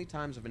the only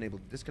times I've been able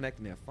to disconnect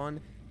and have fun.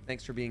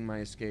 Thanks for being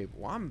my escape.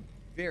 Well, I'm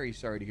very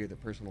sorry to hear that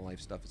personal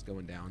life stuff is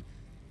going down.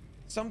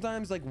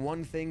 Sometimes like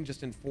one thing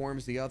just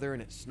informs the other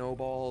and it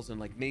snowballs, and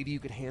like maybe you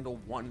could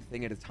handle one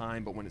thing at a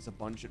time, but when it's a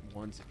bunch at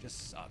once, it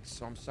just sucks.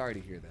 So I'm sorry to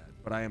hear that,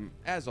 but I am,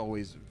 as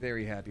always,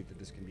 very happy that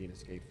this can be an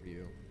escape for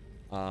you.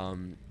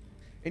 And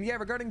yeah,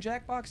 regarding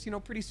Jackbox, you know,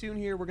 pretty soon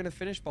here we're gonna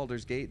finish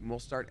Baldur's Gate and we'll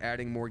start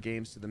adding more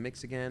games to the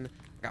mix again.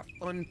 I got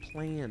fun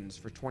plans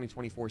for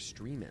 2024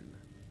 streaming.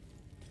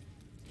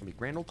 It's gonna be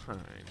grand old time.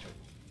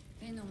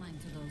 Pay no mind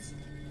to those.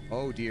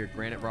 Oh dear,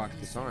 Granite Rock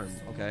Disarm.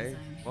 Okay,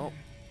 well,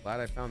 glad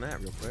I found that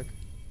real quick.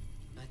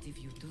 But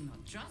if you do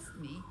not trust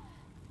me,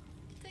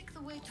 take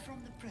the weight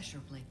from the pressure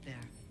plate there.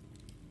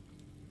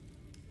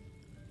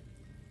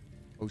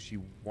 Oh, she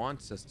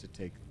wants us to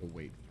take the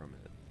weight from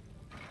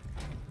it.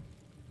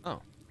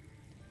 Oh.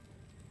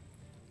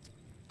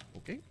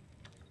 Okay.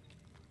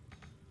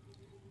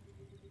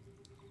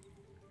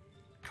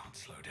 Can't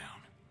slow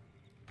down.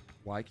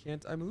 Why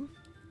can't I move?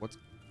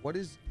 What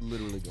is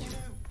literally going on? You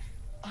know,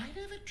 I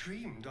never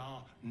dreamed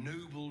our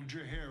noble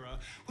Jaheira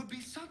would be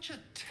such a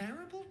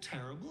terrible,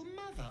 terrible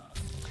mother.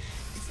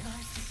 It's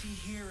nice to see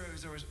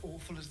heroes are as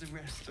awful as the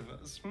rest of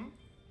us, hmm?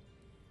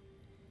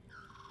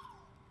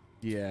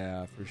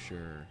 Yeah, for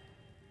sure.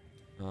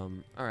 All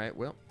right,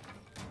 well,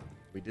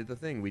 we did the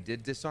thing. We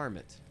did disarm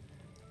it.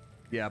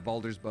 Yeah,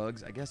 Baldur's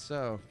bugs. I guess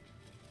so.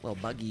 Well,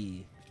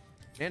 buggy.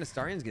 Man,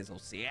 Astarian's getting so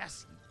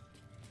sassy.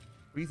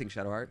 What do you think,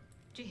 Shadowheart?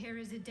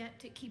 Jaheira's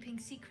adept at keeping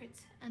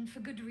secrets, and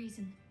for good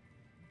reason.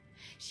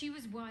 She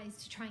was wise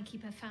to try and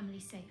keep her family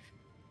safe.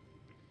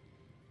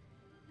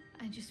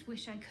 I just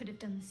wish I could have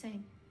done the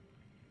same.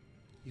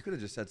 You could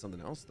have just said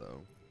something else,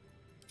 though.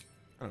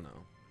 I don't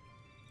know.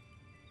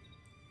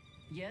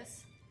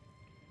 Yes?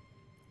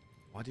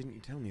 Why didn't you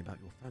tell me about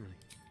your family?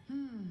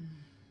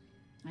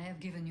 I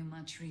have given you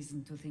much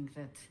reason to think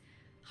that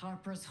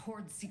Harper's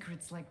hoard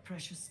secrets like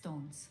precious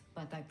stones,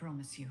 but I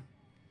promise you,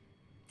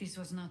 this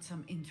was not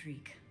some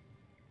intrigue.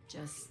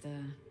 Just,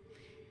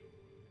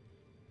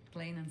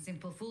 plain and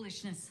simple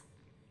foolishness.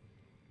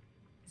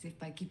 As if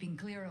by keeping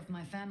clear of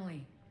my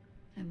family,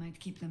 I might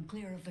keep them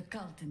clear of the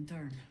cult in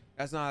turn.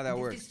 That's not how that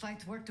works. If this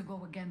fight were to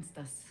go against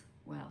us,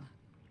 well,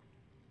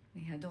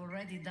 we had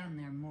already done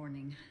their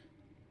mourning.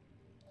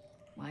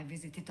 Why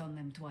visit it on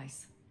them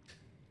twice?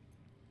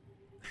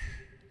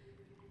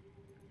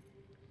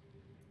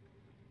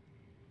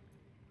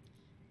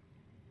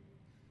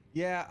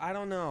 Yeah, I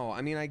don't know.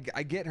 I mean, I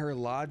get her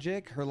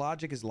logic. Her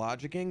logic is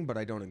logicking, but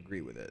I don't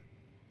agree with it.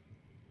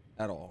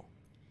 At all.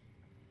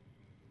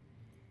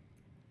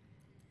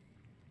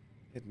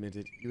 Admit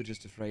it, you were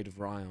just afraid of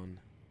Ryan.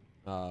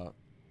 One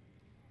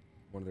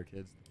of their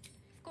kids.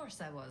 Of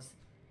course I was.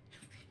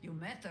 You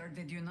met her,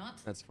 did you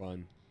not? That's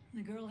fun.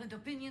 The girl had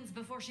opinions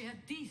before she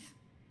had teeth.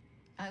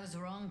 I was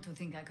wrong to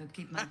think I could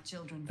keep my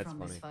children from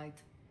this fight.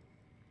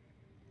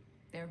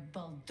 They're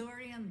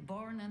Baldurian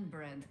born and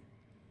bred.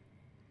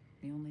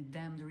 The only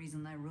damned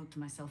reason I root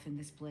myself in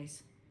this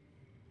place.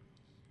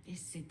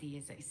 This city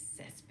is a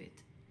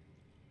cesspit.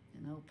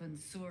 An open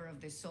sewer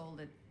of the soul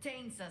that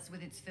taints us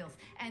with its filth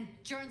and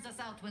churns us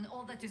out when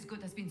all that is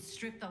good has been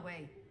stripped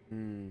away.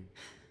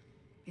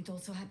 It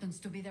also happens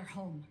to be their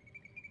home.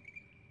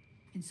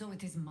 And so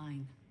it is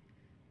mine.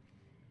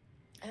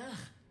 Ugh.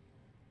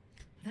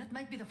 That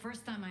might be the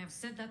first time I have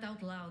said that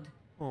out loud.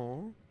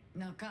 Oh.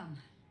 Now come.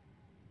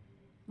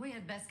 We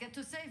had best get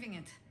to saving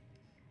it.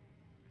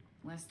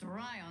 Lest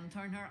Ryan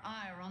turn her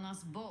ire on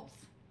us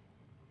both.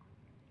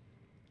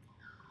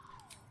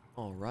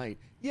 All right.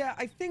 Yeah,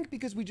 I think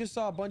because we just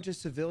saw a bunch of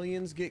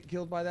civilians get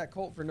killed by that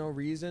cult for no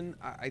reason,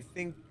 I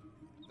think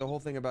the whole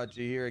thing about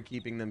Jaheira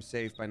keeping them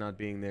safe by not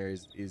being there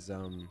is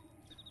some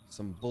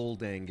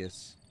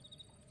bulldangus.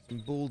 Some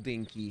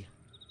bulldinky.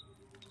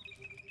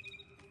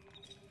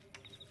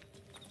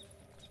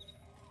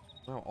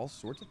 Wow, all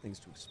sorts of things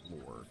to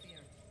explore. The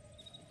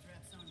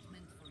traps aren't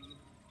meant for you.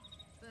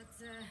 But,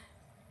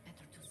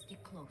 better to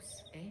stick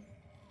close, eh?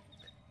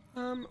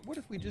 What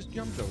if we just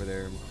jumped over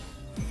there?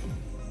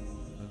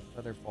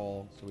 Feather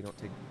fall, so we don't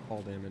take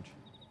fall damage.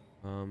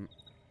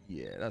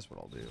 Yeah, that's what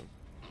I'll do.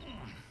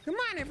 Come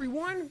on,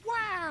 everyone!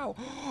 Wow!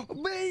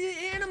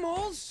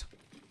 Animals!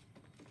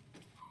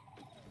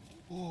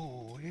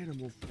 Oh,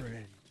 animal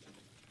friend.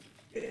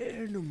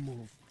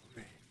 Animal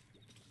friend.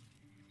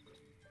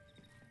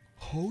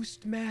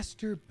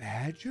 Postmaster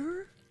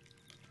Badger?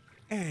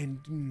 And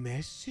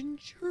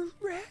messenger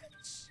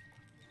rats?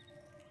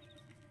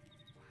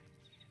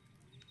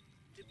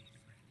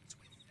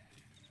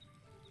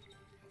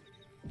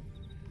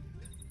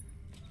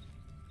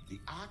 The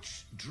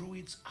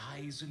Archdruid's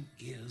eyes and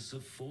ears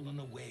have fallen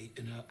away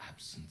in her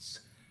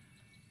absence.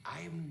 I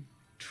am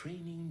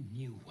training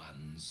new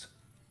ones.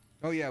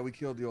 Oh yeah, we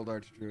killed the old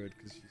Archdruid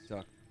because she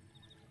sucked.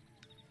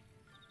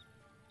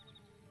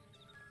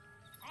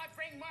 I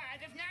bring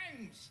word of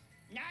gnomes.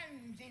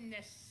 Gnomes in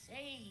the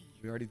sea.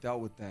 We already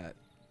dealt with that.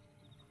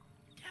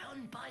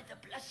 Down by the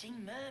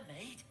Blushing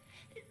Mermaid,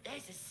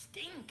 there's a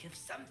stink of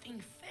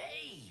something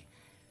fey.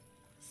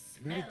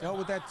 We already dealt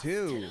with that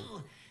too.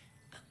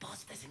 But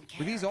boss doesn't care.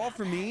 Were these all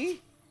for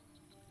me?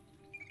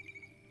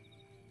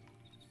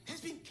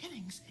 There's been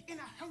killings in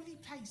a holy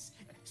place.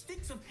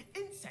 Sticks of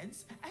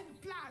incense and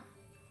blood.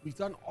 We've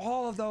done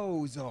all of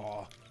those.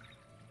 Oh.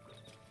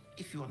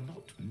 If you are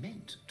not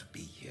meant to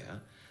be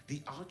here, the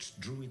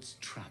Archdruid's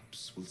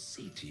traps will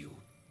say to you.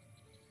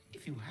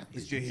 If you have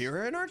Is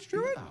Jaheira an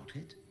Archdruid? About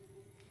it.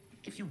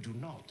 If you do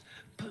not,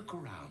 poke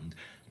around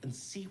and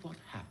see what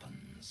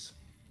happens.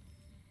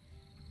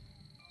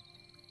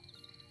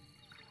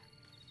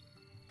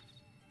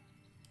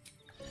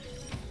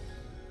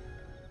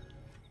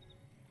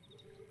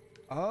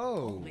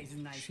 Oh, Always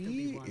nice to she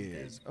be wanted.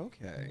 is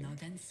okay. Now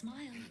then, smile.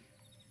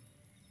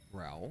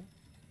 Rel.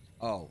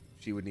 Oh,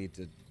 she would need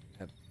to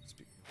have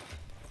speak.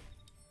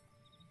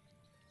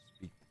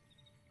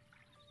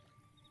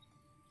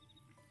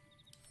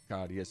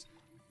 God, yes,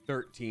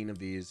 13 of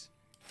these.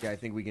 Yeah, I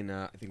think we can.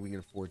 I think we can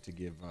afford to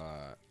give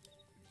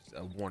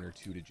one or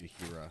two to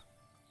Jaheira.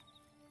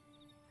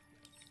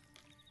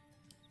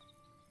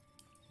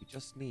 We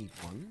just need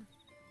one.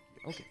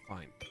 Okay,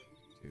 fine.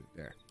 Two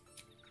there.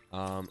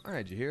 All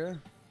right,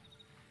 Jaheira.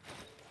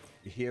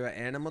 You hear an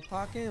animal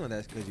talking? Well,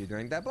 that's because you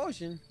drank that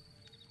potion.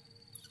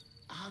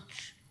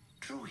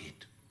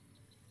 Archdruid,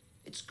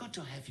 it's good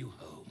to have you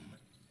home.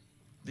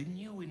 The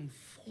new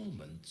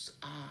informants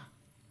are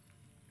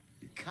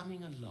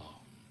coming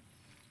along.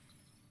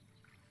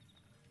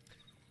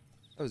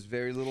 That was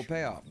very little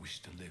payoff. Wish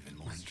to live in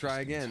more. Let's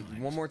try again.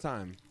 One more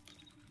time.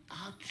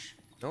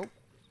 Nope.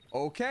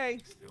 Okay.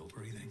 Still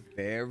breathing.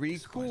 Very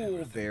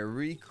cool.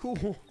 Very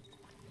cool.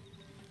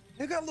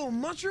 They got little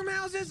mushroom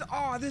houses.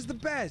 Oh, this is the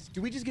best.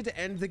 Do we just get to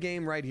end the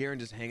game right here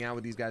and just hang out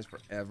with these guys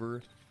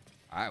forever?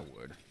 I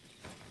would.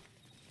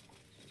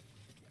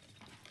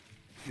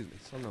 Excuse me.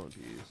 Some no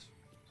peas.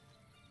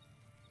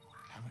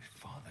 How much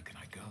farther can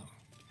I go?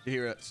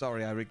 Here,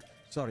 sorry, I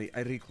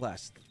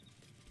request.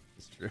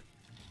 It's true.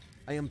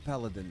 I am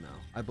paladin now.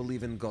 I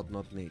believe in God,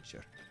 not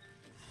nature.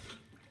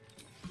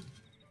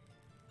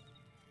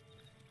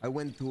 I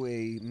went to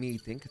a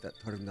meeting that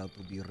turned out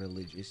to be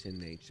religious in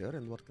nature,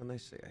 and what can I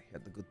say? I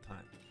had a good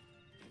time.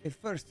 At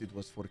first it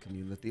was for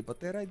community, but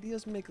their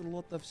ideas make a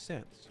lot of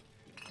sense.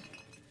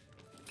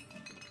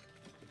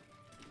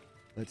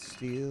 Let's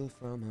steal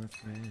from a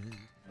friend.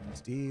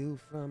 Steal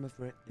from a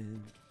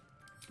friend.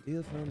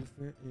 Steal from a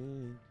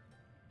friend.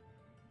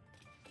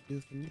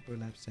 Steal from the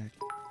burlap sack.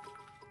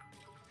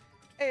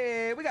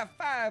 Hey, we got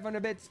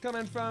 500 bits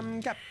coming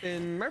from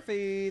Captain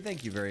Murphy.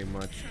 Thank you very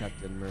much,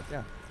 Captain Murphy.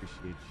 I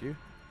appreciate you.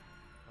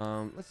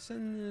 Let's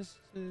send this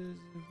to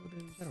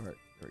Alright,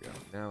 there we go.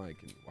 Now I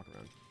can walk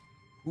around.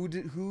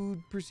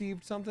 Who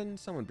perceived something?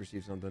 Someone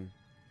perceived something.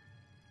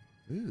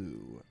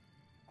 Ooh,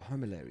 a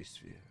Harmillary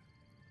sphere.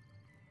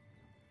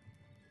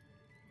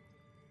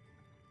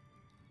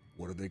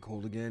 What are they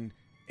called again?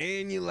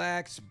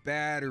 Annulax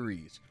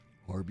batteries.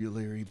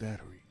 Harbulary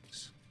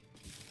batteries.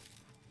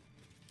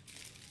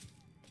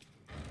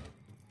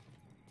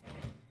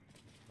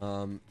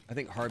 I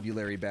think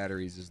Harbulary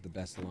batteries is the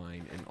best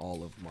line in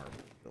all of Marvel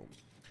films.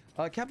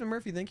 Captain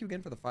Murphy, thank you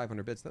again for the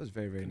 500 bits. That was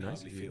very, very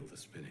nice of you. Feel the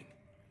spinning.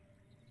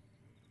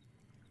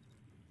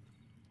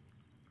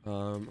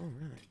 All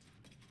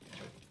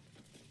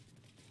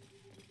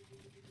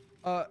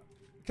right.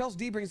 Kels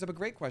D brings up a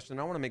great question.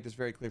 I want to make this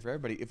very clear for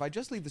everybody. If I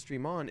just leave the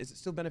stream on, is it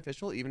still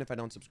beneficial even if I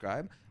don't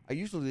subscribe? I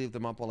usually leave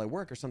them up while I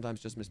work or sometimes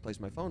just misplace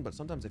my phone, but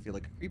sometimes I feel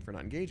like a creep for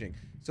not engaging.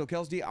 So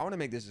Kels D, I want to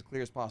make this as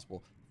clear as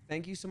possible.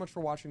 Thank you so much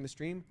for watching the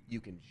stream. You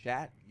can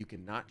chat, you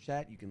can not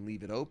chat, you can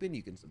leave it open,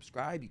 you can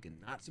subscribe, you can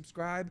not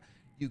subscribe,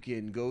 you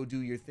can go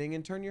do your thing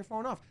and turn your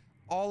phone off.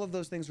 All of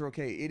those things are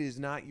okay. It is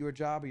not your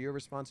job or your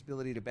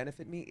responsibility to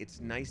benefit me. It's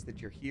nice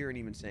that you're here and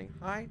even saying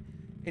hi.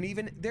 And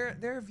even there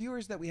are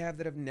viewers that we have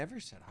that have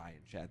never said hi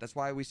in chat. That's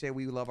why we say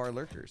we love our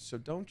lurkers. So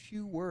don't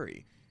you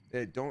worry.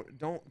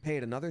 Don't pay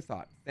it another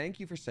thought. Thank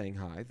you for saying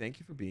hi. Thank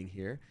you for being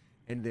here.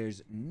 And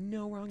there's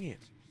no wrong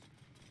answers.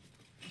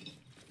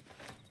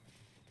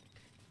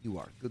 You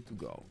are good to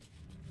go.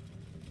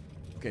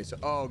 Okay, so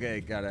okay, I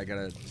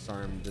gotta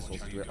disarm this whole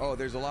situation. Oh,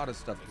 there's a lot of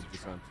stuff to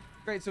disarm.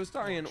 Great, so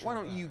Astarion, why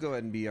don't you go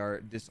ahead and be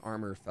our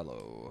disarmor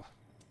fellow?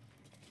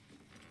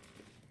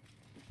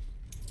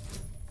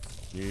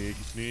 Sneaky,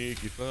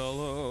 sneaky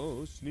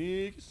fellow.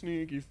 Sneaky,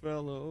 sneaky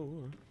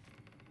fellow.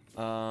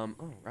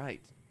 All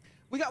right.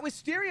 We got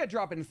Wisteria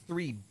dropping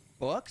 3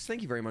 books.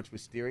 Thank you very much,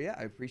 Wisteria.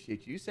 I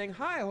appreciate you saying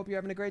hi. I hope you're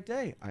having a great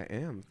day. I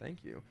am.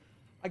 Thank you.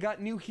 I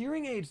got new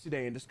hearing aids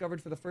today and discovered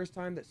for the first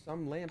time that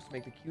some lamps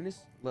make the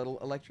cutest little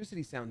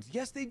electricity sounds.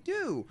 Yes, they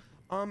do.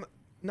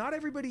 Not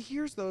everybody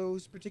hears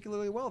those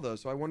particularly well, though,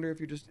 so I wonder if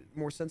you're just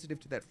more sensitive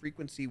to that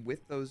frequency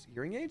with those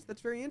hearing aids.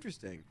 That's very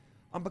interesting.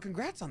 But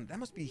congrats on that.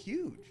 Must be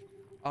huge.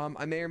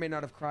 I may or may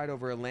not have cried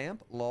over a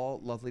lamp.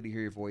 Lol, lovely to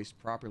hear your voice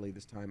properly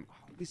this time.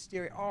 Oh,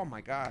 Wisteria. Oh, my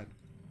God.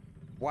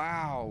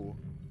 Wow.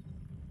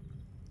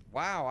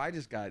 Wow, I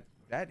just got...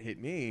 That hit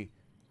me.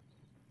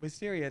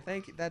 Wisteria,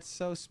 thank you. That's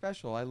so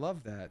special. I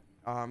love that.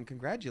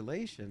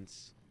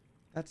 Congratulations.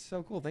 That's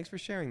so cool. Thanks for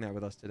sharing that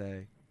with us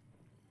today.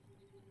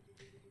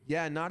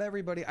 Yeah, not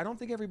everybody... I don't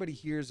think everybody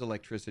hears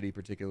electricity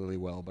particularly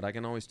well, but I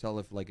can always tell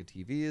if, like, a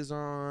TV is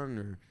on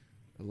or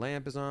a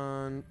lamp is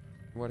on.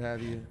 what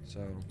have you.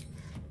 So,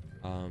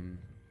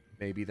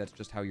 maybe that's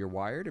just how you're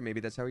wired, or maybe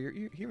that's how your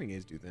hearing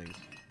aids do things.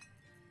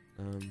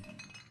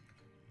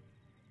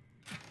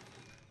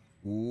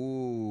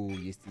 Ooh,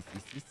 yes.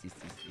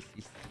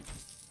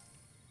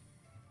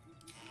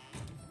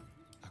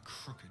 A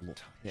crooked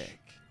touch. Pick.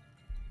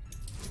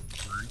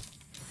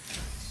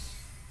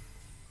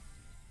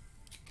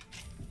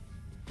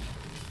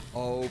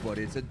 Oh, but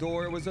it's a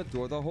door. It was a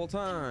door the whole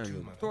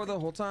time. Door the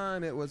whole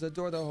time. It was a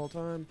door the whole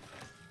time.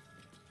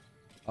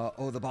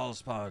 Oh, the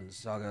Ballspawn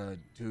Saga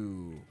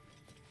 2.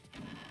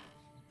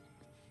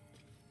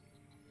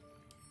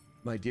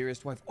 My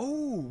dearest wife.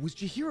 Oh, was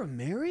Jaheira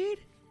married?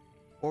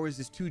 Or is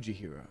this to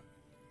Jaheira?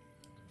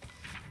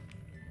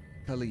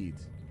 Khalid.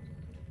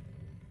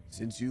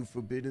 Since you've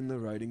forbidden the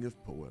writing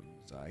of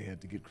poems, I had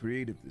to get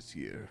creative this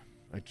year.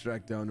 I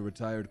tracked down a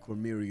retired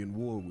Cormyrian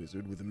war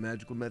wizard with a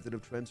magical method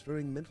of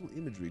transferring mental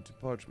imagery to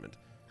parchment.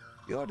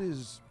 The art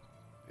is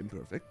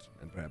imperfect,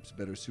 and perhaps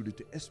better suited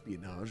to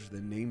espionage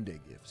than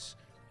name-day gifts.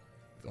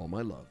 With all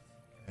my love,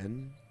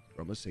 and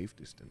from a safe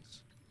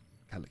distance,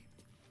 Khalid.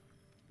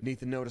 Beneath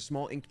the note, a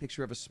small inked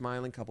picture of a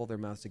smiling couple, their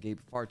mouths agape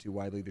far too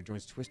widely, their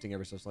joints twisting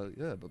ever so slightly.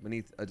 But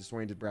beneath a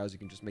disoriented brows, you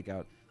can just make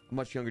out a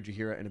much younger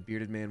Jaheira and a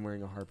bearded man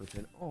wearing a harper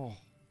pin. Oh,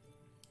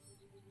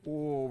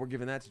 we're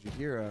giving that to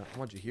Jaheira. I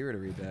want Jaheira to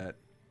read that.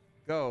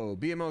 Go,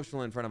 be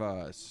emotional in front of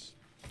us.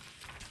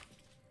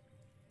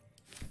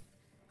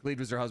 Khalid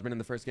was her husband in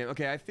the first game.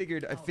 Okay, I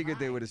figured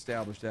they would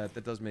establish that.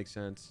 That does make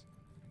sense.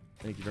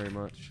 Thank you very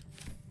much.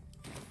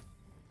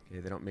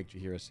 Okay, they don't make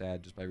Jaheira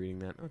sad just by reading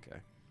that. Okay.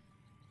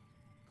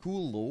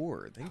 Cool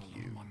lore. Thank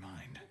you. My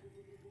mind.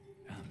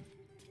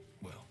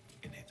 Well,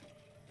 in it.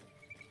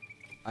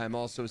 I'm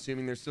also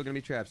assuming there's still gonna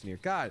be traps in here.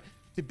 God,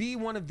 to be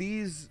one of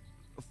these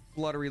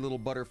fluttery little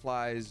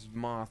butterflies,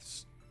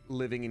 moths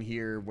living in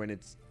here when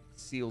it's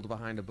sealed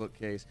behind a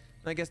bookcase.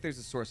 And I guess there's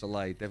a source of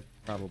light. They've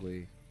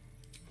probably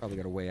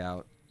got a way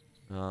out.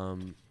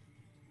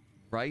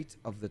 Rite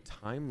of the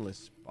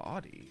timeless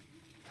body.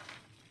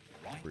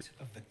 Rite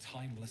of the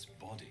timeless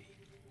body.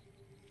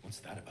 What's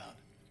that about?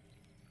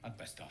 I'd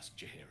best ask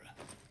Jaheira.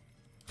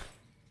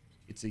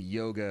 It's a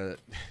yoga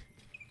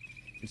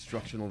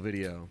instructional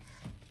video.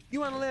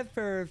 You want to live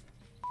for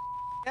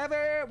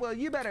ever? Well,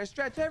 you better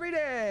stretch every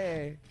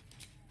day.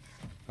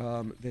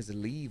 There's a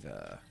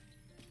lever.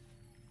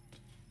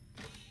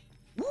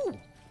 Woo!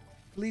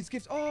 Khalid's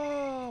gift.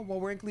 Oh, while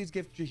wearing Khalid's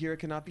gift, Jaheira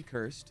cannot be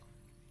cursed.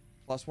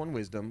 +1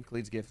 wisdom.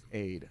 Khalid's gift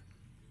aid.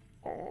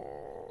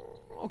 Oh,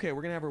 okay,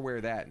 we're gonna have her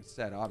wear that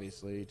instead,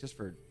 obviously, just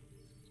for.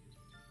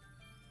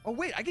 Oh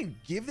wait, I can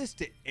give this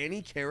to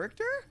any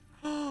character?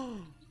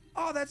 Oh,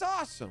 that's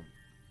awesome.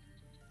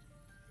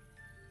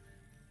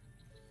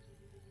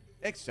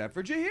 Except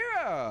for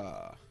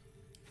Jaheira,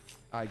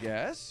 I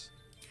guess.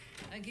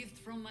 A gift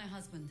from my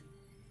husband.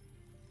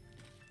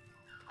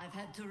 I've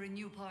had to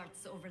renew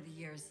parts over the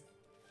years,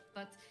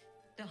 but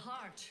the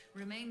heart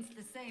remains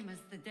the same as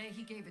the day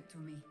he gave it to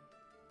me.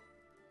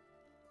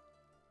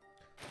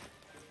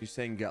 You're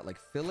saying got like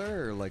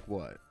filler or like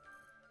what?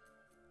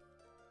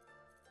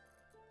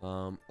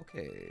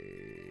 Okay.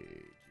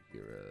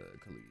 Jaheira,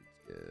 Khalid's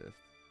gift.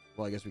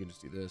 Well, I guess we can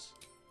just do this.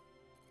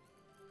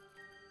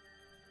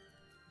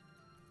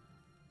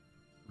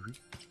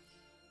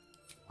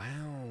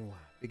 Wow.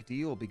 Big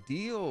deal, big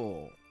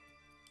deal.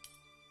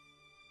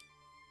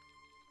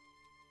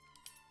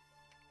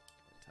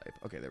 Type.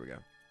 Okay, there we go.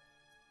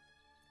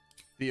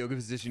 The yoga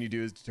position you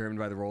do is determined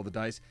by the roll of the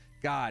dice.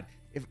 God,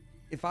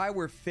 if I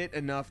were fit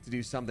enough to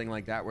do something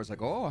like that where it's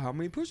like, oh, how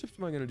many push-ups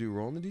am I going to do?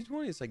 Rolling the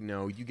d20? It's like,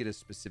 no, you get a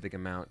specific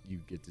amount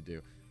you get to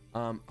do.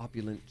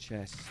 Opulent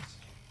chest.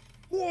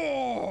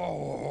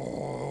 Whoa!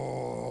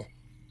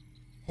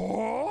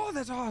 Oh,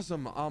 that's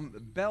awesome.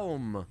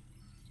 Belm.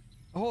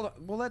 Hold on.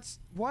 Well, that's...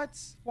 What?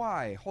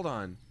 Why? Hold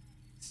on.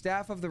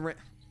 Staff of the...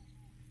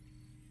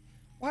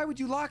 Why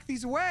would you lock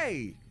these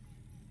away?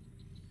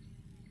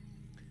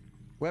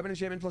 Weapon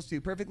enchantment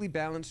 +2. Perfectly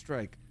balanced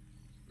strike.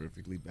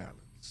 Perfectly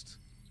balanced.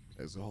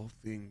 As all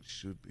things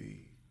should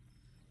be.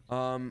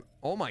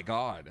 Oh my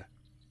god.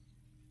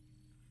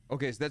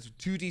 Okay, so that's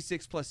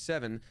 2d6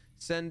 +7.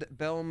 Send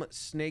Belm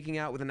snaking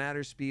out with an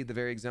adder speed, the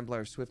very exemplar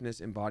of swiftness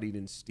embodied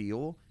in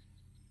steel.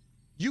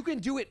 You can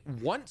do it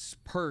once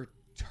per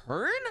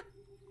turn?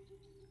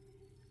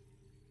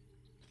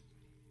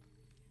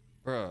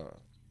 Bruh.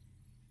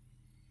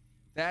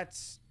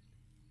 That's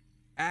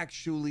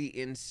actually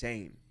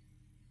insane.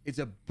 It's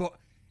a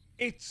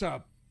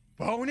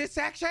bonus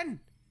action?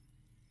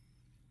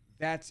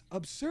 That's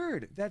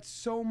absurd. That's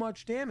so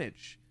much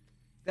damage.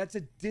 That's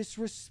a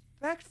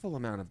disrespectful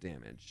amount of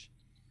damage.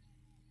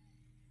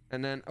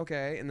 And then,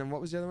 okay, and then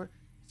what was the other one?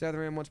 Stab the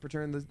ram once per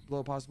turn. The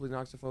blow possibly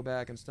knocks the foe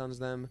back and stuns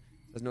them.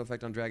 Has no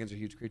effect on dragons or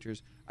huge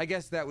creatures. I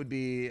guess that would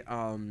be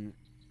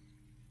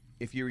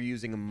if you were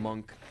using a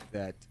monk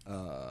that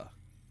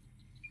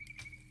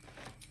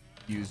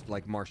used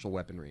like martial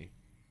weaponry.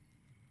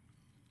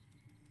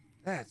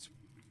 That's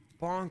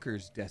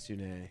bonkers,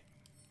 Desune.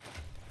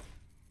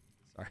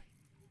 Sorry.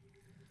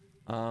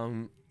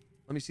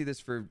 Let me see this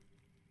for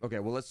Okay,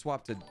 well, let's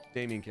swap to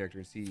Damien character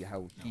and see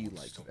how he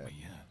likes that.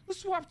 Let's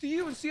swap to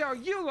you and see how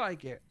you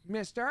like it,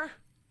 mister.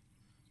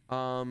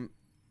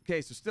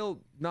 Okay, so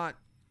still not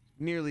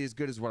nearly as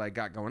good as what I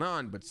got going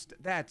on, but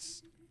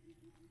that's...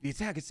 The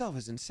attack itself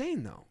is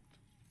insane, though.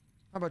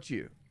 How about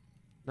you?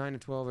 9 to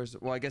 12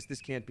 versus... Well, I guess this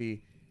can't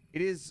be...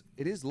 It is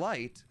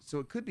light, so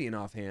it could be an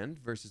offhand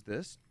versus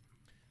this.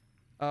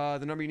 The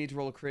number you need to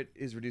roll a crit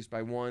is reduced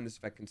by 1. This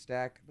effect can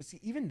stack. But see,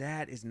 even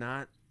that is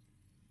not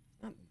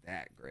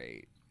that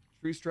great.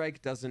 True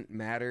Strike doesn't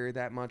matter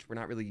that much. We're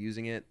not really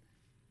using it.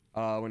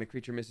 When a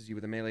creature misses you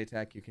with a melee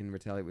attack, you can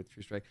retaliate with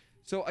True Strike.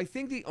 So I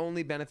think the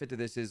only benefit to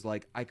this is,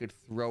 like, I could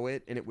throw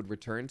it and it would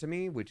return to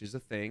me, which is a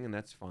thing, and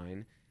that's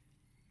fine.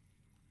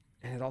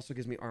 And it also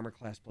gives me armor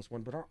class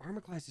 +1, but our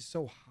armor class is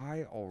so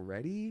high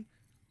already.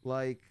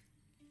 Like,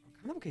 I'm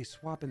kind of okay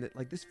swapping it.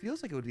 Like, this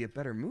feels like it would be a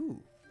better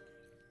move.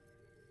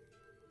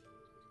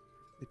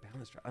 The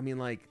balance. I mean,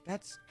 like,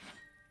 that's...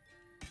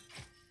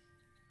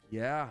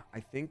 Yeah, I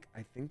think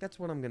that's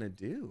what I'm gonna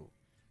do.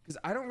 Because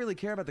I don't really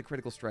care about the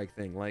critical strike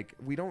thing. Like,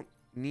 we don't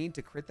need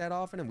to crit that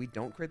often, and we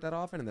don't crit that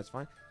often, and that's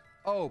fine.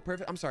 Oh,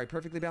 perfect. I'm sorry.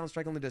 Perfectly balanced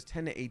strike only does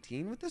 10 to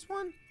 18 with this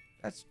one?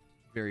 That's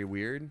very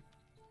weird.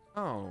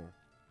 Oh.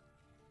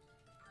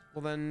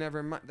 Well, then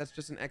never mind. That's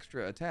just an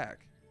extra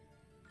attack.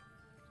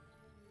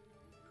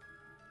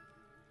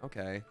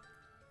 Okay.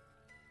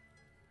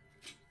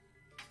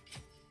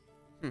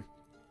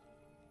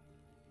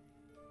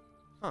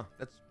 Huh.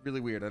 That's really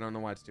weird. I don't know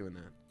why it's doing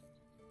that.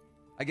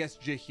 I guess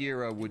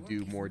Jaheira would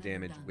do more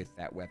damage with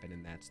that weapon,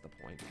 and that's the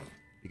point.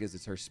 Because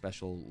it's her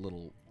special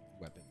little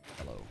weapon.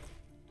 Hello.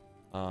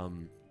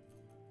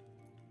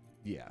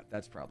 Yeah,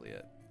 that's probably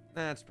it.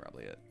 That's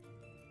probably it.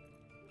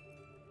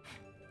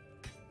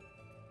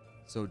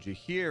 So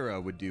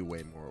Jaheira would do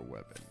way more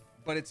weapon.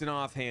 But it's an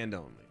offhand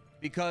only.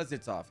 Because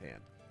it's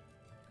offhand.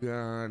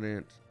 Got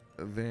it.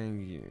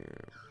 Thank you.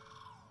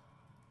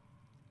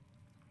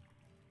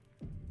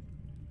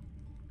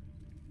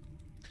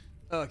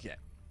 Okay.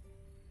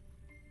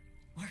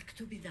 Work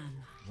to be done.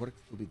 Work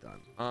to be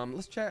done.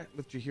 Let's chat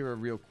with Jaheira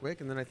real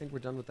quick, and then I think we're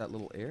done with that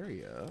little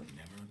area.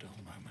 Never a dull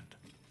moment.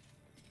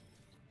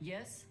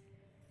 Yes?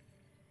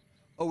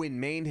 Oh, in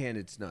main hand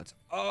it's nuts.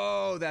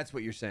 Oh, that's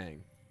what you're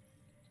saying.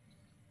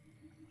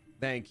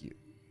 Thank you.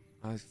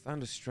 I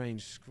found a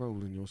strange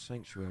scroll in your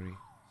sanctuary.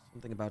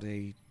 Something about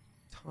a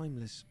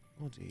timeless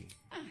body.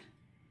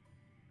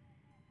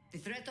 The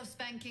threat of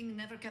spanking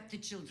never kept the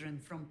children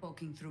from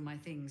poking through my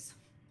things.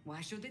 Why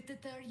should it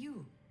deter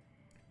you?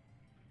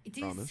 It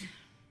is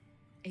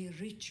a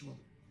ritual,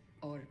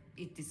 or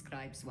it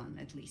describes one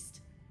at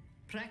least,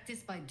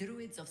 practiced by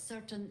druids of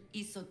certain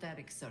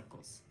esoteric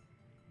circles.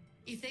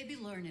 If they be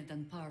learned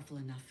and powerful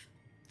enough,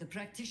 the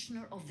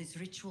practitioner of this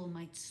ritual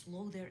might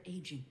slow their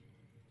aging,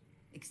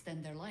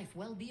 extend their life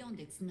well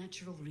beyond its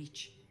natural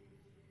reach.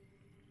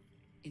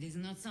 It is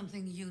not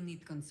something you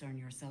need concern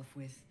yourself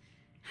with.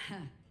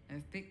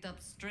 I've picked up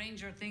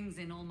stranger things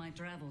in all my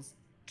travels.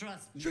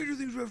 Trust me. Stranger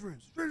Things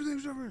reference! Stranger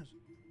Things reference!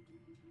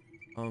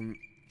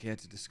 Care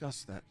to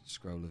discuss that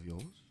scroll of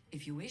yours?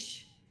 If you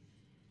wish.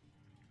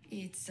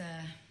 It's,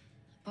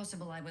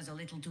 possible I was a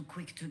little too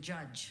quick to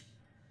judge.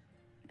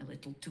 A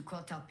little too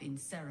caught up in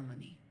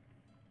ceremony.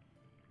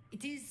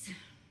 It is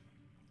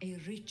a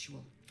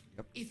ritual.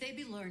 Yep. If they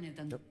be learned,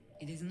 and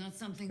it is not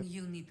something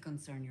you need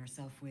concern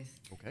yourself with.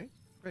 Okay,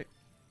 great.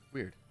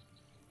 Weird.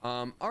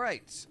 All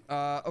right.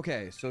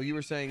 Okay, so you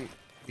were saying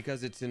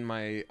because it's in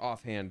my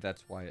offhand,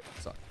 that's why it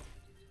sucked.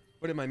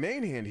 But in my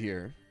main hand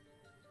here,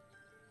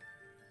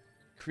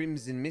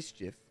 Crimson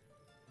Mischief,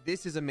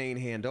 this is a main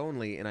hand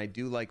only, and I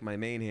do like my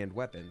main hand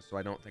weapon, so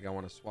I don't think I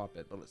want to swap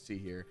it. But let's see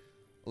here.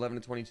 11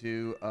 to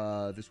 22.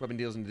 This weapon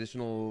deals an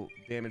additional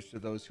damage to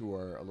those who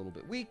are a little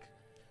bit weak.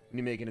 When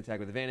you make an attack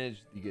with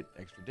advantage, you get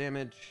extra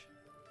damage.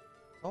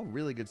 It's all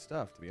really good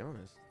stuff, to be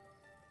honest.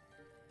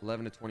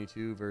 11 to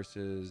 22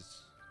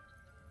 versus...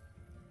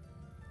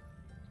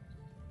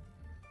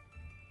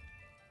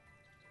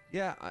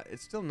 Yeah,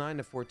 it's still 9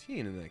 to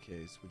 14 in that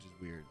case, which is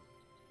weird.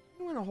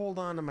 I want to hold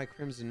on to my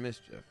Crimson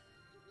Mischief.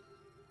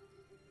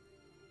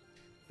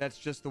 That's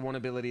just the one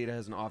ability it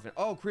has an offhand.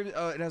 Oh,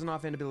 it has an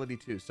offhand ability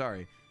too.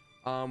 Sorry.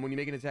 When you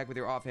make an attack with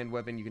your offhand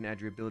weapon, you can add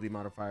your ability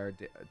modifier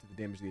to the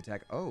damage of the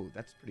attack. Oh,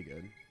 that's pretty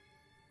good.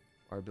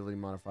 Our ability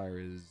modifier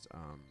is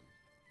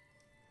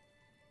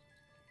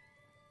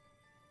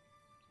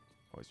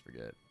always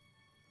forget.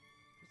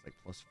 It's like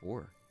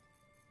 +4.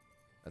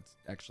 That's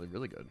actually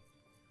really good.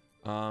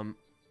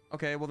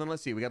 Okay, well then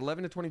let's see. We got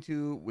 11 to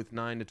 22 with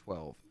 9 to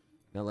 12.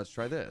 Now let's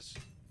try this.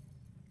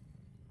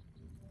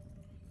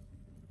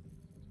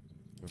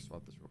 I'm gonna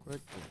swap this real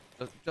quick.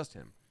 Just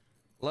him.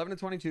 11 to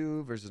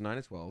 22 versus 9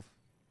 to 12.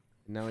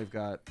 And now we've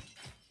got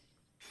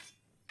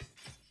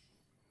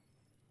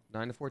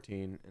 9 to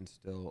 14 and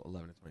still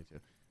 11 to 22.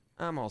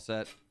 I'm all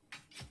set.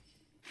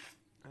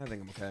 I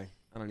think I'm okay.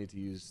 I don't need to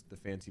use the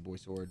fancy boy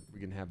sword. We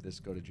can have this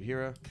go to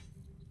Jaheira,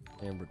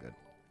 and we're good.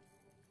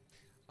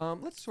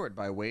 Let's sort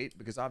by weight,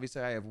 because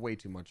obviously I have way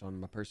too much on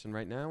my person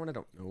right now, and I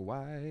don't know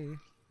why.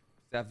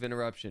 Staff of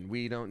interruption.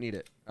 We don't need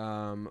it.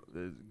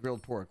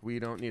 Grilled pork. We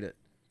don't need it.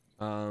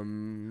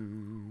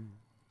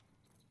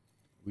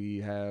 We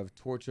have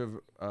torch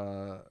of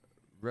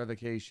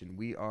revocation.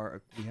 We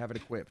have it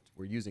equipped.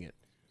 We're using it.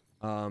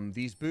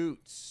 These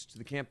boots, to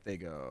the camp they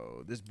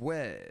go. This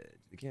bread,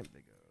 to the camp they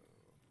go.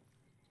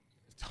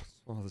 Don't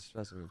swallow the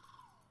specimen.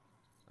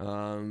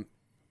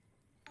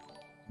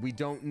 We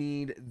don't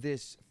need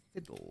this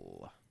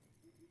fiddle.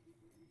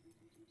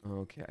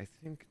 Okay, I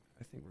think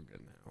we're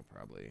good now,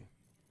 probably.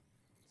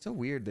 It's so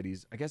weird that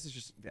he's, I guess it's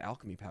just the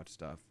alchemy pouch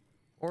stuff.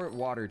 Or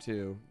water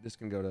too. This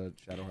can go to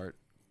Shadowheart.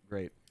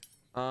 Great.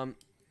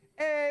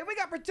 Hey, we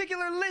got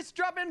Particular List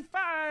dropping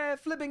 5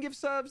 flipping gift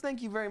subs.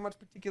 Thank you very much,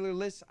 Particular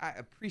List. I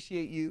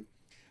appreciate you.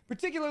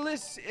 Particular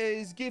List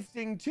is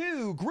gifting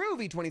to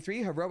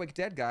Groovy23, Heroic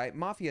Dead Guy,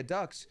 Mafia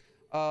Ducks,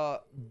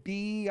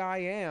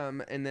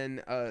 BIM, and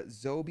then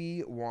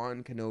Zobi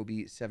Juan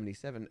Kenobi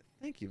 77.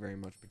 Thank you very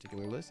much,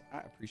 Particular List. I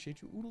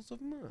appreciate you oodles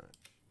of much.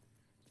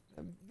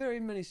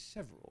 Very many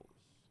severals.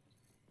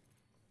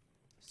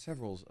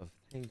 Severals of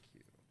thank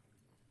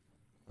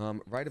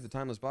you. Right of the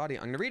Timeless Body.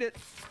 I'm gonna read it.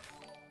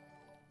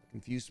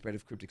 Confused spread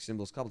of cryptic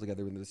symbols cobbled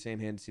together into the same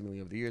hand, seemingly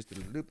over the years.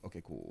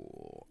 Okay,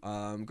 cool.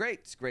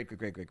 Great.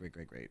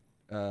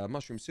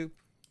 Mushroom soup.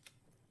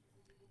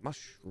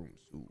 Mushroom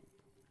soup.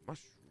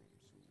 Mushroom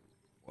soup.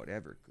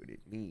 Whatever could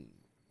it mean?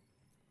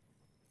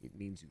 It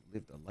means you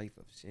lived a life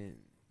of sin.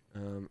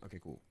 Okay,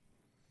 cool.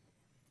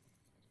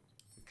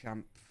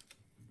 Camp.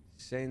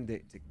 Send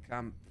it to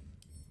camp.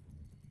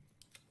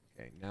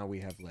 Okay, now we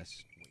have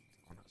less weight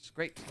on us.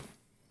 Great.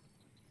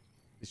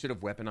 They should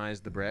have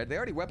weaponized the bread. They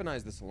already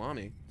weaponized the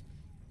salami.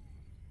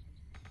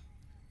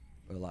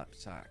 Burlap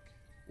sack.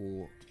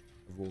 Or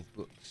a roll of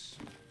books.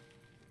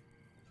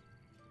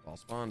 Ball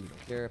spawn, we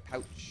don't care.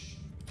 Pouch.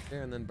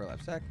 There, and then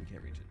burlap sack. We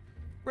can't reach it.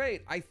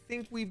 Great. I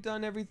think we've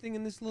done everything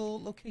in this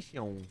little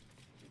location.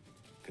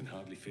 Can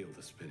hardly feel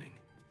the spinning.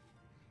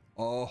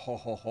 Oh, ho,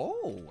 ho,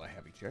 ho. A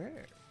heavy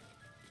chair.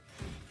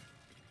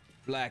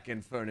 Black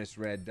and furnace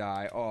red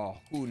dye. Oh,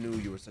 who knew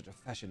you were such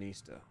a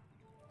fashionista?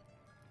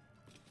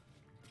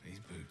 These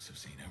boots have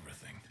seen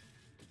everything.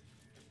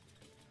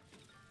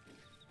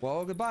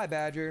 Well, goodbye,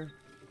 Badger.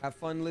 Have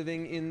fun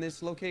living in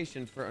this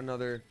location for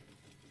another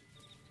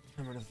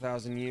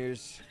 1,000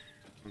 years.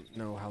 I don't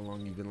know how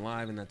long you've been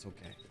alive, and that's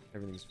okay.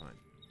 Everything's fine.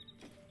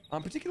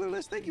 On Particular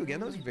List, thank you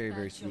again. That was very,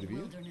 very sweet of you.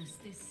 Wilderness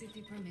this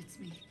city permits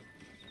me.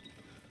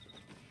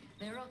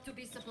 There ought to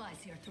be supplies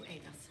here to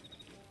aid us.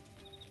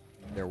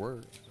 There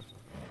were.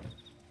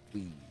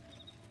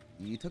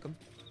 We took them.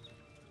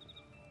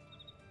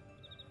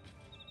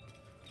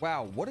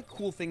 Wow, what a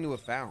cool thing to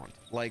have found.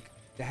 Like,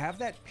 to have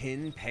that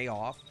pin pay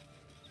off,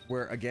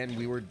 where, again,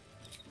 we were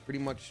pretty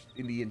much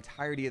in the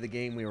entirety of the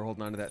game, we were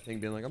holding on to that thing,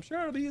 being like, I'm sure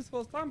it'll be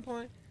useful at some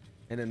point.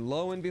 And then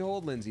lo and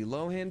behold, Lindsay,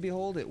 lo and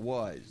behold, it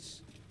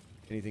was.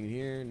 Anything in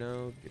here?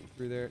 No. Getting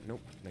through there?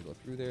 Nope. Can I go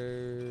through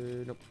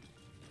there? Nope.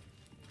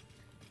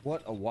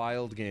 What a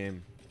wild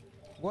game.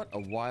 What a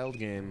wild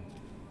game.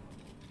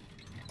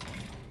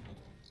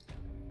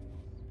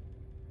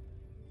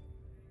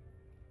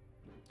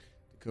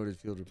 Decoded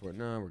field report.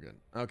 No, we're good.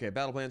 Okay,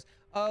 battle plans.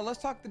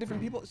 Let's talk to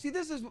different people. See,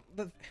 this is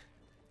the...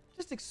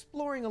 Just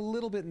exploring a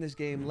little bit in this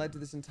game led to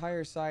this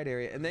entire side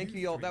area. And thank you,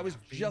 y'all. That was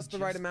just the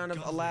right amount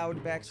of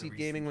allowed backseat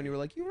gaming when you were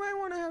like, you might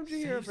want to have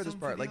Jahira for this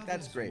part. Like,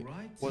 that's great.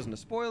 Wasn't a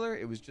spoiler.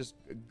 It was just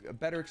a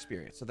better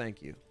experience. So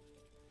thank you.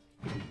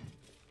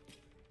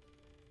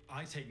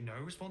 I take no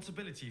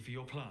responsibility for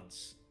your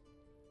plants.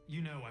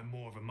 You know I'm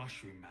more of a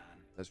mushroom man.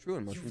 That's true,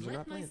 and mushrooms are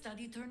not my plants.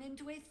 study turn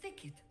into a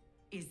thicket.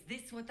 Is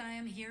this what I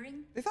am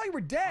hearing? They thought you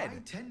were dead. I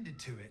tended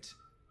to it.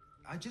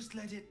 I just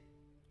let it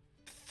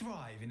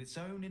thrive in its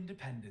own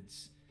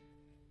independence.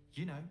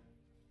 You know,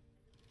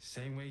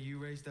 same way you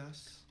raised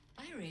us.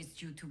 I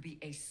raised you to be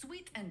a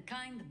sweet and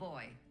kind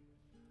boy.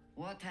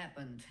 What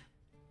happened?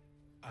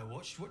 I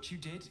watched what you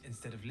did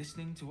instead of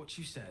listening to what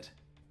you said.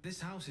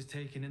 This house has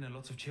taken in a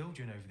lot of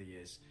children over the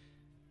years.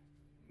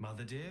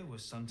 Mother dear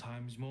was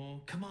sometimes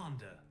more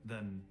commander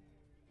than,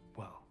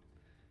 well,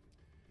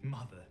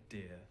 mother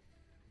dear.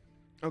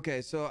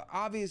 Okay, so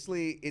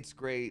obviously it's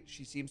great.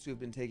 She seems to have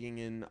been taking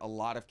in a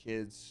lot of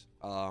kids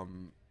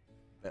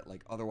that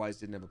like otherwise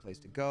didn't have a place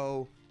to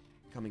go,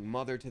 becoming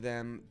mother to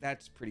them.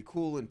 That's pretty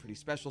cool and pretty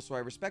special, so I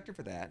respect her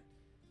for that.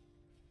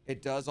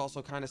 It does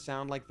also kind of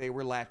sound like they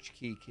were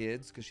latchkey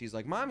kids, because she's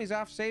like, Mommy's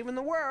off saving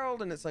the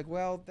world, and it's like,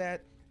 well,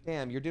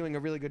 damn, you're doing a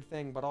really good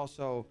thing, but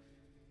also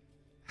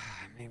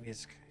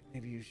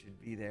maybe you should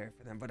be there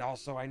for them, but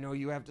also I know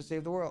you have to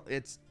save the world.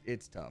 It's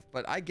tough,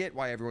 but I get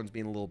why everyone's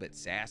being a little bit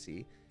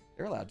sassy.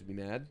 They're allowed to be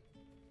mad.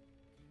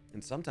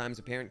 And sometimes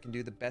a parent can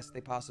do the best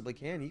they possibly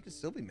can. You can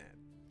still be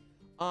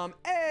mad.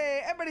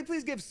 Hey, everybody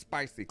please give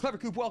Spicy Clever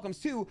Coop welcomes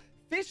to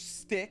Fish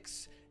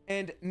Sticks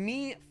and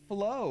Me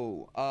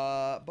Flo.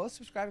 Both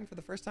subscribing for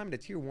the first time to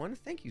Tier 1.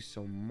 Thank you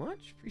so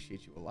much.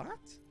 Appreciate you a lot.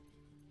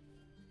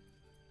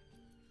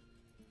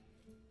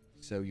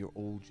 So your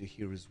old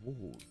Jahira's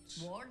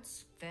wards.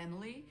 Wards,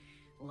 family,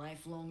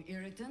 lifelong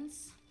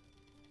irritants.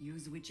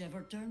 Use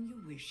whichever term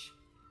you wish.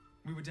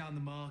 We were down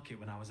the market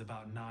when I was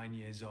about 9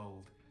 years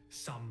old.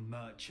 Some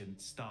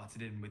merchant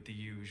started in with the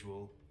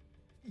usual.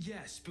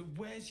 Yes, but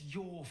where's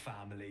your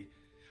family?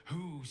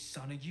 Whose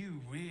son are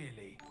you,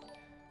 really?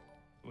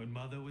 When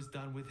Mother was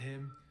done with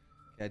him...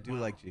 I do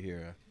like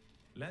Jaheira.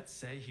 Let's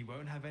say he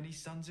won't have any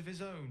sons of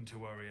his own to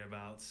worry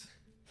about.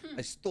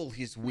 I stole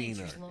his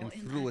wiener and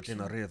threw it in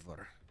a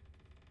river.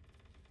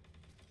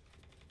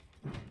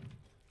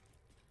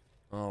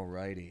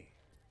 Alrighty.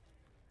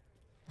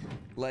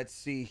 Let's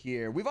see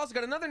here. We've also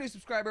got another new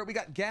subscriber. We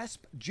got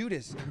Gasp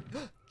Judas.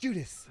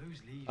 Judas.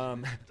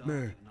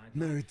 Murder.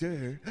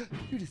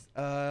 Judas.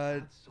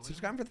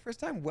 Subscribing for the first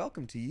time.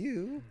 Welcome to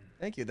you.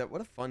 Thank you.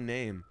 What a fun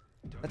name.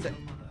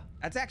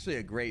 That's actually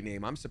a great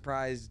name. I'm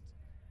surprised.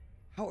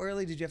 How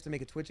early did you have to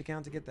make a Twitch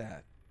account to get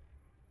that?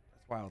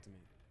 That's wild to me.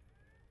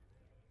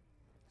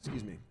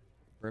 Excuse me.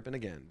 Burping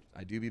again.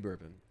 I do be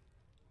burping.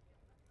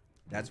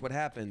 That's what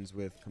happens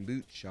with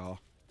kombucha.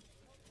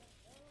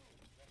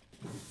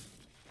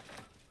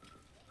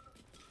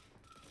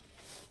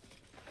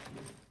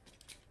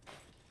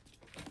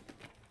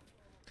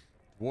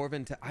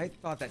 I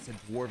thought that said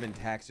dwarven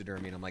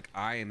taxidermy, and I'm like,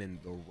 I am in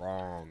the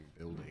wrong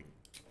building.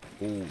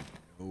 Oh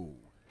no.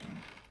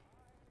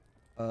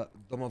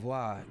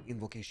 Domovoir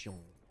invocation.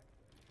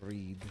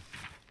 Read.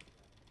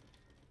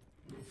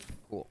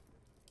 Cool.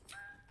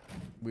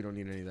 We don't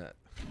need any of that.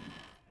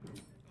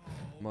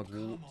 Mugwort.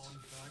 Come on,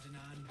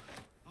 Ferdinand.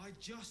 I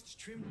just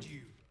trimmed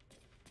you.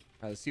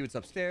 Let's see what's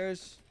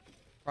upstairs.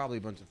 Probably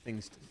a bunch of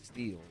things to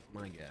steal, is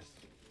my guess.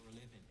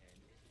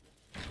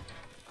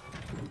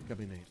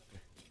 Cabinet.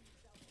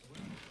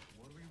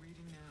 What are we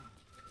reading now?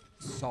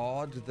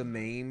 Sawed the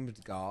Maimed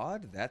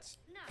God? That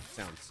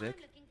sounds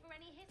sick.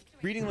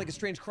 Reading like a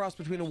strange cross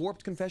between a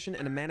warped confession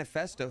and a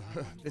manifesto.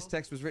 This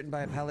text was written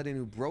by a paladin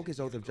who broke his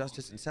oath of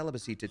justice and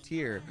celibacy to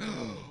Tyr.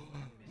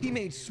 He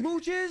made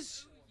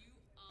smooches?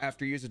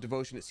 After years of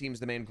devotion, it seems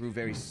the man grew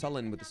very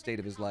sullen with the state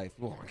of his life.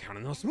 Oh, I'm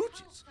counting those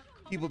smooches.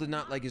 People did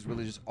not like his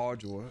religious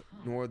ardor,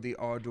 nor the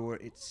ardor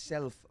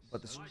itself,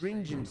 but the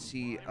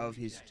stringency of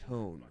his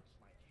tone.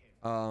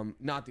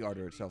 Not the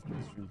ardor itself, but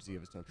the stringency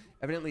of his tone.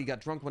 Evidently, he got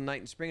drunk one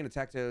night in spring and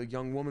attacked a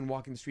young woman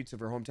walking the streets of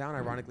her hometown.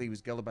 Ironically, he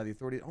was gelded by the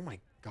authorities. Oh my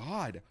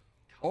god.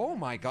 Oh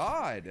my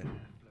god.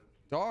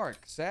 Dark,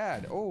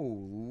 sad.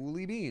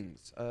 Holy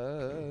beans.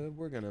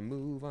 We're gonna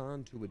move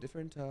on to a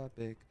different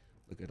topic.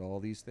 Look at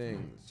all these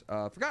things.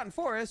 Forgotten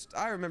Forest.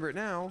 I remember it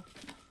now.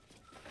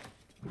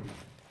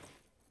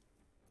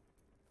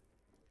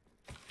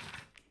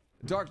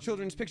 Dark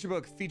children's picture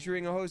book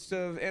featuring a host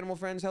of animal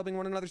friends helping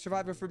one another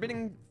survive a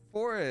forbidding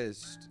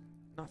forest.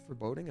 Not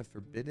foreboding, a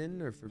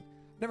forbidden or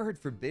never heard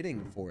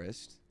forbidding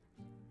forest.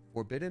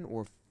 Forbidden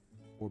or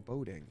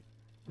foreboding.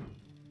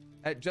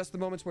 At just the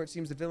moments where it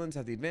seems the villains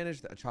have the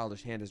advantage, a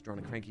childish hand has drawn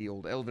a cranky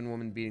old elven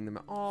woman beating them.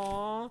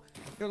 Aww.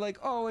 They're like,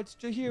 oh, it's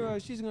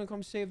Jaheira. She's gonna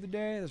come save the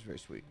day. That's very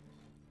sweet.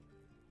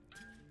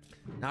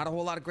 Not a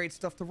whole lot of great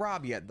stuff to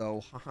rob yet,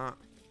 though. Haha.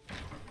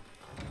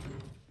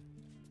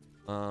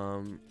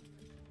 All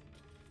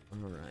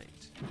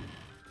right.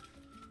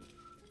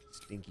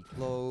 Stinky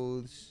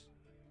clothes.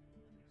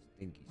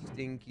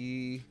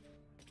 Stinky.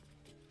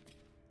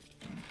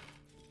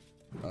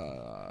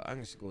 I'm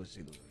just going to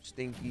say those are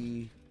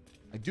stinky.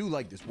 I do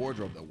like this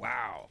wardrobe though.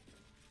 Wow.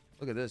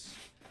 Look at this.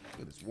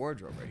 Look at this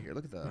wardrobe right here.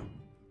 Look at the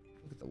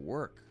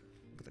work.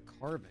 Look at the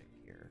carving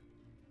here.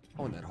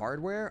 Oh, and that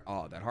hardware.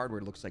 Oh, that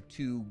hardware looks like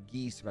two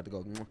geese about to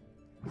go.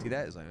 See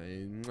that? It's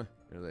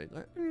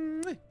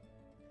like.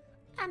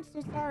 I'm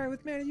so sorry I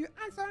was mad at you.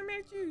 I'm sorry I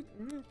mad at you.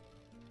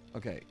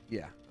 Okay,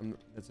 yeah.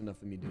 That's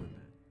enough of me doing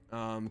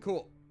that.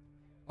 Cool.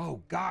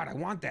 Oh God, I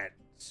want that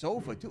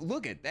sofa too.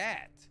 Look at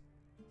that.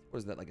 What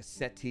is that? Like a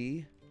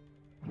settee?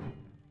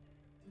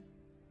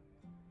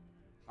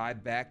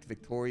 High-backed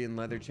Victorian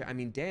leather chair. I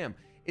mean, damn.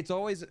 It's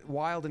always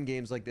wild in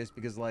games like this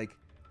because, like,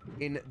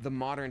 in the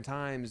modern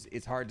times,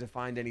 it's hard to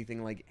find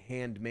anything like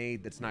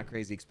handmade that's not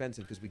crazy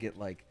expensive because we get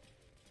like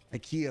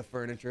IKEA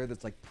furniture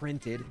that's like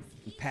printed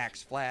and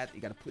packs flat.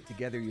 You got to put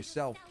together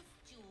yourself.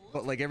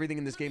 But like everything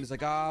in this game is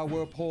like,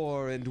 we're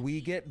poor and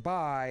we get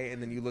by.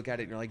 And then you look at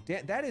it and you're like,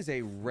 that is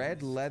a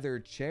red leather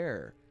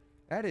chair.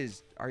 That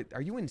is,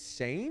 are you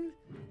insane?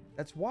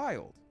 That's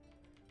wild.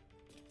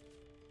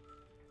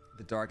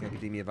 The dark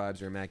academia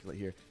vibes are immaculate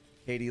here.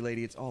 Katie,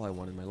 lady, it's all I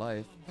want in my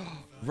life.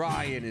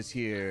 Ryan is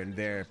here and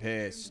they're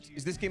pissed.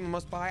 Is this game a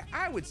must buy?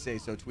 I would say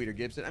so, Tweeter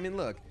Gibson. I mean,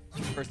 look,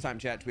 first time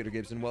chat, Tweeter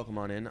Gibson, welcome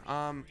on in.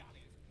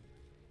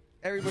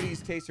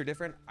 Everybody's tastes are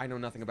different. I know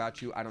nothing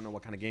about you. I don't know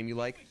what kind of game you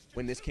like.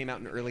 When this came out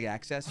in early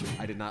access,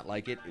 I did not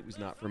like it. It was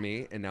not for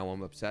me, and now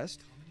I'm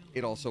obsessed.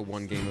 It also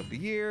won Game of the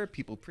Year.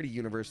 People pretty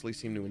universally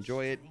seem to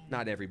enjoy it.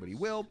 Not everybody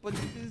will, but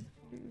so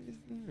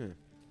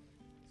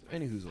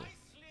any hoozle.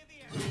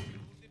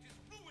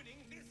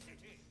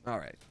 All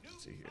right,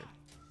 let's see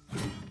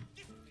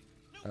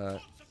here.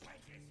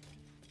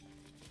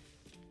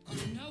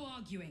 No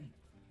arguing.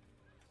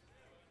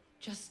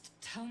 Just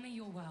tell me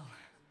you're well.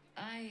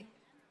 I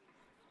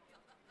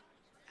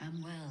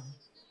am well.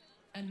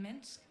 And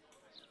Minsk?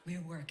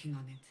 We're working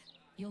on it.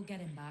 You'll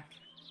get him back.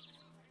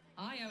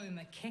 I owe him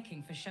a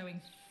kicking for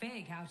showing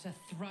Fig how to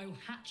throw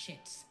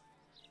hatchets.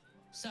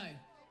 So,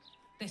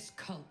 this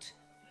cult.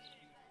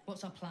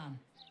 What's our plan?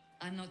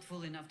 I'm not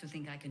fool enough to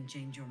think I can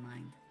change your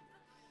mind.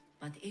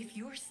 But if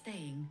you're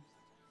staying,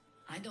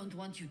 I don't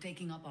want you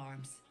taking up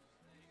arms.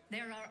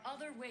 There are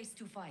other ways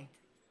to fight.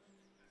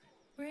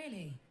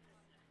 Really?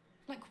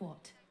 Like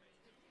what?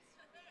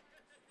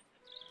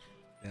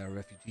 There are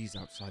refugees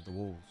outside the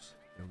walls.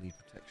 They'll need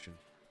protection.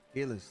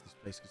 Healers, this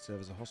place could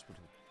serve as a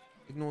hospital.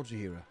 Ignore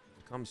Jahira.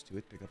 If it comes to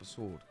it, pick up a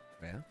sword.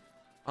 Rare?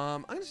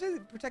 I'm gonna say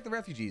protect the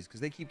refugees, because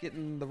they keep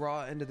getting the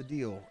raw end of the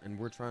deal, and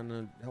we're trying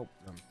to help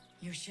them.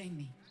 You shame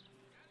me.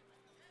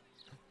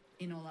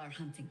 In all our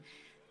hunting,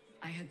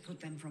 I had put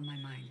them from my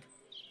mind.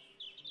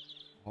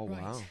 Oh,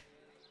 Right. wow.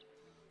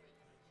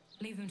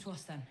 Leave them to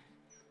us then.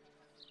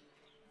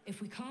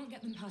 If we can't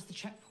get them past the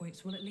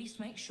checkpoints, we'll at least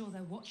make sure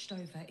they're watched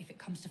over if it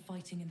comes to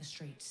fighting in the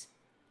streets.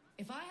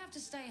 If I have to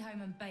stay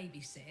home and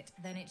babysit,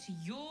 then it's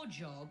your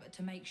job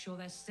to make sure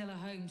there's still a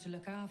home to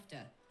look after.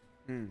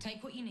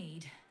 Take what you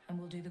need, and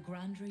we'll do the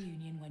grand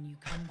reunion when you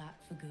come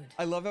back for good.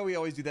 I love how we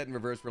always do that in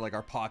reverse, where like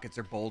our pockets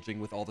are bulging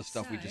with all the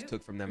stuff we just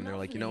took from them, and they're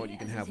like, you know what, you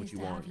can have what you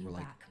want. We're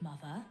like, back,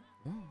 Mother.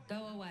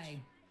 Go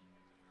away.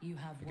 You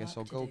have I guess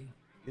I'll work to go do.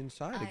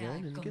 inside Aye, again aye,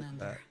 and get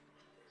Commander. that.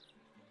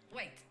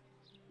 Wait,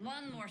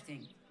 one more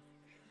thing.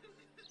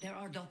 There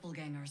are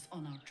doppelgangers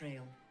on our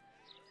trail.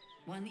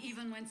 One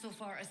even went so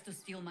far as to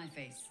steal my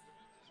face.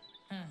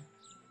 Huh.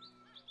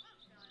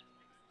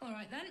 All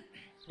right then.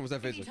 What was that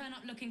If face you like? turn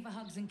up looking for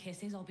hugs and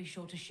kisses, I'll be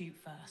sure to shoot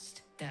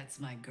first. That's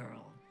my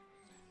girl.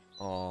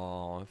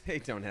 Aw, they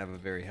don't have a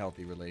very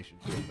healthy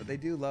relationship, but they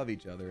do love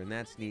each other, and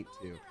that's neat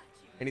too.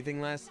 Anything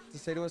last to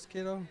say to us,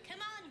 kiddo?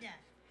 Commander.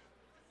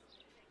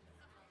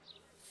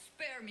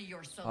 Spare me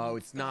your son. Oh,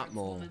 it's not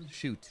Mole.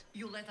 Shoot.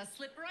 You let us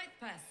slip right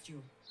past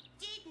you.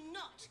 Did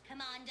not,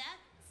 Commander.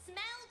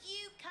 Smelled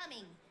you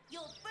coming.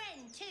 Your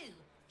friend, too.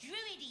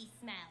 Druidy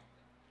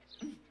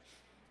smell.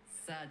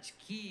 Such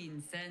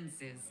keen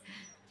senses.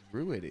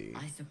 Druidy.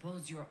 I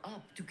suppose you're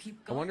up to keep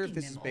I wonder if guarding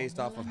this is them based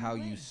all off of along how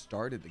the you way.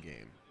 started the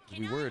game. 'Cause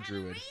we Can were I a have a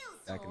druid real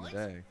back in the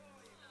sword? day.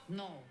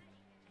 No.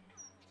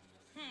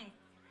 Fine.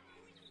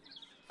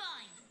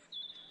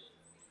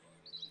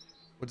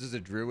 What does a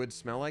druid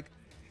smell like?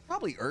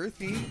 Probably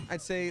earthy.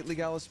 I'd say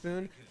Legala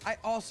Spoon. I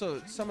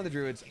also, some of the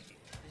druids,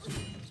 I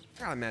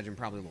gotta imagine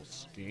probably a little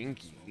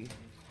stinky.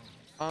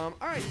 All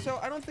right, so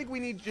I don't think we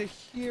need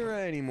Jahira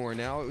anymore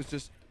now. It was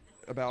just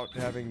about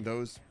having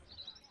those,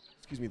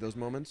 excuse me, those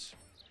moments.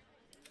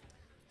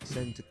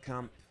 Send to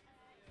camp.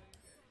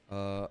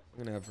 I'm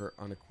gonna have her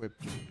unequip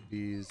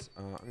these.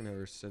 I'm gonna have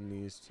her send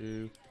these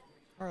to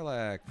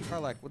Karlak.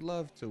 Karlak would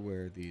love to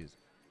wear these.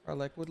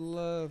 Karlak would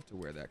love to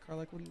wear that.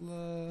 Karlak would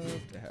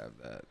love to have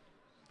that.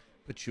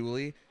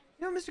 Patchouli.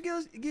 You know, Mr.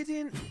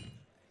 Gideon,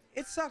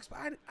 it sucks, but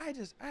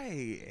I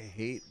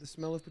hate the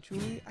smell of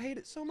patchouli. I hate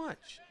it so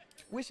much.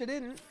 Wish I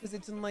didn't, because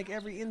it's in like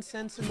every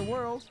incense in the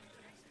world.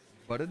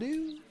 But I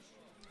do.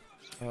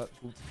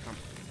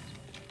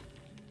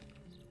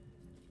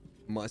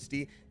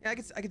 Musty. Yeah,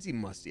 I could see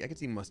musty. I could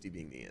see musty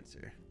being the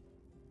answer.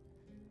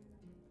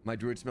 My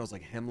druid smells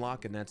like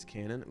hemlock, and that's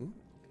canon. Ooh.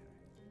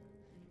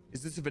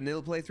 Is this a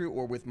vanilla playthrough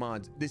or with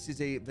mods? This is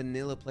a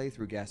vanilla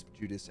playthrough, Gasp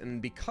Judas.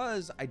 And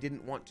because I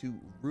didn't want to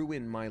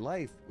ruin my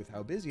life with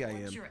how busy I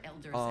Watch am, your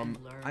elders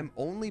and learn. I'm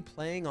only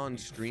playing on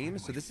stream,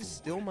 so this is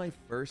still my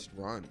first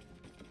run.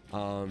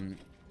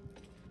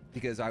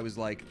 Because I was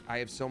like, I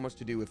have so much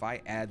to do. If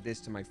I add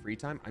this to my free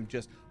time,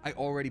 I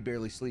already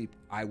barely sleep.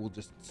 I will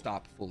just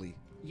stop fully.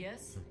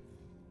 Yes?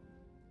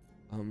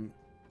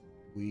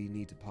 We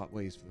need to part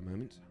ways for the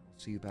moment. I'll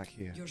see you back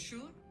here. You're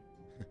sure?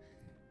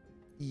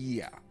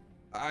 Yeah.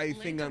 I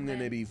think Later I'm gonna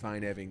then. be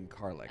fine having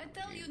Karlak. I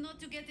tell you not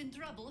to get in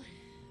trouble,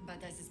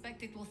 but I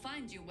suspect it will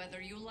find you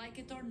whether you like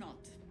it or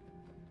not.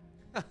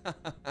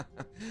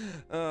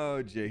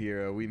 Oh,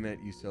 Jahira, we met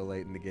you so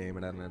late in the game,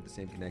 and I don't have the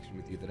same connection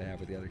with you that I have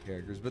with the other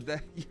characters. But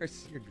that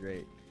you're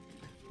great.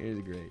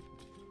 You're great.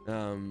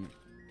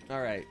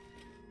 All right.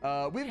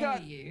 We've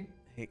got. you.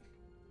 Hey.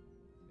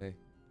 Hey.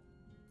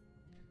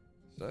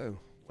 So,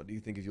 what do you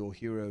think of your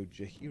hero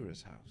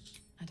Jahira's house?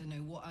 I don't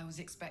know what I was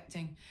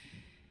expecting.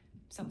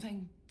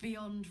 Something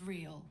beyond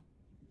real.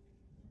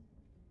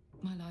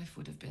 My life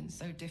would have been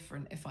so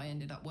different if I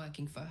ended up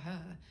working for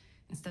her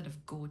instead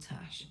of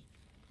Gortash.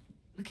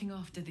 Looking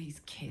after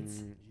these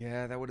kids.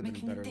 Yeah, that would have been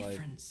a making better a life.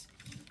 difference.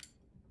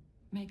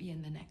 Maybe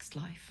in the next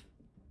life.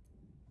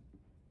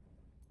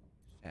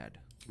 Sad.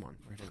 Come on.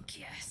 Right Fuck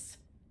yes.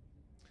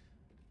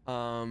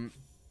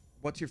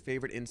 What's your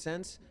favorite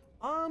incense?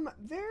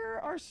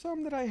 There are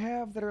some that I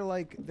have that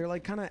are they're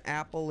like kind of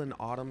apple and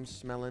autumn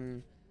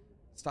smelling.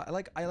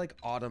 I like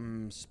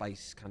autumn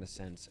spice kind of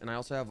scents, and I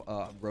also have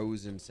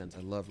rose incense.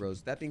 I love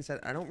rose. That being said,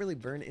 I don't really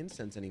burn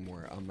incense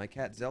anymore. My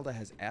cat Zelda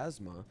has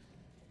asthma,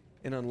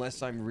 and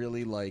unless I'm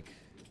really like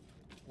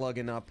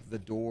plugging up the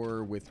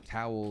door with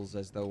towels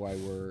as though I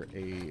were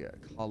a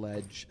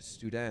college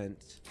student,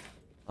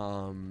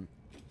 I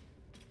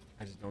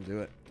just don't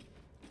do it.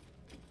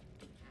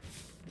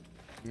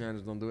 I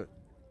just don't do it.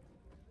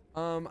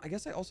 I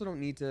guess I also don't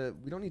need to,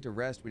 we don't need to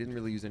rest. We didn't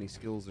really use any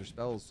skills or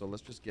spells, so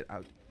let's just get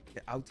out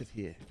of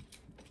here.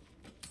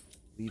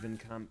 Leaving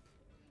camp.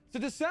 So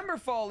December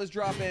Fall is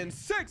dropping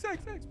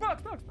 666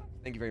 bucks.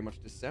 Thank you very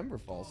much, December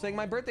Fall. Saying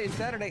my birthday is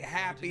Saturday.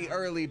 Happy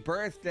early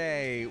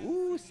birthday.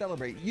 Ooh,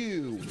 celebrate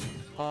you.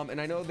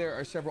 And I know there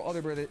are several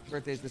other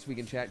birthdays this week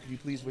in chat. Could you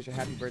please wish a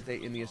happy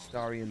birthday in the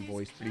Astarian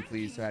voice? Pretty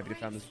please. So happy to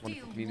found this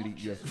wonderful community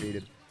you have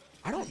created.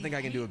 I don't think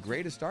I can do a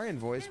great Astarian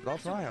voice, but I'll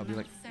try. I'll be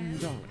like,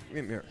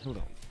 darling, hold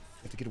on.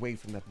 I have to get away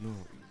from that noise.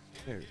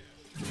 There.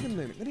 In a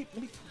moment. Let me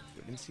talk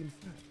to him and see him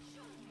first.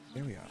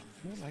 There we are.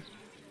 More like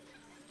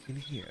in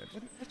here.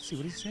 Let's see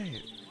what he's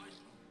saying.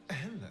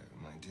 Hello,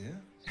 my dear.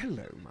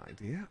 Hello, my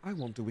dear. I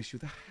want to wish you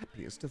the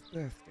happiest of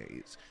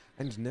birthdays,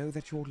 and know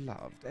that you're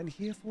loved and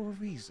here for a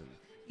reason,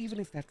 even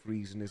if that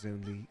reason is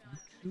only you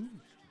choose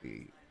to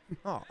be.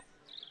 Oh.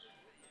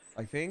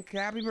 I think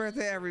happy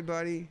birthday,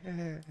 everybody.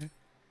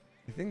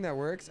 I think that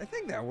works. I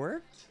think that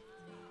worked.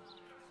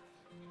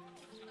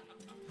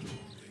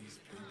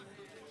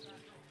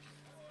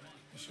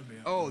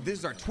 Oh, this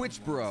is our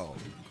Twitch bro.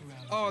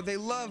 Oh, they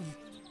love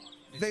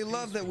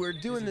that we're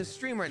doing this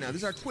stream right now. This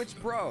is our Twitch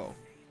bro.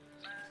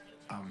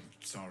 I'm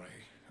sorry.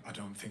 I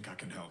don't think I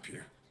can help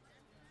you.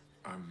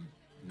 I'm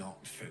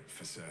not fit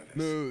for service.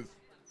 Move.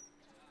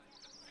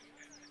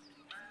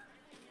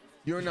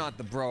 You're not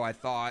the bro I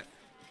thought.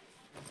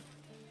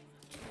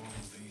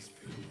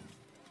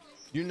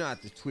 You're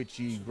not the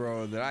twitchy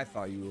bro that I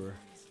thought you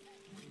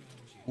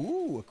were.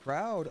 Ooh, a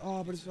crowd.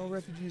 Oh, but it's all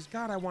refugees.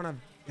 God, I want to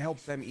help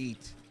them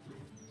eat.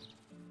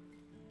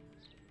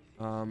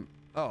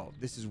 Oh,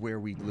 this is where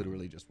we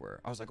literally just were.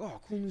 I was like, oh,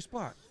 cool new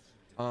spot.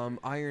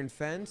 Iron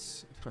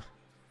fence.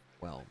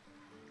 Well,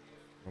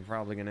 I'm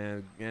probably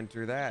gonna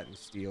enter that and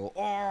steal.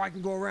 Oh, I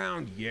can go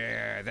around.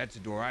 Yeah, that's a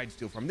door I'd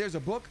steal from. There's a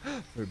book.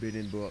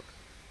 Forbidden book.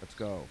 Let's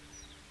go.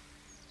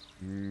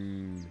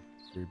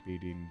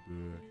 Forbidden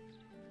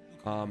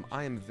book.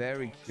 I am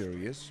very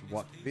curious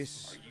what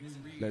this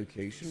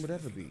location would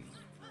ever be.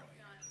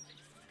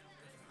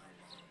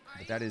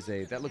 But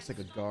that looks like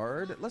a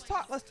guard. Let's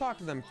talk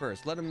to them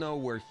first. Let them know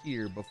we're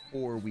here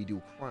before we do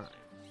crimes.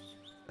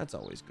 That's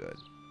always good.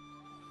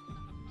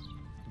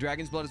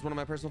 Dragon's blood is one of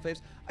my personal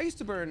faves. I used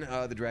to burn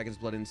the dragon's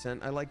blood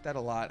incense. I like that a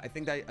lot. I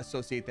think I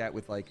associate that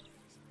with like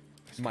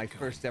my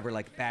first ever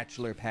like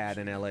bachelor pad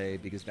in LA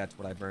because that's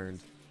what I burned.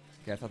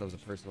 Okay, I thought that was a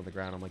person on the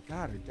ground. I'm like,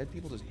 God, are dead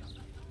people just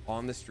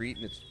on the street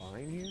and it's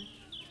fine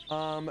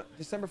here?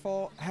 December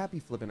Fall, happy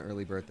flippin'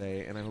 early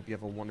birthday, and I hope you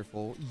have a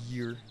wonderful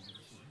year.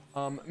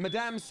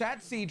 Madame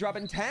Satsi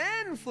dropping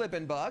 10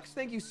 flippin' bucks.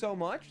 Thank you so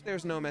much.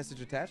 There's no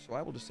message attached, so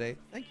I will just say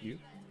thank you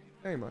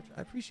very much.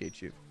 I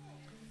appreciate you.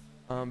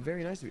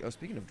 Very nice of you. Oh,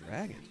 speaking of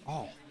dragons.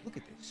 Oh, look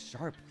at this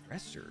sharp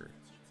dresser.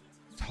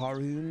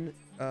 Tarun,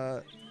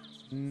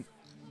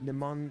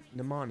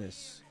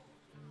 Nemonis.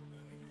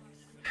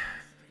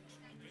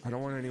 I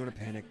don't want anyone to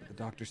panic, but the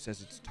doctor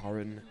says it's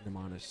Tarun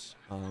Nemonis.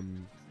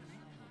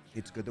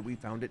 It's good that we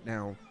found it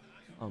now.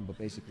 But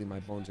basically my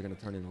bones are going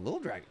to turn into little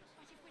dragons.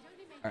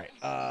 All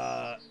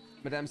right,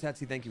 Madame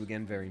Satsi, thank you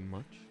again very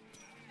much.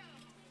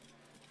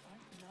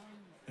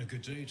 A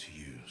good day to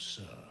you,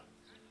 sir.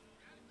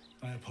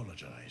 I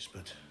apologize,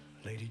 but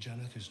Lady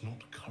Janeth is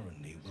not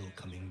currently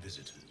welcoming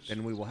visitors.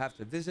 Then we will have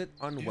to visit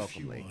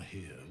unwelcomely. If you are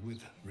here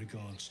with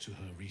regards to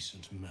her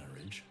recent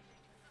marriage,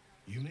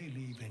 you may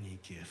leave any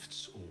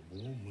gifts or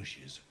warm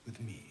wishes with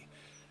me,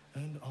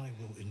 and I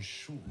will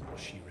ensure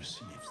she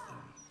receives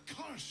them.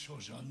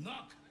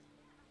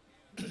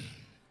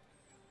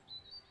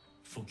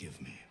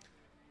 Forgive me.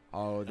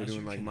 Oh, they're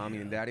doing like mommy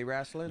and daddy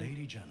wrestling?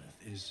 Lady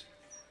Janeth is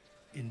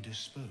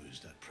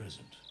indisposed at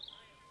present.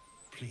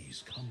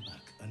 Please come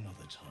back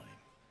another time.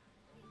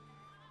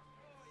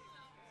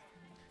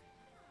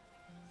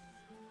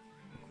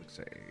 Quick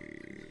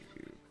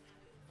save.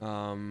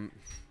 All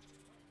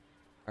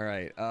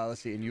right, let's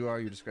see. And your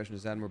discretion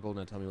is admirable.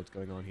 Now tell me what's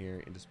going on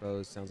here.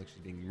 Indisposed. Sounds like she's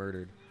being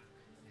murdered.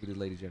 Who did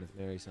Lady Janeth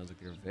marry? Sounds like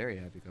they're a very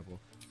happy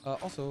couple.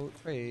 Also,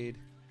 trade.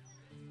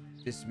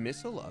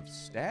 Dismissal of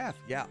staff.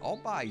 Yeah, I'll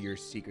buy your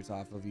secrets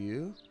off of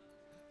you.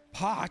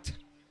 Pot.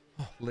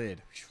 Oh,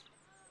 lid. Whew.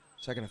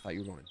 Second, I thought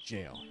you were going to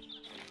jail.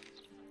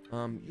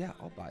 Yeah,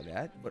 I'll buy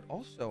that. But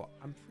also,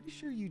 I'm pretty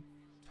sure you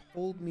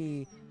told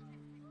me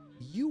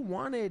you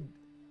wanted...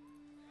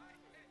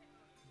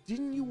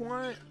 Didn't you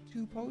want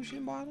 2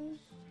 potion bottles?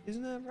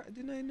 Isn't that right?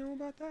 Didn't I know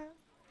about that?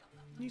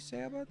 Can you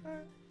say about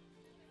that?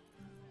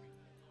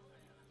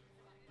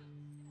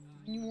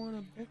 Didn't you want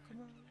a book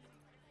about it?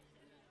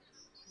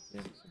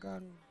 Yeah,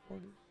 forgotten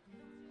orders.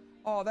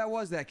 Oh, that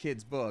was that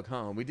kid's book,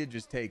 huh? We did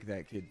just take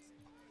that kid's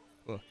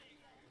book.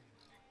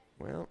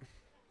 Well,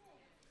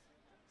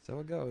 so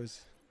it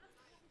goes.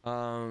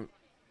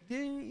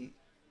 Didn't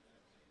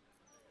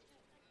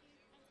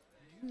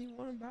you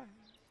want to buy?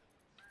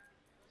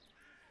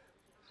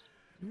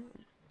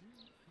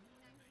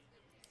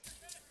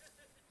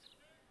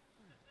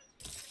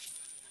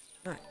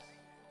 Nice.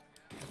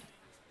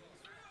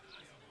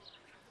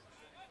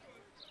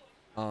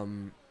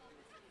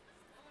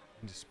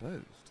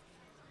 Indisposed.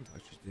 Looks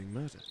like she's being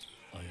murdered.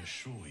 I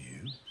assure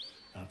you,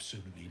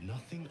 absolutely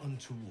nothing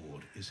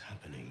untoward is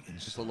happening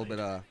inside. Just a little bit,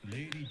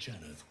 Lady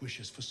Janeth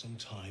wishes for some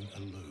time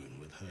alone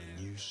with her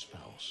new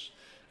spouse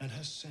and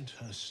has sent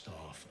her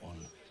staff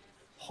on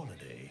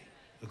holiday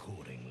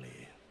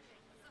accordingly.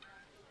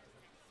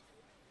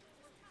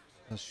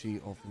 Does she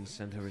often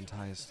send her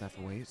entire staff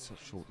away at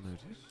such short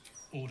notice?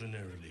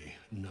 Ordinarily,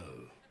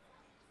 no.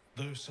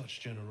 Though such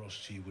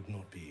generosity would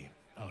not be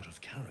out of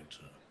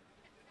character.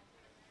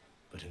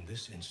 But in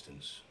this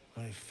instance,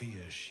 I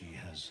fear she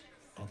has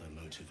other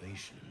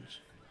motivations.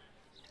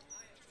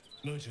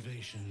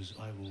 Motivations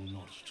I will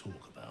not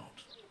talk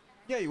about.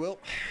 Yeah, you will,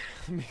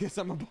 because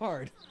I'm a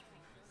bard.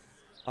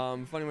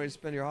 Funny way to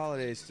spend your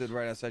holiday stood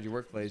right outside your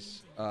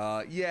workplace.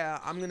 Yeah,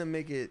 I'm gonna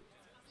make it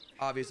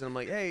obvious, and I'm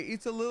like, hey,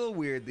 it's a little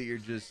weird that you're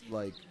just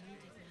like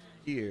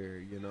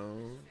here, you know?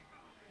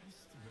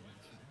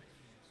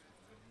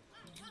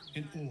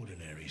 In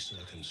ordinary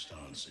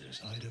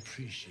circumstances, I'd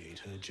appreciate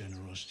her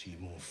generosity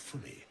more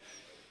fully,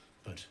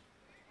 but,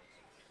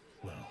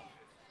 well,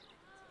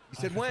 you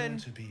said I prefer when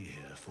to be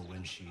here for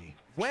when she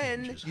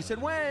when changes you her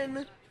said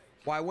when.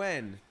 Why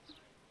when?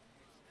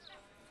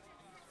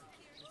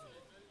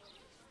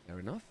 Fair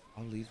enough.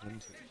 I'll leave them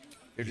to it.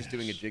 They're just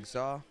doing a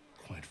jigsaw.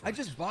 Quite right. I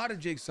just bought a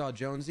jigsaw,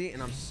 Jonesy,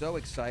 and I'm so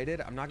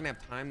excited. I'm not gonna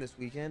have time this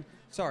weekend.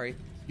 Sorry,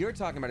 you're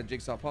talking about a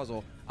jigsaw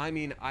puzzle. I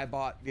mean, I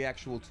bought the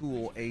actual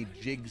tool, a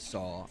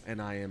jigsaw,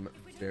 and I am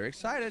very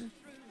excited.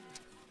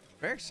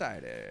 Very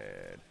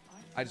excited.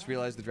 I just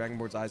realized the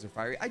Dragonborn's eyes are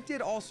fiery. I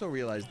did also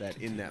realize that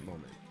in that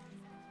moment.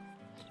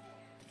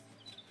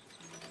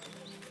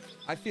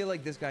 I feel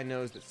like this guy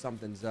knows that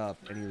something's up,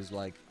 and he was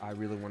like, I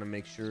really want to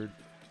make sure.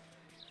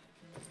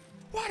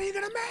 What are you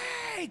gonna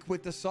make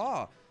with the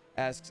saw?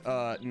 Asks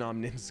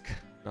Nomninska.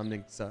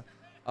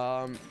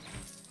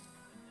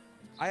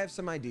 I have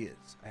some ideas.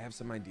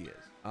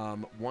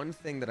 One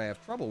thing that I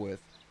have trouble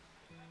with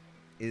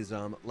is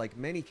like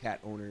many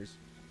cat owners,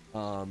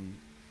 I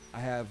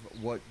have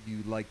what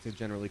you like to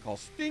generally call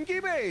stinky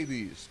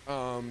babies.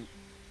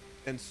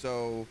 And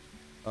so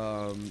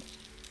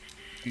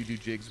you do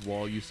jigs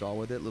while you saw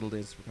with it, little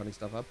dances for cutting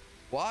stuff up.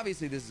 Well,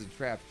 obviously this is a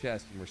trapped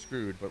chest and we're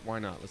screwed, but why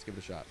not? Let's give it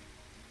a shot.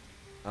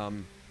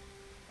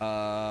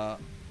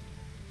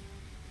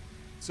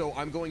 So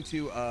I'm going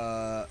to,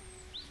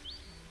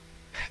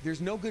 there's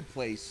no good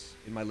place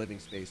in my living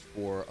space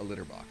for a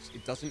litter box.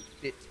 It doesn't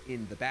fit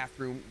in the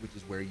bathroom, which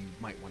is where you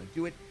might want to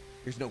do it.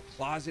 There's no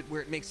closet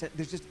where it makes sense.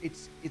 There's just,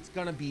 it's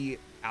gonna be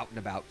out and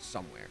about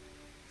somewhere.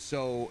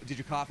 So did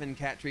your coffin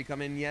cat tree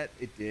come in yet?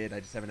 It did. I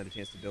just haven't had a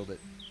chance to build it.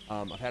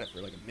 I've had it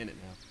for like a minute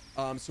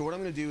now. So what I'm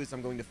gonna do is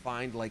I'm going to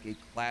find like a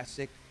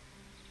classic,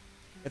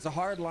 it's a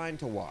hard line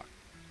to walk,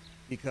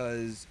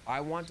 because I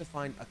want to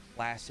find a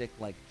classic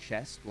like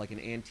chest, like an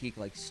antique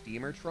like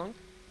steamer trunk,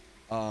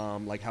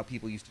 like how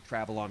people used to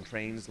travel on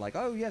trains, like,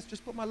 oh yes,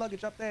 just put my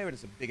luggage up there, and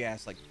it's a big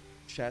ass like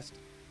chest.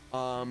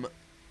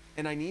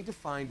 And I need to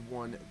find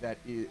one that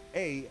is,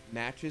 A,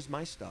 matches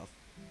my stuff,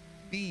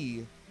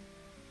 B,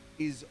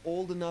 is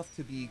old enough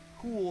to be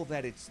cool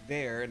that it's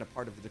there and a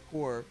part of the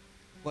decor,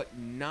 but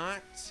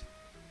not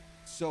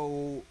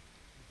so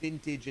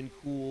vintage and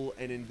cool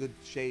and in good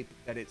shape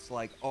that it's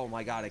like, oh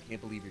my god, I can't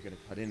believe you're gonna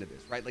cut into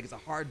this, right? Like, it's a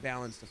hard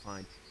balance to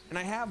find. And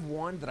I have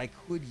one that I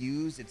could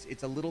use.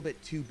 It's a little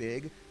bit too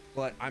big,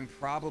 but I'm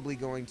probably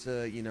going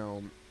to, you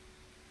know,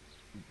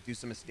 do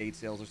some estate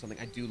sales or something.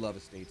 I do love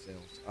estate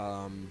sales.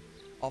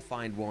 I'll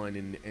find one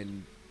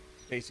and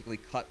basically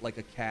cut like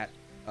a cat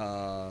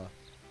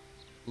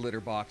litter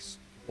box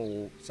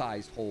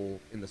sized hole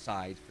in the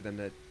side for them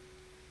to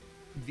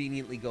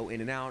conveniently go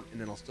in and out,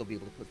 and then I'll still be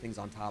able to put things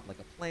on top, like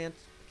a plant,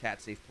 a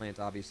cat safe plant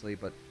obviously,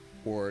 but,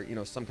 or, you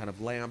know, some kind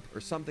of lamp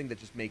or something that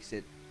just makes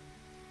it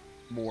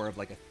more of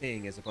like a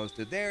thing, as opposed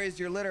to there is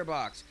your litter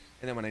box,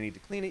 and then when I need to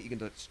clean it, you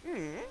can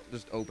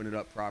just open it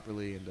up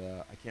properly, and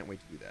I can't wait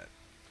to do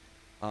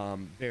that.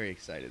 Very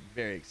excited,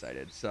 very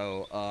excited.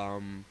 So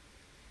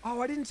oh,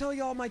 I didn't tell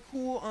y'all my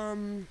cool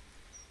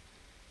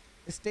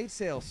estate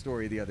sale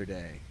story the other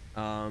day.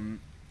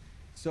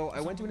 So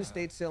I went to an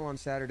estate sale on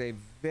Saturday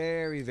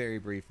very, very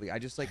briefly. I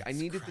just like, I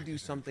needed to do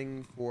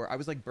something for, I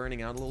was like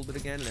burning out a little bit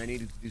again, and I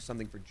needed to do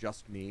something for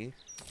just me.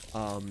 So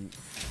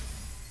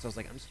I was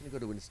like, I'm just gonna go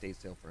to an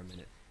estate sale for a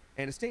minute.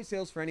 And estate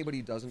sales, for anybody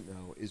who doesn't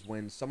know, is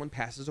when someone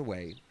passes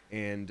away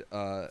and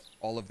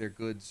all of their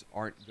goods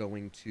aren't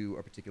going to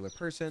a particular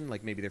person,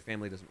 like maybe their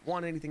family doesn't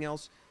want anything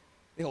else.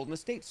 They hold an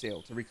estate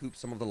sale to recoup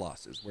some of the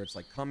losses, where it's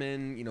like, come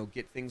in, you know,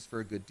 get things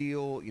for a good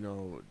deal, you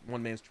know,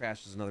 one man's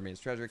trash is another man's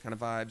treasure kind of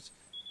vibes.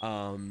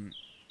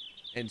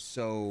 And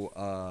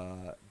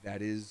so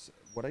that is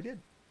what I did.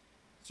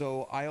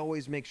 So I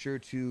always make sure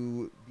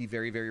to be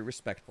very, very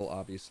respectful,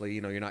 obviously.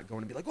 You know, you're not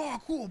going to be like,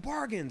 oh, cool,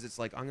 bargains. It's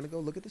like, I'm going to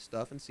go look at the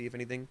stuff and see if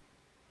anything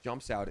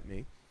jumps out at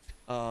me.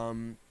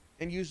 And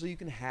usually you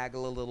can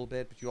haggle a little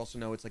bit, but you also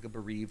know it's like a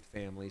bereaved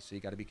family, so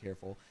you got to be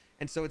careful.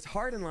 And so it's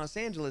hard in Los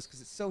Angeles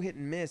because it's so hit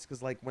and miss,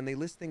 because like when they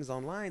list things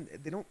online,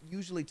 they don't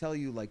usually tell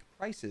you like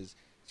prices.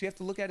 So you have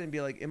to look at it and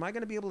be like, am I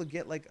going to be able to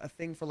get like a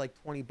thing for like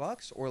 20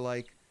 bucks, or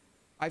like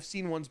I've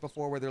seen ones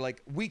before where they're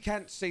like, we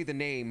can't say the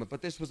name,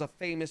 but this was a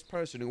famous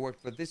person who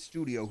worked for this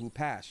studio who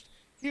passed.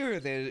 Here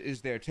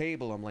is their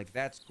table. I'm like,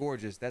 that's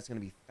gorgeous. That's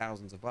going to be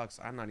thousands of bucks.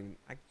 I shouldn't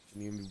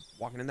even be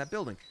walking in that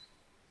building.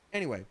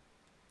 Anyway,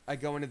 I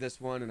go into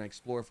this one and I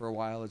explore for a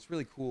while. It's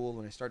really cool.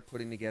 And I start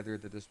putting together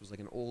that this was like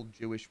an old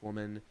Jewish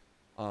woman.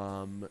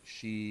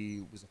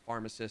 She was a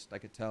pharmacist, I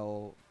could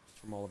tell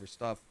from all of her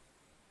stuff.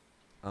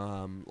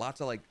 Lots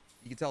of like,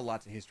 you can tell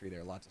lots of history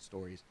there, lots of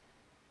stories.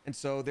 And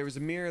so there was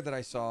a mirror that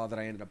I saw that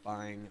I ended up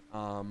buying,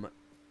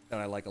 that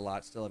I like a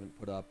lot, still haven't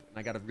put up, and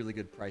I got a really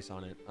good price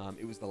on it.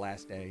 It was the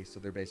last day, so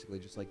they're basically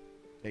just like,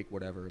 take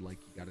whatever, like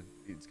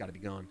it's gotta be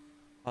gone.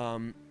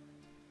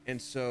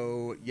 And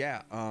so,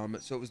 yeah,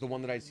 so it was the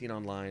one that I'd seen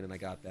online, and I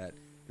got that.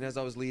 And as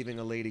I was leaving,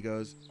 a lady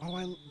goes,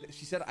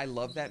 she said, I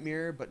love that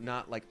mirror, but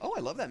not like, oh,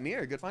 I love that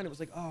mirror, good find. It was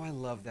like, oh, I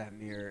love that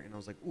mirror. And I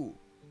was like, ooh.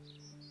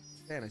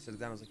 Okay, and I set it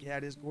down, I was like, yeah,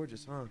 it is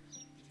gorgeous, huh?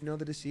 Did you know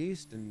the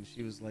deceased? And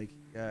she was like,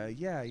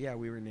 yeah,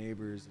 we were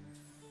neighbors. And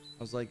I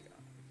was like,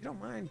 if you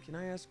don't mind, can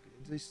I ask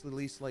at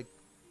least like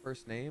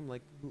first name?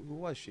 Like, who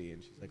was she?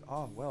 And she's like,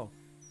 oh, well,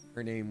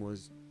 her name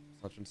was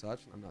such and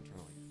such. And I'm not trying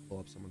to like blow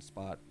up someone's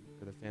spot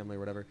for their family or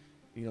whatever.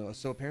 You know,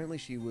 so apparently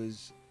she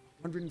was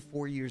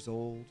 104 years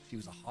old. She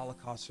was a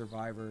Holocaust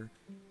survivor.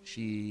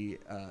 She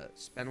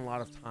spent a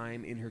lot of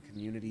time in her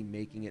community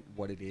making it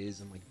what it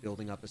is and like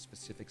building up a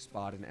specific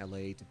spot in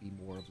LA to be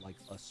more of like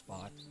a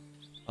spot.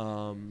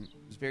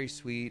 Was very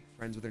sweet,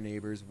 friends with her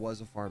neighbors,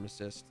 was a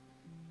pharmacist.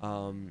 I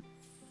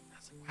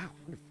was like, wow,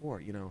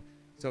 104, you know.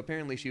 So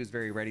apparently she was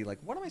very ready, like,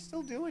 what am I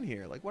still doing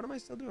here? Like, what am I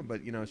still doing?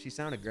 But, you know, she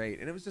sounded great.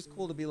 And it was just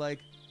cool to be like,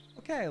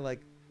 okay, like,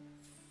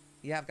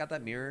 yeah, I've got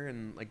that mirror,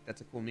 and, like,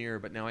 that's a cool mirror,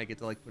 but now I get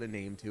to, like, put a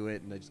name to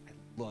it, and I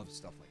love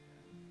stuff like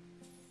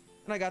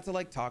that. And I got to,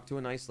 like, talk to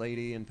a nice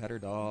lady and pet her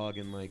dog,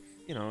 and, like,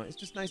 you know, it's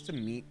just nice to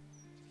meet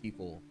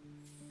people.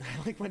 I,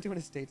 like, went to an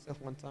estate sale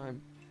one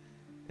time,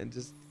 and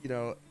just, you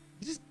know,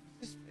 just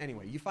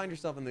anyway, you find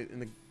yourself in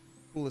the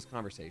coolest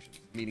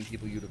conversations, meeting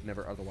people you'd have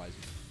never otherwise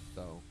met.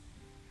 So,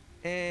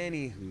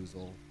 any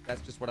hoozle.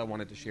 That's just what I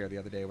wanted to share the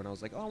other day when I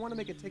was like, oh, I want to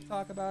make a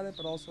TikTok about it,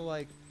 but also,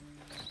 like,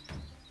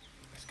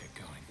 let's get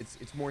going.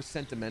 It's more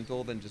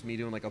sentimental than just me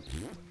doing like a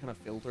kind of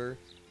filter,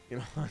 you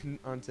know,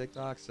 on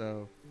TikTok.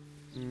 So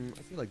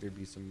I feel like there'd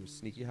be some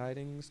sneaky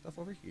hiding stuff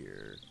over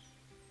here.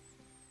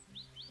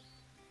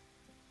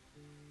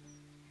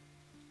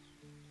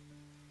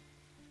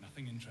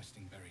 Nothing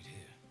interesting buried here.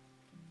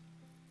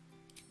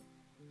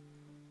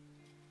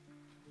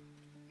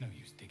 No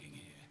use digging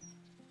here.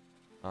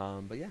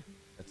 But yeah,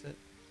 that's it.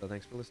 So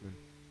thanks for listening.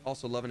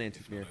 Also, love an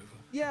antique mirror.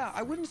 Yeah,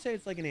 I wouldn't say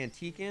it's like an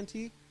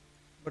antique,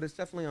 but it's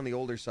definitely on the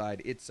older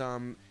side. It's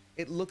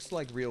it looks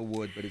like real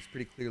wood, but it's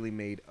pretty clearly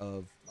made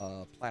of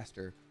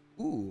plaster.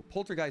 Ooh,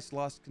 Poltergeist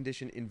lost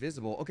condition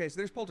invisible. Okay, so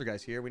there's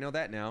Poltergeist here. We know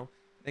that now.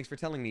 Thanks for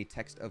telling me,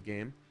 text of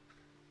game.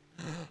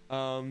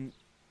 But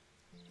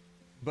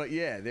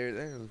yeah,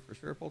 they're for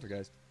sure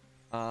Poltergeist.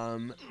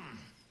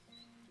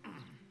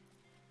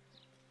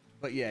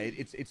 But yeah,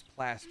 it's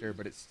plaster,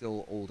 but it's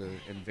still older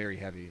and very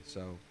heavy,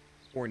 so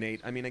ornate.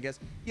 I mean, I guess,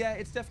 yeah,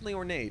 it's definitely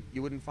ornate.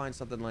 You wouldn't find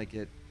something like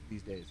it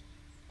these days.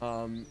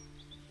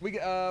 We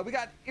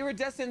got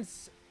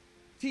Iridescence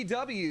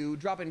TW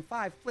dropping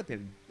 5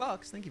 flippin'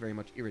 bucks. Thank you very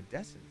much,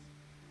 Iridescence.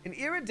 And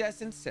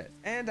Iridescence says,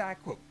 and I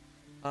quote,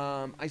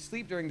 I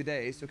sleep during the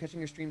day, so catching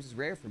your streams is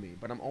rare for me,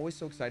 but I'm always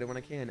so excited when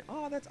I can.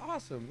 Oh, that's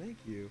awesome. Thank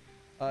you.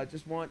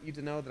 Just want you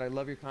to know that I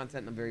love your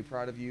content and I'm very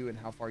proud of you and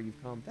how far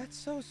you've come. That's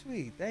so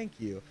sweet. Thank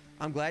you.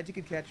 I'm glad you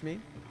could catch me.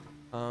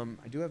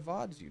 I do have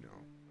VODs, you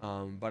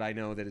know, but I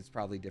know that it's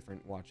probably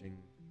different watching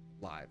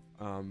live.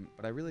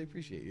 But I really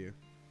appreciate you.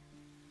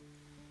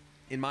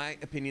 In my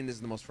opinion, this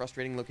is the most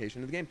frustrating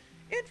location of the game.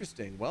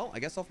 Interesting. Well, I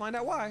guess I'll find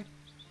out why.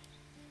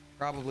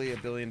 Probably a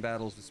billion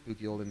battles with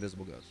spooky old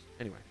invisible ghosts.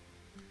 Anyway.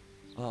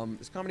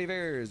 This comedy of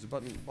errors,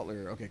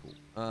 Butler. Okay, cool.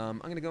 I'm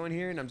gonna go in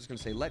here and I'm just gonna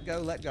say, let go,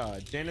 let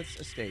God. Janet's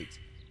estate.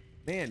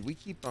 Man, we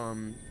keep,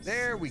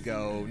 there we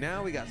go.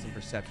 Now we got some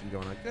perception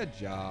going on. Good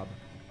job.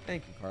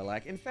 Thank you,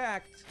 Karlak. In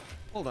fact,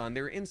 hold on.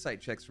 There were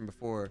insight checks from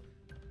before.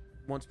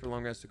 Once per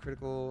long rest to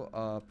critical,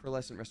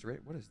 pearlescent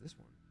restoration. What is this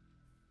one?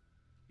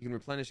 You can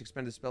replenish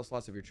expended spell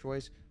slots of your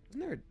choice.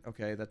 Isn't there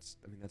okay, that's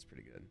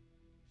pretty good.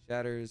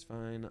 Shatter is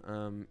fine.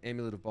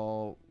 Amulet of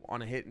Ball.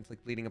 On a hit,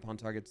 inflict bleeding upon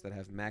targets that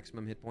have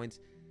maximum hit points.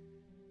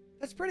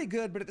 That's pretty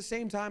good, but at the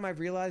same time,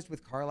 I've realized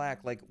with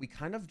Karlak, like, we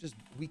kind of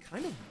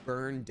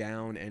burn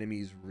down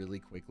enemies really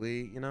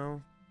quickly, you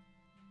know?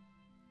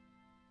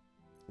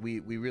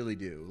 We really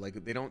do.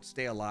 Like, they don't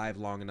stay alive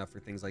long enough for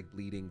things like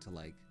bleeding to,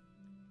 like,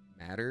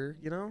 matter,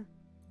 you know?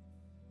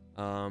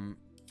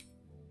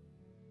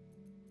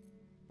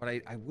 But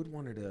I would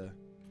want her to...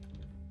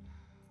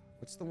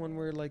 What's the one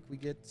where, like, we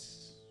get...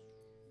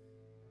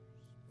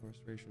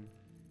 Restoration.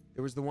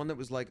 There was the one that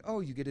was like,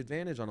 oh, you get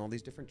advantage on all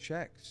these different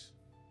checks.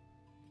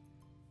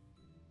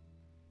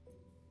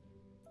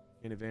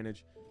 Gain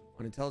advantage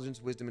on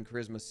intelligence, wisdom, and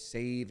charisma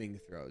saving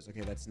throws.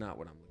 Okay, that's not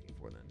what I'm looking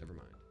for then. Never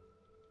mind.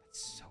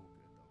 That's so good,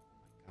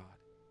 though. Oh, my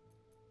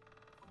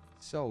God.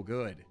 So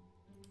good.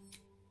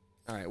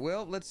 All right,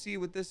 well, let's see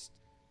what this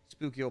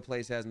spooky old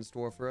place has in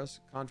store for us.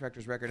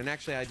 Contractor's record. And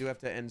actually, I do have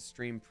to end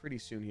stream pretty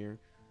soon here.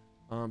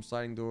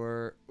 Sliding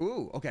door.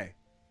 Ooh, okay.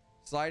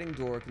 Sliding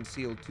door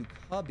concealed to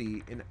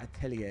cubby in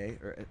atelier,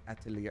 or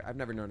atelier. I've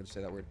never known how to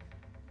say that word.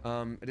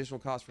 Additional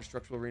cost for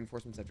structural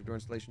reinforcements after door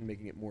installation,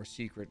 making it more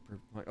secret.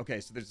 Okay,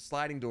 so there's a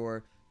sliding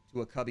door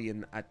to a cubby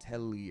in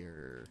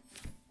atelier.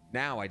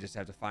 Now I just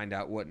have to find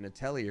out what an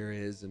atelier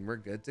is, and we're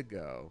good to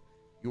go.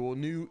 Your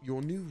new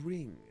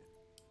ring.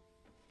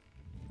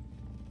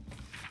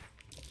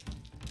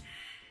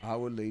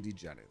 Our Lady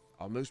Janet,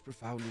 our most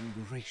profound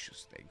and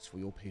gracious thanks for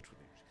your patronage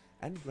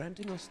and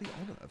granting us the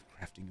honor of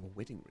crafting your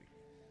wedding ring.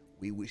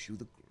 We wish you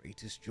the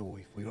greatest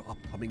joy for your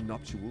upcoming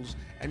nuptials,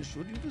 and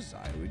should you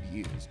desire in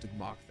years to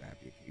mark the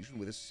happy occasion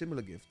with a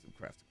similar gift of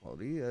craft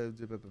quality,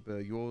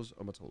 yours,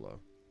 Amatola.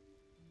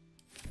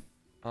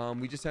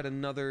 We just had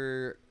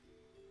another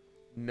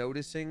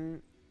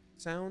noticing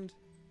sound.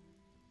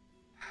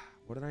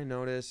 What did I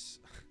notice?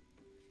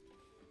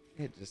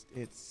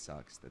 It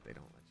sucks that they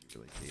don't let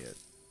you really see it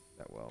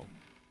that well.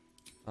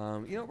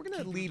 You know, we're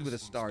gonna lead with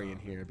Astarion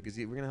here because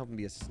we're gonna help him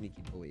be a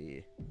sneaky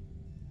boy.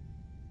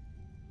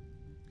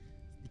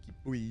 Sneaky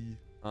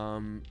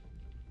boy.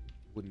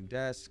 Wooden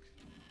desk.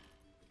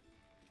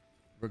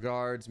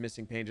 Regards,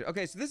 missing pages.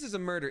 Okay, so this is a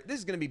murder. This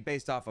is gonna be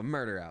based off a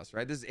murder house,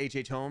 right? This is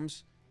H.H.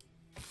 Holmes.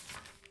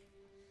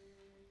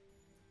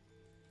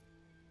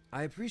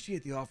 I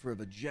appreciate the offer of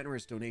a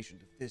generous donation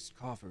to Fist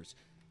Coffers.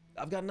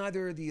 I've got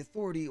neither the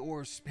authority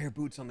or spare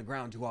boots on the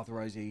ground to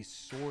authorize a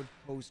sword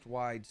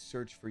post-wide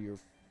search for your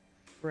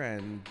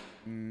friend,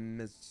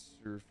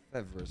 Mr.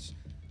 Fevris.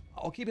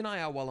 I'll keep an eye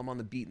out while I'm on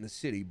the beat in the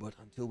city, but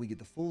until we get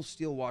the full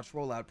Steel Watch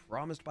rollout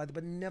promised by the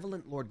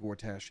benevolent Lord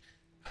Gortash,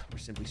 we're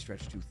simply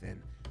stretched too thin.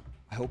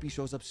 I hope he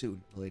shows up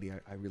soon, lady.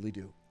 I really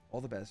do. All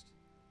the best.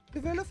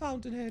 Gavella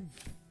Fountainhead.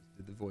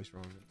 Did the voice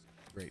wrong.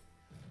 That's great.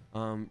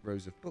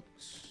 Rows of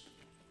books.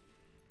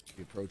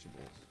 The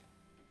approachables.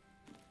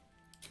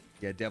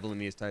 Yeah, Devil in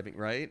Me is typing,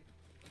 right?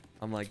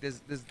 I'm like,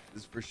 this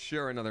is for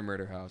sure another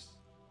murder house.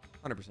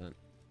 100%.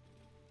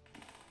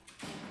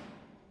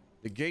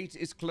 The gate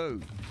is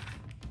closed.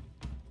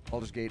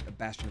 Baldur's Gate, a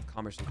bastion of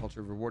commerce and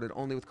culture, rewarded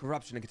only with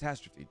corruption and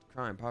catastrophe,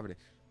 crime, poverty.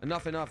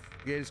 Enough. The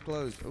gate is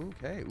closed.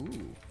 Okay,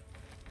 ooh.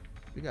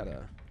 We got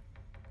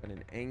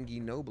an Angie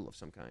noble of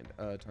some kind.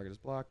 Target is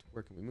blocked.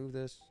 Where can we move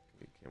this?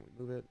 Can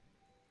we move it?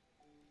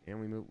 Can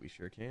we move? We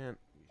sure can't.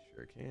 We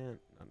sure can't.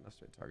 Not enough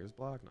space. Target is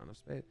blocked. Not enough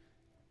space.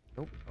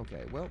 Nope.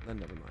 Okay, well, then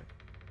never mind.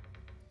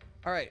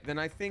 All right, then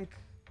I think...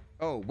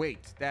 Oh,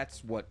 wait.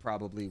 That's what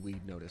probably we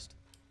noticed.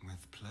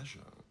 With pleasure.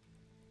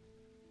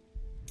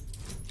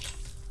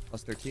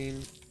 Plus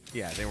 13.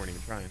 Yeah, they weren't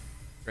even trying.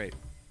 Great.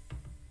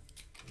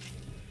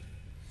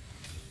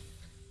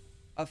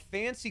 A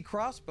fancy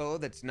crossbow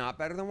that's not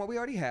better than what we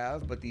already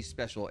have, but these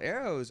special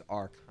arrows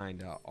are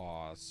kind of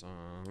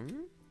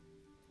awesome.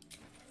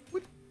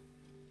 What?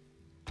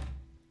 Does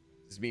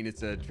this mean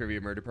it's a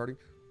trivia murder party?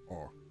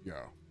 Oh,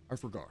 yeah. I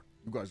forgot.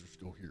 You guys are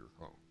still here,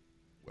 huh?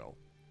 Well,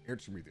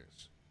 answer me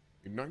this.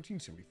 In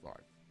 1975,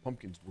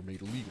 pumpkins were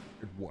made illegal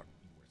in what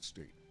U.S.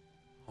 state?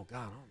 Oh,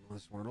 God, I don't know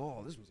this one at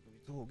all. This one's going to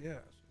be total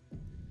gas.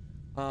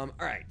 All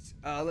right.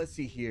 Let's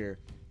see here.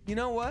 You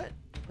know what?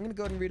 I'm going to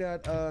go ahead and read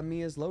out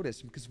Mia's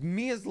Lotus, because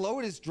Mia's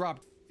Lotus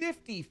dropped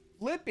 50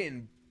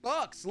 flippin'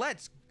 bucks.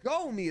 Let's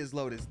go, Mia's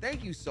Lotus.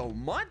 Thank you so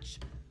much.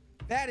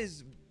 That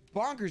is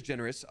bonkers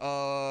generous.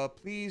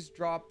 Please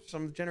drop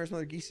some generous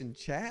Mother Geese in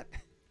chat.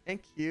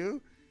 Thank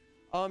you.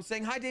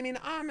 Saying, hi, Damien.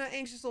 I'm an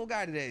anxious little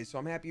guy today, so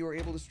I'm happy you were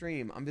able to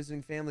stream. I'm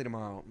visiting family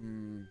tomorrow.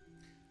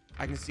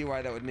 I can see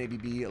why that would maybe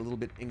be a little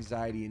bit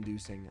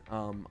anxiety-inducing.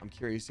 I'm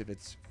curious if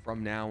it's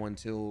from now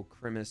until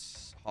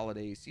Christmas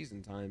holiday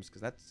season times,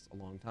 because that's a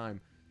long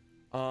time.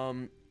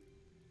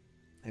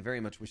 I very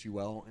much wish you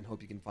well and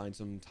hope you can find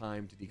some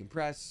time to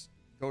decompress.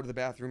 Go to the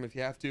bathroom if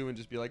you have to and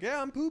just be like,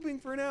 yeah, I'm pooping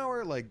for an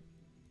hour. Like,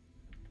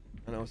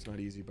 I know it's not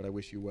easy, but I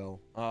wish you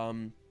well.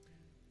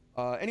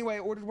 Anyway, I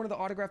ordered one of the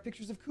autographed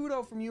pictures of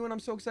Kudo from you, and I'm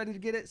so excited to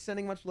get it.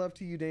 Sending much love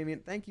to you, Damien.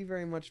 Thank you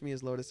very much,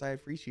 Mia's Lotus. I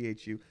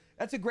appreciate you.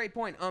 That's a great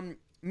point.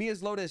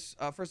 Mia's Lotus,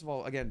 first of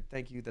all, again,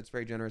 thank you. That's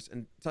very generous.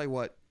 And tell you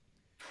what,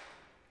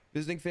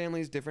 visiting family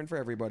is different for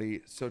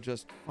everybody, so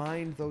just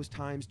find those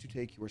times to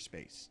take your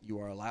space. You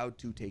are allowed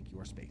to take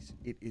your space.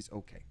 It is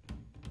okay.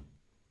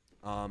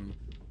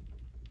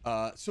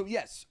 So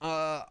yes,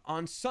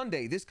 on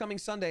Sunday, this coming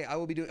Sunday, I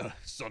will be doing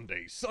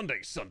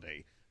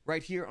Sunday.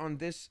 Right here on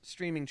this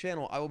streaming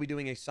channel, I will be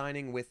doing a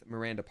signing with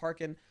Miranda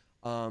Parkin.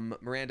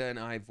 Miranda and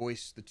I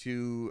voice the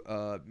two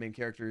main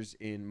characters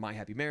in My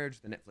Happy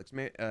Marriage, the Netflix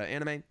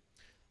anime.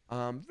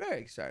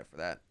 Very excited for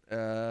that.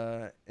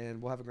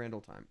 And we'll have a grand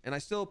old time. And I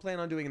still plan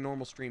on doing a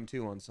normal stream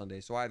too on Sunday.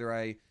 So either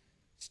I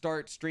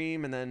start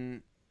stream and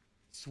then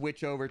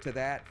switch over to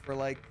that for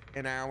like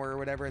an hour or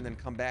whatever and then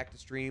come back to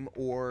stream,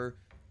 or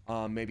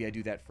maybe I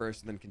do that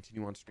first and then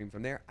continue on stream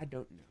from there. I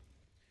don't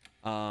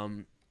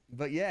know.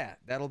 But yeah,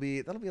 that'll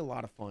be a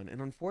lot of fun. And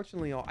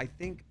unfortunately, I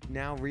think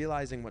now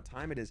realizing what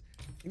time it is,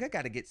 I think I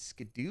got to get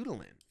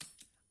skedoodling.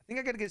 I think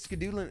I gotta get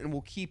skedoodling, and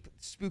we'll keep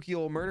spooky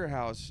old murder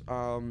house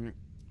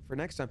for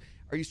next time.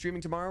 Are you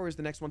streaming tomorrow, or is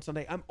the next one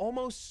Sunday? I'm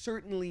almost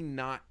certainly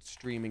not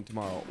streaming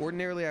tomorrow.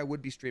 Ordinarily, I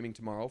would be streaming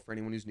tomorrow for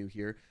anyone who's new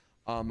here,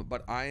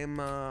 but I am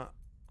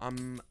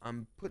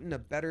I'm putting a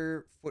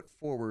better foot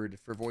forward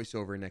for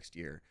voiceover next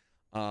year.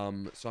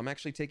 So I'm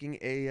actually taking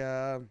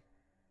a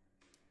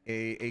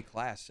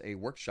class, a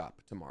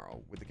workshop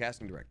tomorrow with the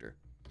casting director.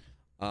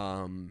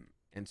 And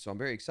so I'm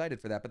very excited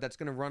for that, but that's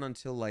gonna run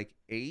until like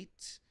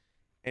 8,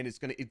 and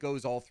it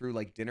goes all through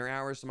like dinner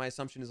hours. So my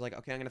assumption is like,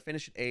 okay, I'm gonna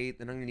finish at 8,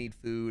 then I'm gonna need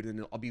food,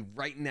 and I'll be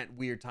right in that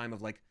weird time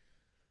of like,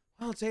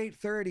 well, it's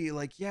 8:30.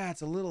 Like, yeah,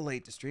 it's a little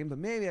late to stream, but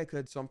maybe I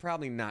could. So I'm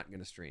probably not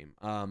gonna stream.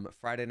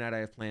 Friday night I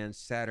have plans.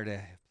 Saturday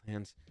I have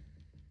plans.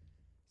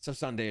 So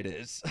Sunday it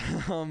is.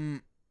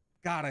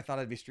 God, I thought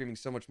I'd be streaming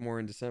so much more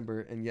in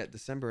December, and yet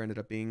December ended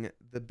up being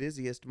the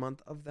busiest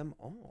month of them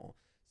all.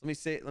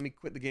 So let me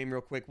quit the game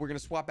real quick. We're gonna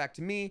swap back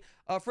to me.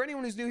 For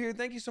anyone who's new here,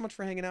 thank you so much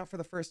for hanging out for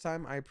the first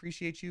time. I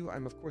appreciate you.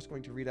 I'm of course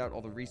going to read out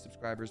all the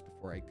resubscribers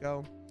before I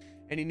go.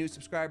 Any new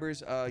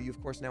subscribers, you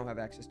of course now have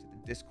access to the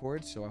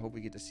Discord, so I hope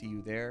we get to see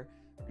you there.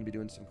 We're gonna be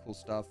doing some cool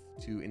stuff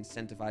to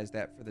incentivize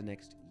that for the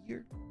next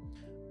year.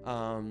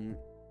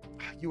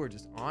 You are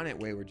just on it,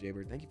 Wayward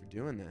Jaybird. Thank you for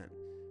doing that.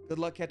 Good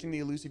luck catching the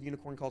elusive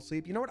unicorn called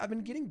sleep. You know what? I've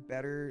been getting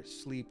better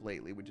sleep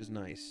lately, which is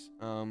nice.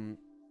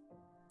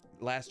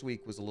 Last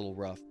week was a little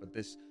rough, but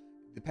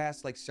the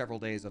past like several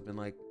days I've been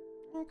like,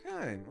 okay,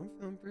 I'm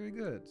feeling pretty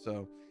good.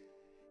 So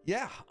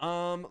yeah,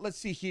 let's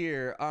see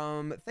here.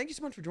 Thank you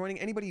so much for joining.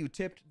 Anybody who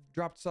tipped,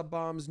 dropped sub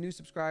bombs, new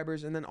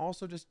subscribers, and then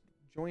also just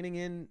joining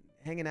in,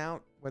 hanging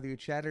out, whether you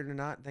chatted or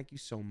not, thank you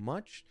so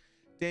much.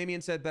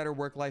 Damien said better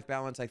work-life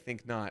balance. I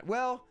think not.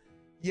 Well,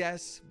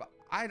 yes, but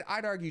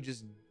I'd argue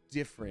just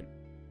different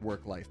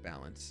work-life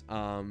balance.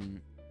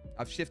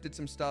 I've shifted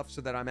some stuff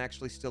so that I'm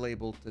actually still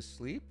able to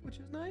sleep, which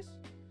is nice.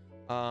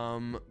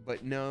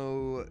 But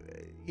no,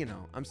 you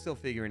know, I'm still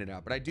figuring it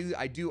out. But I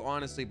do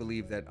honestly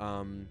believe that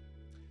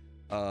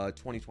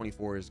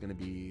 2024 is going to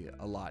be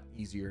a lot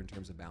easier in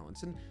terms of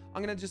balance, and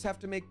I'm going to just have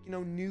to make, you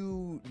know,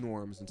 new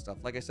norms and stuff.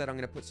 Like I said, I'm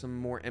going to put some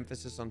more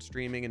emphasis on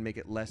streaming and make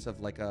it less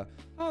of like a,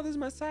 oh, this is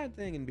my side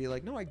thing, and be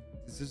like, no,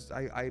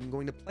 I'm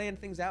going to plan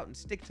things out and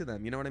stick to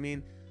them. You know what I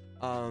mean?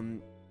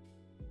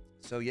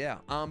 So yeah,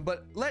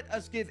 but let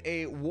us give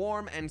a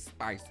warm and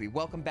spicy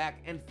welcome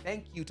back and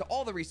thank you to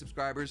all the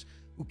resubscribers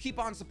who keep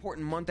on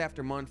supporting month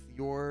after month.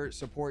 Your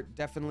support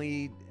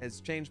definitely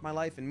has changed my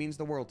life and means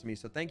the world to me.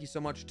 So thank you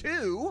so much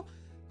to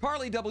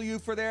Carly W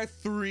for their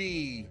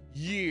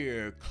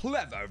 3-year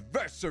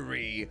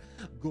cleverversary.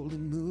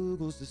 Golden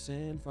Moogles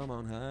descend from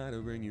on high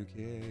to bring you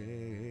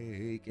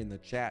cake in the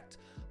chat.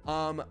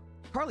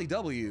 Carly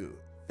W,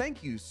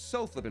 thank you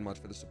so flippin' much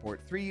for the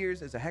support. 3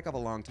 years is a heck of a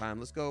long time.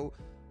 Let's go,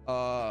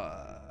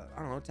 I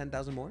don't know,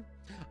 10,000 more.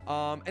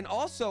 And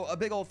also a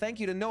big old thank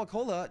you to Noah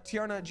Cola,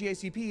 Tiarna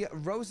GACP,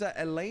 Rosa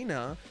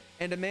Elena,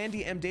 and Amanda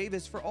M.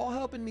 Davis for all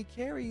helping me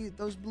carry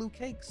those blue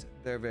cakes.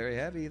 They're very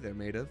heavy. They're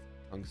made of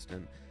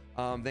tungsten.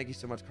 Thank you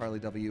so much, Carly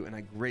W, and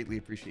I greatly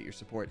appreciate your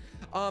support.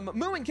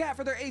 Moo and Cat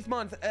for their 8th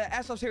month,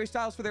 Asloff's Harry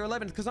Styles for their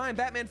 11th, because I am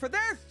Batman for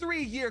their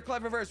 3-year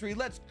cleverversary.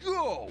 Let's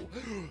go!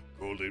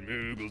 Golden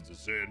Moogles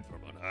descend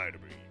from on high to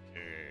bring you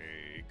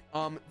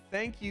cake.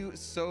 Thank you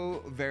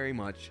so very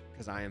much,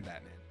 because I am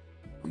Batman.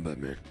 I'm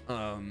Batman.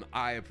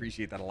 I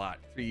appreciate that a lot.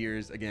 3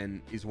 years,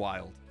 again, is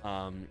wild.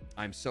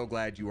 I'm so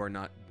glad you are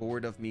not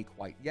bored of me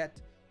quite yet,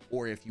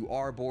 or if you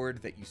are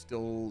bored, that you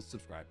still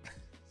subscribe.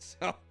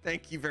 So,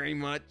 thank you very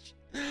much.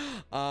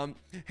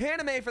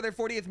 Hannah May for their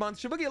 40th month,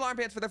 Shabuki Alarm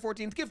Pants for their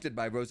 14th, gifted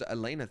by Rosa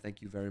Elena.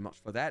 Thank you very much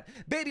for that.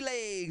 Baby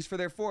Legs for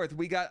their 4th.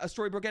 We got a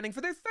Storybrooke Ending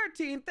for their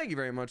 13th. Thank you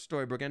very much,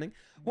 Storybrooke Ending.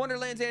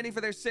 Wonderland's Andy for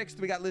their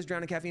 6th. We got Liz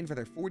Drown and Caffeine for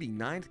their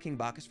 49th. King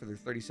Bacchus for their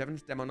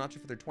 37th. Demo Nacho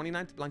for their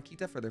 29th.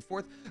 Blanquita for their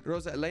 4th.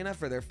 Rosa Elena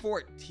for their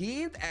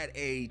 14th at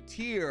a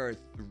tier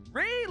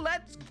 3.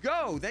 Let's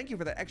go. Thank you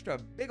for that extra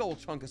big old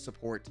chunk of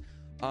support.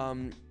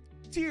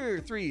 Tier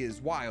 3 is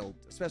wild,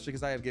 especially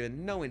because I have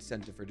given no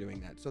incentive for doing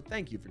that. So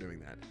thank you for doing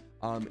that.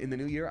 In the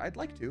new year, I'd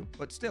like to,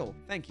 but still,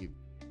 thank you.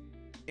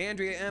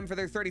 Andrea M for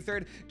their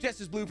 33rd,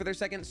 Justice Blue for their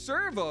 2nd,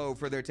 Servo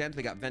for their 10th,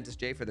 we got Ventus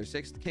J for their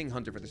 6th, King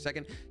Hunter for their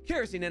 2nd,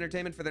 Kerosene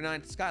Entertainment for their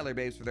 9th, Skylar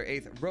Babes for their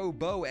 8th,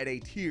 Robo at a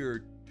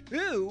tier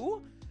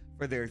 2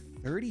 for their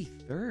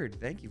 33rd.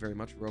 Thank you very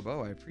much,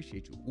 Robo. I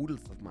appreciate you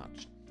oodles of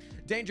much.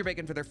 Danger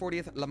Bacon for their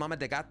 40th, La Mama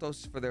de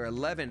Gatos for their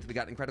 11th, we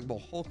got Incredible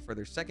Hulk for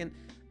their 2nd,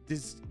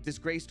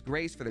 Disgraced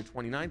Grace for their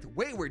 29th,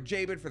 Wayward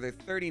Jaybird for their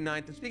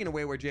 39th. And speaking of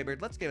Wayward Jaybird,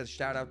 let's give a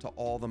shout out to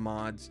all the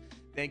mods.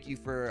 Thank you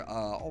for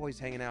always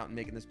hanging out and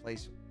making this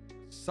place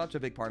such a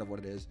big part of what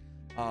it is.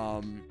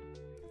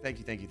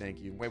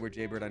 Thank you. Wayward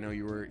Jaybird, I know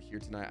you were here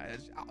tonight.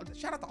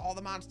 Shout out to all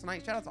the mods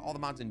tonight. Shout out to all the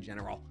mods in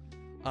general.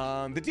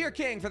 The Deer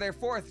King for their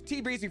 4th, T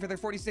Breezy for their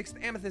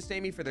 46th, Amethyst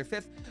Amy for their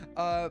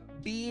 5th,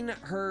 Bean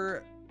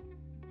Her...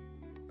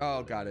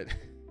 Oh, got it.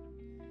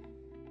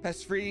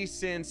 Pest Free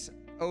since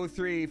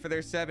 03 for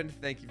their 7th.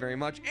 Thank you very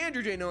much.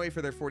 Andrew J. Noe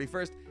for their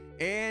 41st.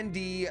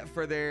 Andy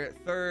for their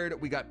 3rd.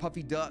 We got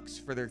Puffy Ducks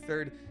for their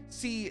 3rd.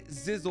 C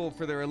Zizzle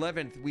for their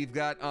 11th. We've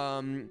got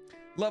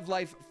Love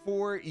Life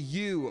for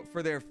You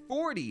for their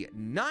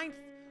 49th.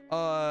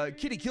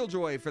 Kitty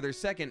Killjoy for their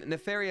 2nd.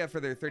 Nefaria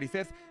for their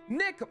 35th.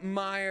 Nick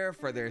Meyer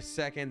for their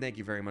 2nd. Thank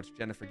you very much,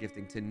 Jenna, for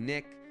gifting to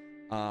Nick.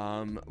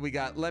 We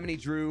got Lemony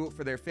Drew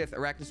for their 5th.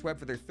 Arachnus Web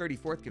for their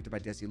 34th, gifted by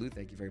Desi Lou.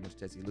 Thank you very much,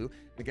 Desi Lou.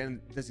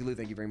 Again, Desi Lou,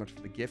 thank you very much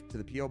for the gift to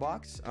the P.O.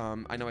 Box.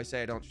 I know I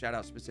say I don't shout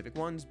out specific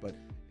ones, but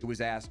it was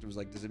asked. It was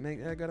like, does it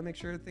make, I gotta make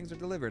sure things are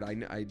delivered.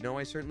 I know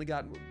I certainly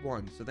got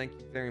one, so thank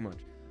you very much.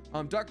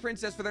 Dark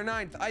Princess for their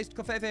 9th, Iced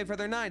Covfefe for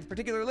their 9th,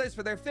 Particular Liz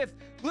for their 5th,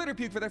 Glitter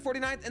Puke for their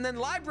 49th, and then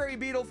Library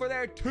Beetle for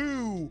their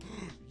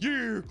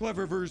 2-year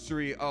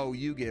Cleverversary. Oh,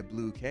 you get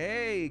blue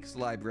cakes,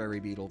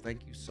 Library Beetle.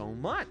 Thank you so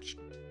much.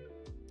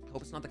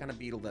 Hope it's not the kind of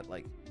beetle that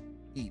like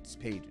eats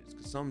pages,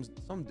 because some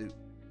do,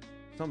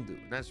 and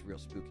that's real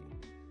spooky.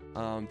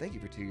 Thank you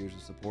for 2 years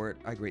of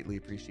support. I greatly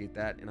appreciate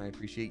that, and I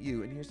appreciate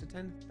you. And here's to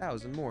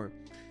 10,000 more.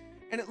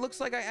 And it looks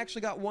like I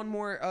actually got one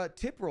more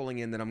tip rolling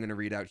in that I'm going to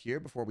read out here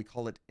before we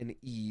call it an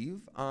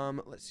eve.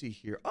 Let's see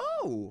here.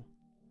 Oh,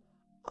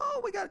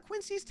 we got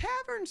Quincy's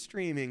Tavern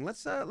streaming.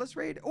 Let's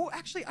raid. Oh,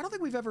 actually, I don't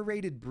think we've ever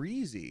raided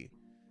Breezy.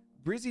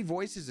 Breezy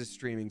Voices is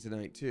streaming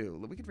tonight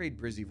too. We could raid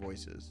Breezy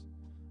Voices.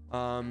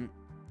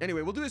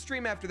 Anyway, we'll do a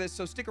stream after this,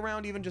 so stick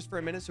around even just for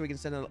a minute so we can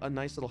send a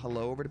nice little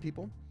hello over to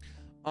people.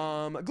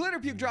 Glitter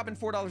Puke dropping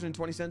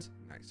 $4.20.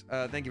 Nice.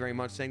 Thank you very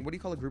much. Saying, what do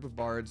you call a group of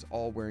bards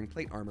all wearing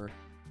plate armor?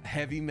 A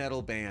heavy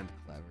metal band.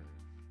 Clever.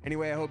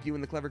 Anyway, I hope you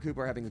and the Clever Coop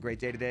are having a great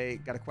day today.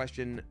 Got a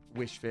question,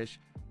 Wishfish.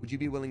 Would you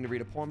be willing to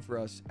read a poem for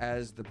us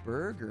as the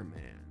Burger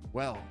Man?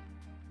 Well,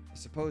 I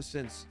suppose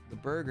since the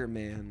Burger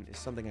Man is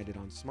something I did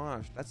on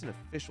Smosh, that's an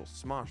official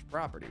Smosh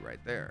property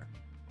right there.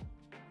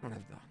 I don't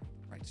have the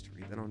rights to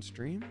read that on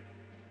stream.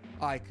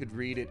 I could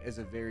read it as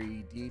a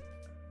very deep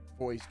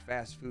voiced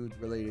fast food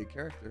related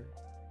character.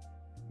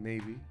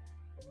 Maybe.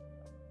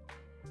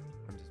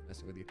 I'm just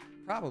messing with you.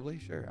 Probably,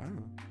 sure. I don't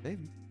know.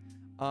 Maybe.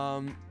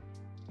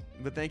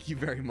 But thank you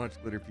very much,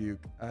 Glitter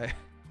Puke.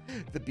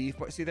 The Beef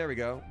Boy. See, there we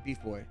go.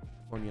 Beef Boy.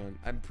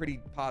 I'm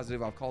pretty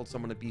positive I've called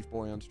someone a Beef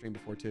Boy on stream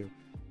before too.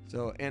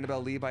 So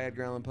Annabelle Lee by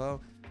Edgar Allan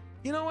Poe.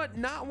 You know what?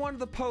 Not one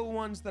of the Poe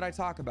ones that I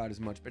talk about as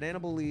much, but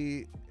Annabelle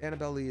Lee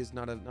is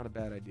not a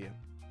bad idea.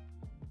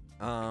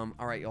 All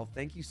right, y'all.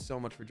 Thank you so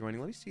much for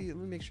joining. Let me see. Let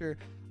me make sure.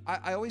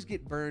 I always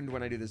get burned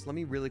when I do this. Let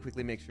me really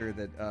quickly make sure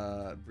that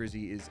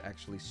Brizzy is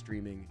actually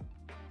streaming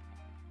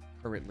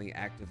currently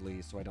actively,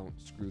 so I don't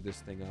screw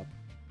this thing up.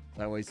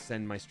 I always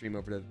send my stream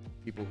over to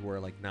people who are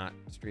like not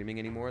streaming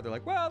anymore. They're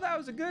like, well, that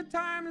was a good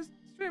time to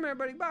stream,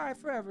 everybody. Bye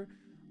forever.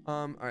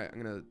 All right,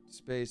 I'm gonna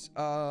space.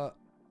 All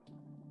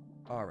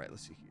right,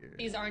 let's see here.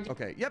 These aren't.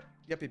 Okay. Yep.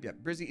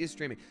 Brizzy is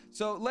streaming.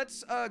 So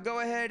let's go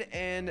ahead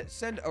and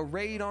send a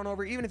raid on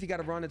over. Even if you got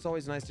to run, it's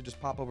always nice to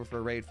just pop over for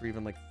a raid for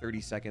even like 30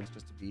 seconds,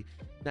 just to be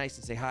nice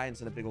and say hi and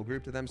send a big old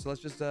group to them. So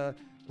let's just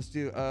let's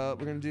do. We're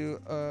gonna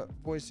do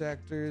Voice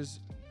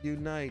Actors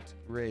Unite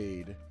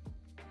raid.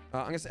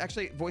 I'm gonna say,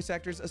 actually, Voice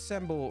Actors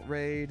Assemble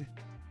raid.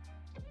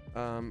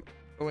 Oh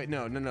wait,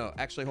 no.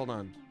 Actually, hold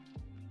on.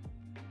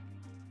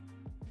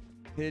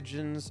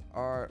 Pigeons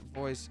are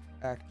voice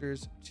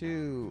actors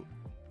too.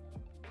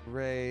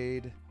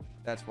 Raid.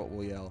 That's what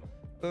we'll yell.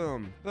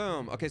 Boom,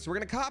 boom. Okay, so we're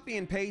gonna copy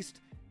and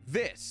paste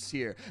this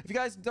here. If you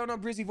guys don't know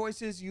Brizzy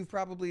Voices, you've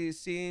probably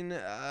seen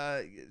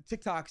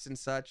TikToks and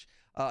such.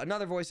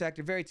 Another voice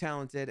actor, very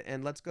talented,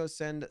 and let's go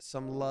send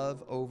some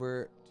love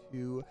over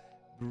to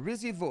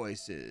Brizzy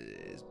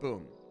Voices.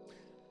 Boom.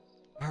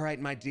 All right,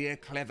 my dear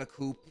Clever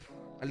Coop.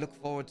 I look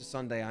forward to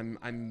Sunday.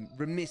 I'm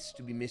remiss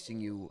to be missing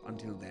you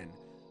until then.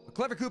 But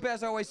Clever Coop,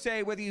 as I always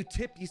say, whether you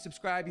tip, you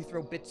subscribe, you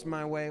throw bits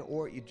my way,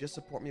 or you just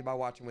support me by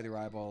watching with your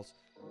eyeballs,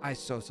 I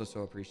so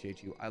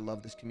appreciate you. I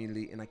love this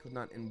community, and I could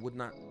not and would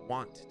not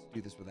want to do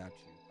this without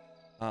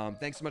you.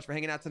 Thanks so much for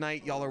hanging out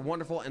tonight. Y'all are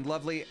wonderful and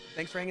lovely.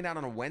 Thanks for hanging out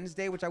on a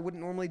Wednesday, which I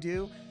wouldn't normally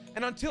do.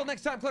 And until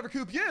next time, Clever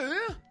Coop,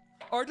 you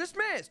are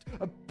dismissed.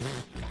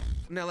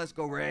 Now let's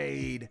go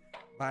raid.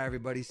 Bye,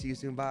 everybody. See you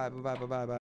soon. Bye.